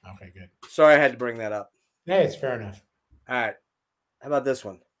 Okay, good. Sorry I had to bring that up. Yeah, it's fair enough. All right. How about this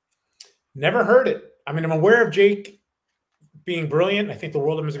one? Never heard it. I mean, I'm aware of Jake being brilliant. I think the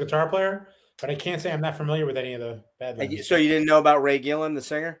world of him as a guitar player, but I can't say I'm that familiar with any of the bad ones. So you didn't know about Ray Gillen, the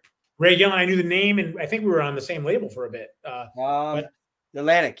singer? Ray Gillen, I knew the name, and I think we were on the same label for a bit. But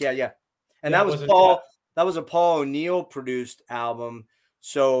Atlantic, yeah. And that was Paul. That was a Paul O'Neill produced album.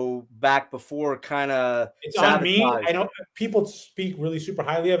 So back before kind of it's on me. I know people speak really super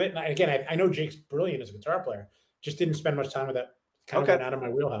highly of it. And again, I know Jake's brilliant as a guitar player. Just didn't spend much time with that. Kind of went out of my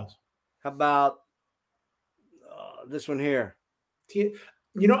wheelhouse. How about this one here? You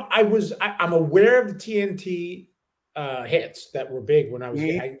know, I'm aware of the TNT hits that were big when I was.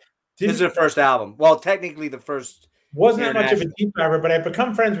 This is the first album. Well, technically the first. Wasn't that much of a deep diver, but I've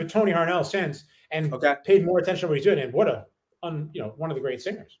become friends with Tony Harnell since, and paid more attention to what he's doing. And what a one of the great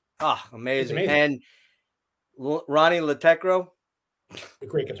singers. Amazing. And Ronnie Latecro, a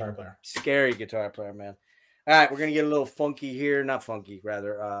great guitar player. Scary guitar player, man. All right, we're gonna get a little funky here. Not funky,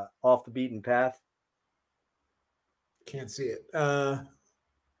 rather off the beaten path. Can't see it. Gary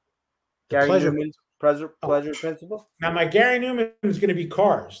Newman's Pleasure Principle. Now my Gary Newman is going to be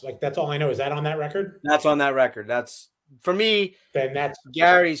Cars. Like that's all I know. Is that on that record? That's on that record. That's for me. Then that's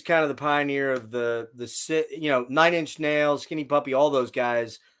Gary's kind of the pioneer of the 9 Inch Nails, Skinny Puppy, all those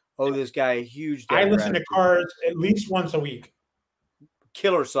guys owe this guy a huge. I listen to Cars at least once a week.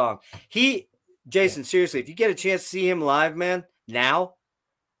 Killer song. Jason, seriously, if you get a chance to see him live, man, now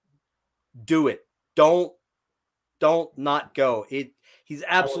do it. Don't not go. He's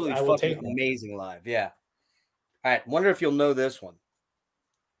absolutely fucking amazing live. Yeah. All right. Wonder if you'll know this one.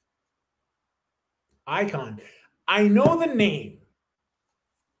 Icon. I know the name.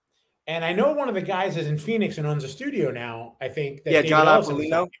 And I know one of the guys is in Phoenix and owns a studio now, I think. Yeah, John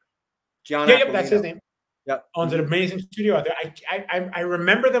Appolino. Yep, that's his name. Yep. Owns an amazing studio out there. I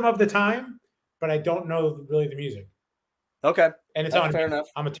remember them of the time, but I don't know really the music. Okay. And it's on fair enough.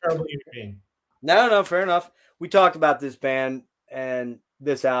 I'm a terrible human being. No, fair enough. We talked about this band and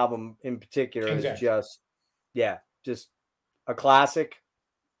this album in particular is just a classic.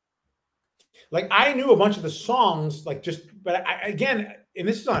 Like I knew a bunch of the songs, but again, and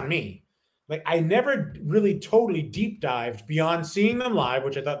this is on me. Like I never really totally deep dived beyond seeing them live,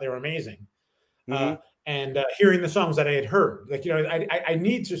 which I thought they were amazing, and hearing the songs that I had heard. Like I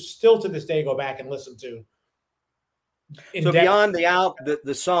need to still to this day go back and listen to. So beyond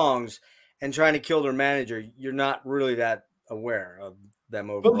the songs and Trying to Kill Their Manager, you're not really that aware of them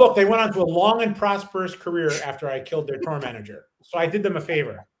overall. But look, they went on to a long and prosperous career after I killed their tour manager. So I did them a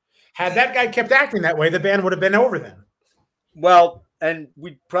favor. Had that guy kept acting that way, the band would have been over then. Well, and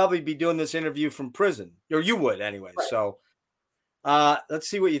we'd probably be doing this interview from prison. Or you would anyway. Right. So let's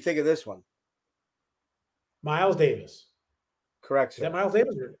see what you think of this one. Miles Davis. Correct, sir. Is that Miles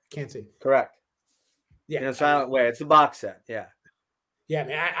Davis? Or can't see. Correct. Yeah. In a silent way. It's a box set. Yeah. Yeah,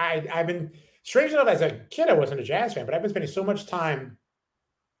 man. I've been, strange enough, as a kid, I wasn't a jazz fan, but I've been spending so much time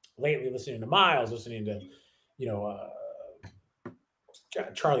lately listening to Miles, listening to,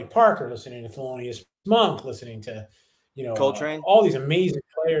 Charlie Parker, listening to Thelonious Monk, listening to, Coltrane, all these amazing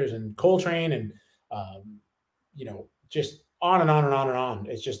players, and Coltrane, and just on and on and on and on.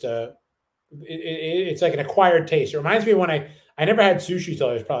 It's just it's like an acquired taste. It reminds me of when I never had sushi till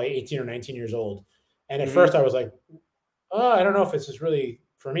I was probably 18 or 19 years old, and at first I was like, oh, I don't know if this is really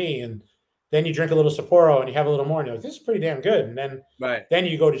for me. And then you drink a little Sapporo and you have a little more, and you're like, this is pretty damn good. And then, then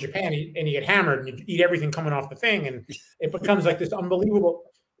you go to Japan and you get hammered and you eat everything coming off the thing, and it becomes like this unbelievable.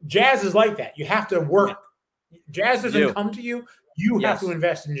 Jazz is like that. You have to work. Jazz doesn't come to you. You have to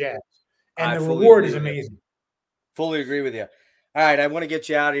invest in jazz, and the reward is amazing. Fully agree with you. All right, I want to get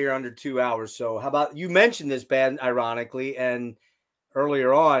you out of here under 2 hours. So how about you mentioned this band ironically and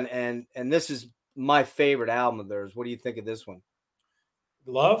earlier on, and this is my favorite album of theirs. What do you think of this one?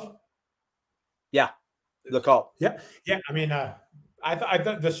 Love? Yeah. The Cult. Yeah. Yeah. I mean, I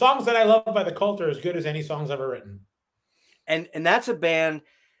thought the songs that I love by The Cult are as good as any songs ever written. And that's a band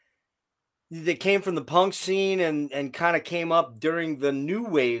that came from the punk scene and kind of came up during the new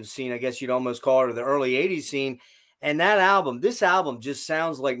wave scene, I guess you'd almost call it, or the early 80s scene. And this album just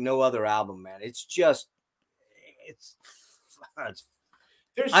sounds like no other album, man. It's just, I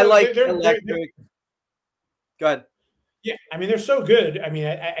like electric. Go ahead. Yeah, I mean, they're so good. I mean,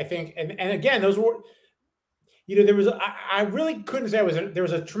 I think, and again, those were, there was, I really couldn't say there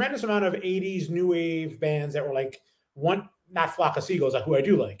was a tremendous amount of 80s new wave bands that were like not Flock of Seagulls, who I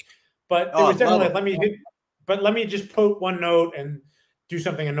do like, but it was definitely like, let me just put one note and do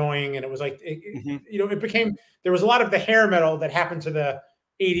something annoying. And it was like, it became, there was a lot of the hair metal that happened to the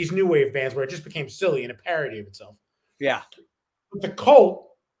 '80s new wave bands where it just became silly and a parody of itself. Yeah. But the Cult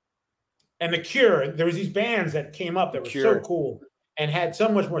and the Cure, there was these bands that came up that were so cool and had so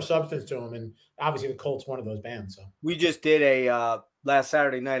much more substance to them. And obviously the Cult's one of those bands. So we just did a last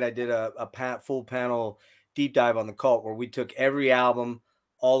Saturday night. I did a full panel deep dive on the Cult where we took every album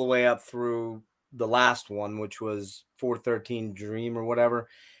all the way up through the last one, which was 413 Dream or whatever.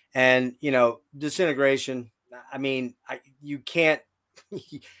 And, you know, Disintegration, I mean, you can't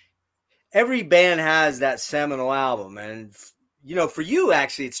every band has that seminal album. And, you know, for you,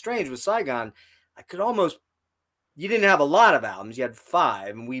 actually, it's strange with Saigon. I could almost, you didn't have a lot of albums. You had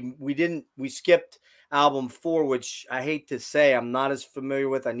 5. And we skipped album 4, which I hate to say I'm not as familiar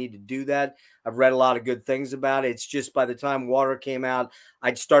with. I need to do that. I've read a lot of good things about it. It's just by the time Water came out,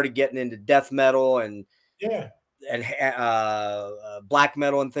 I'd started getting into death metal and black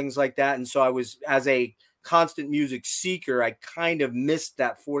metal and things like that. And so I was, as a constant music seeker, I kind of missed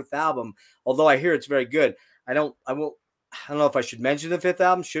that 4th album, although I hear it's very good. I don't know if I should mention the 5th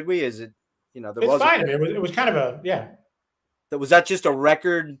album. Should we? Is it, you know, it's fine. It was kind of a, Was that just a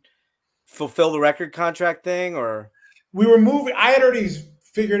record, fulfill the record contract thing, or? We were moving. I had already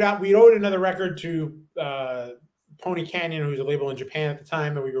figured out we owed another record to Pony Canyon, who's a label in Japan at the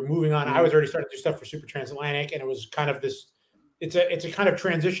time, and we were moving on. I was already starting to do stuff for Super Transatlantic, and it was kind of this. It's a kind of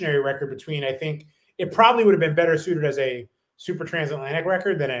transitionary record between. I think it probably would have been better suited as a Super Transatlantic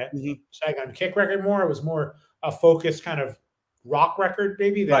record than a Saigon Kick record. More, it was more a focused kind of rock record,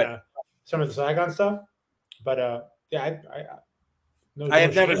 maybe than some of the Saigon stuff. But I've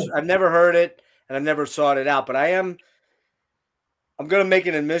never heard it, and I've never sought it out. But I'm going to make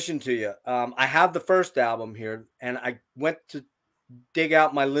an admission to you. I have the first album here, and I went to dig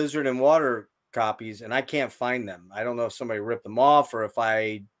out my Lizard and Water copies, and I can't find them. I don't know if somebody ripped them off or if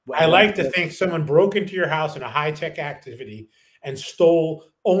I like to think someone broke into your house in a high-tech activity and stole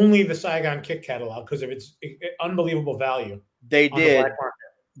only the Saigon Kick catalog because of its unbelievable value. They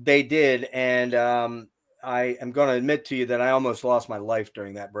did. And I am going to admit to you that I almost lost my life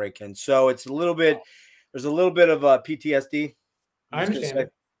during that break-in. So it's a little bit, there's a little bit of PTSD. I understand.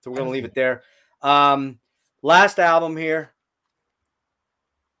 So we're going to leave it there. Last album here.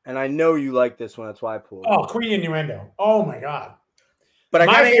 And I know you like this one. That's why I pulled it. Oh, Queen Innuendo. Oh, my God. But I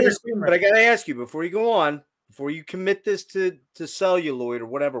got to ask you, before you go on, before you commit this to celluloid or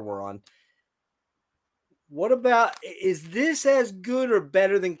whatever we're on, what about, is this as good or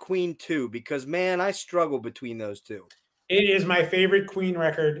better than Queen 2? Because, man, I struggle between those two. It is my favorite Queen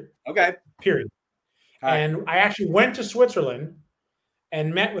record. Okay. Period. And I actually went to Switzerland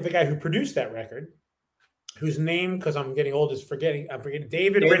and met with the guy who produced that record, whose name, because I'm getting old, is forgetting. I'm forgetting.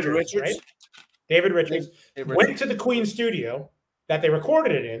 David Richards, right? David Richards. Went to the Queen studio that they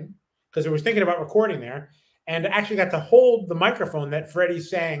recorded it in, because I was thinking about recording there, and actually got to hold the microphone that Freddie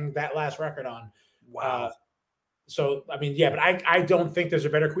sang that last record on. Wow. So, I mean, but I don't think there's a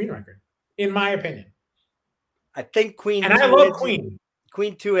better Queen record, in my opinion. I think Queen. And I love Queen.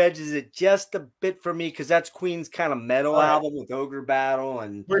 Queen 2 edges it just a bit for me because that's Queen's kind of metal album with Ogre Battle.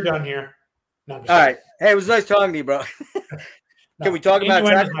 And we're done here. No, all right. Hey, it was nice talking to you, bro. Can we talk about a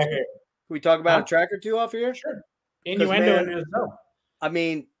track? Can we talk about a track or two off here? Sure. Innuendo and Innuendo. I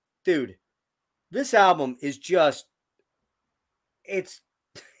mean, dude, this album is just it's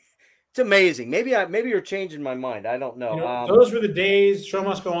amazing. Maybe you're changing my mind. I don't know. You know, those were the days. Show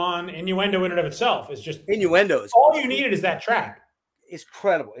Must Go On. Innuendo in and of itself is just Innuendo. All you needed is that track. It's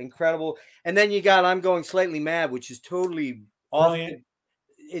incredible. And then you got I'm Going Slightly Mad, which is totally brilliant.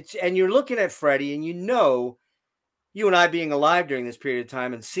 And you're looking at Freddie, and you know, you and I being alive during this period of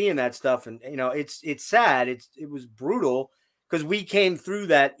time and seeing that stuff, and you know, it's sad. It was brutal because we came through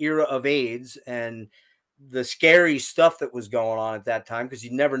that era of AIDS and the scary stuff that was going on at that time because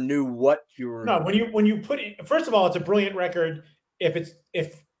you never knew what you were. No, when you put it, first of all, it's a brilliant record.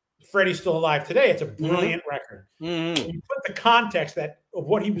 If Freddie's still alive today, it's a brilliant record. When you put the context of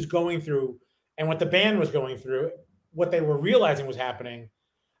what he was going through and what the band was going through, what they were realizing was happening,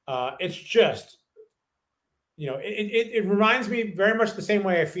 it's just, you know, it reminds me very much the same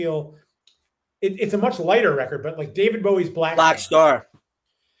way I feel. It's a much lighter record, but like David Bowie's Black Star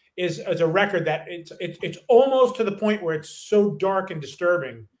is a record that it's almost to the point where it's so dark and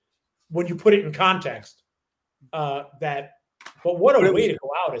disturbing when you put it in context. But what a way to go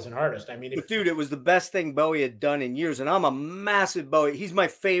out as an artist. I mean, dude, it was the best thing Bowie had done in years. And I'm a massive Bowie. He's my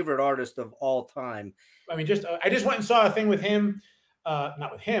favorite artist of all time. I mean, I just went and saw a thing with him,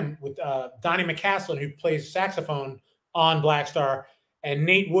 with Donnie McCaslin, who plays saxophone on Black Star, and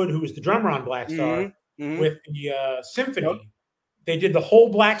Nate Wood, who was the drummer on Black Star, with the symphony. They did the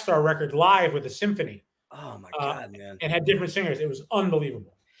whole Black Star record live with the symphony. Oh my God, man. And had different singers. It was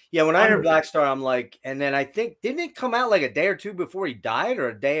unbelievable. Yeah, when I heard Black Star, I'm like, and then I think, didn't it come out like a day or two before he died or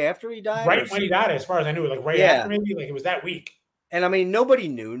a day after he died? Right when he died, as far as I knew, like right after maybe, like it was that week. And I mean, nobody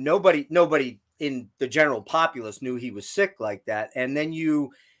knew, nobody in the general populace knew he was sick like that. And then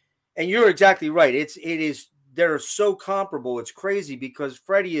and you're exactly right. They're so comparable. It's crazy because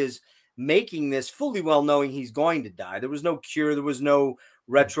Freddie is making this fully well knowing he's going to die. There was no cure. There was no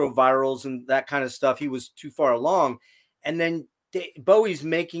retrovirals and that kind of stuff. He was too far along. And then Bowie's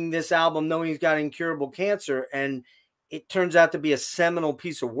making this album knowing he's got incurable cancer, and it turns out to be a seminal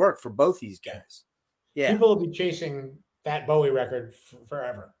piece of work for both these guys. Yeah, people will be chasing that Bowie record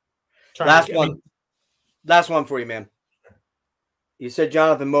forever. Last one for you, man. You said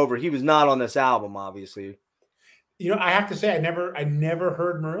Jonathan Mover. He was not on this album, obviously. You know, I have to say, I never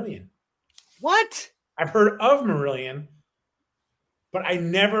heard Marillion. What? I've heard of Marillion, but I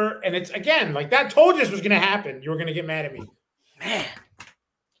never. And it's again like that. Told you this was going to happen. You were going to get mad at me. Man.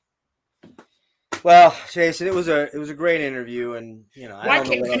 Well, Jason, it was a great interview, and you know,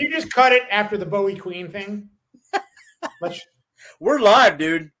 can you just cut it after the Bowie Queen thing? We're live,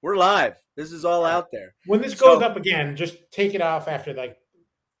 dude. We're live. This is all out there. When this goes up again, just take it off after like.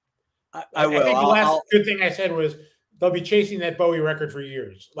 I will. I think the last good thing I said was they'll be chasing that Bowie record for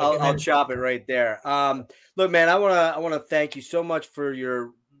years. I'll chop it right there. Look, man, I want to thank you so much for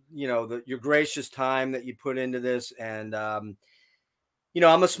your gracious time that you put into this, and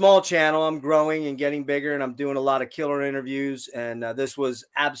I'm a small channel. I'm growing and getting bigger, and I'm doing a lot of killer interviews. And this was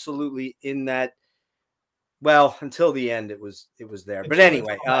absolutely in that. Well, until the end, it was there. But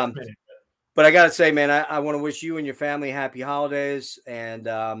anyway, but I got to say, man, I want to wish you and your family happy holidays. And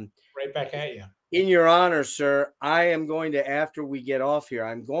right back at you. In your honor, sir, I am going to, after we get off here,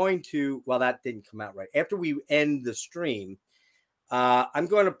 I'm going to, well, that didn't come out right. After we end the stream, I'm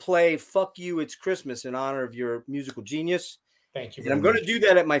going to play Fuck You, It's Christmas in honor of your musical genius. Thank you. And I'm going to do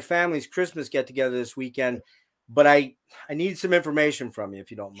that at my family's Christmas get together this weekend. But I need some information from you,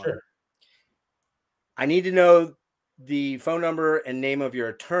 if you don't mind. Sure. I need to know the phone number and name of your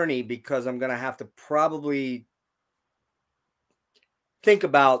attorney, because I'm going to have to probably think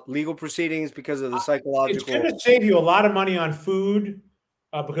about legal proceedings because of the psychological. It's going to save you a lot of money on food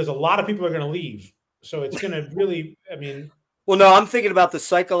because a lot of people are going to leave. So it's going to really, I mean. Well, no, I'm thinking about the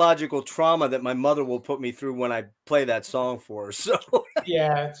psychological trauma that my mother will put me through when I play that song for her. So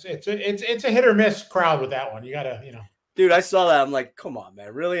yeah, it's a hit or miss crowd with that one. You got to, Dude, I saw that. I'm like, come on,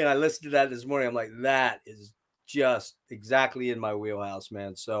 man, really? And I listened to that this morning. I'm like, that is just exactly in my wheelhouse,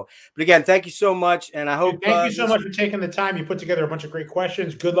 man. So, but again, thank you so much, and I hope. Dude, thank you so much for taking the time. You put together a bunch of great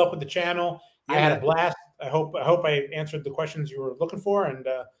questions. Good luck with the channel. Yeah, I had a blast. I hope I answered the questions you were looking for, and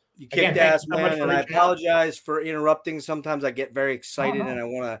you kicked ass, man. And I apologize for interrupting. Sometimes I get very excited and I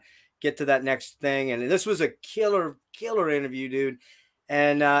want to get to that next thing. And this was a killer interview, dude.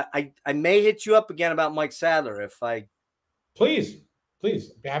 And I may hit you up again about Mike Sadler if I. Please. Be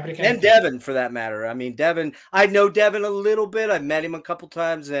happy to connect. And Devin, for that matter. I mean, Devin, I know Devin a little bit. I've met him a couple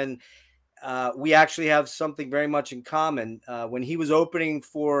times, and we actually have something very much in common. When he was when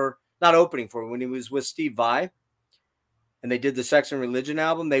he was with Steve Vai, and they did the Sex and Religion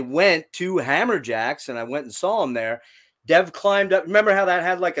album, they went to Hammerjacks, and I went and saw him there. Dev climbed up. Remember how that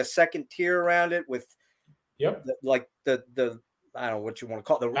had like a second tier around it with, the I don't know what you want to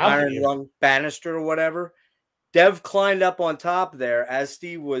call it, the iron lung banister or whatever. Dev climbed up on top there as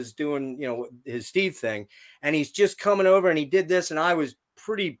Steve was doing, his Steve thing. And he's just coming over and he did this. And I was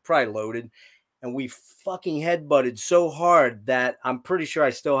probably loaded. And we fucking headbutted so hard that I'm pretty sure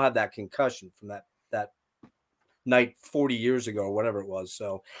I still have that concussion from that night 40 years ago or whatever it was.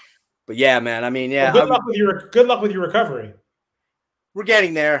 So, but yeah, man, I mean, yeah. Well, good luck with your recovery. We're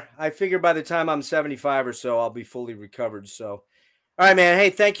getting there. I figure by the time I'm 75 or so, I'll be fully recovered. So. All right, man. Hey,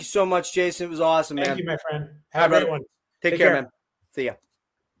 thank you so much, Jason. It was awesome, man. Thank you, my friend. Have a great one. Take care, man. See ya.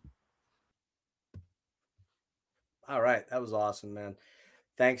 All right. That was awesome, man.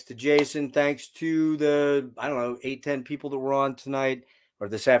 Thanks to Jason. Thanks to the, 8-10 people that were on tonight, or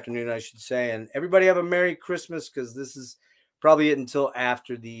this afternoon, I should say. And everybody have a Merry Christmas, because this is probably it until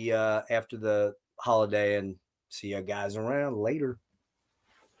after the holiday. And see you guys around later.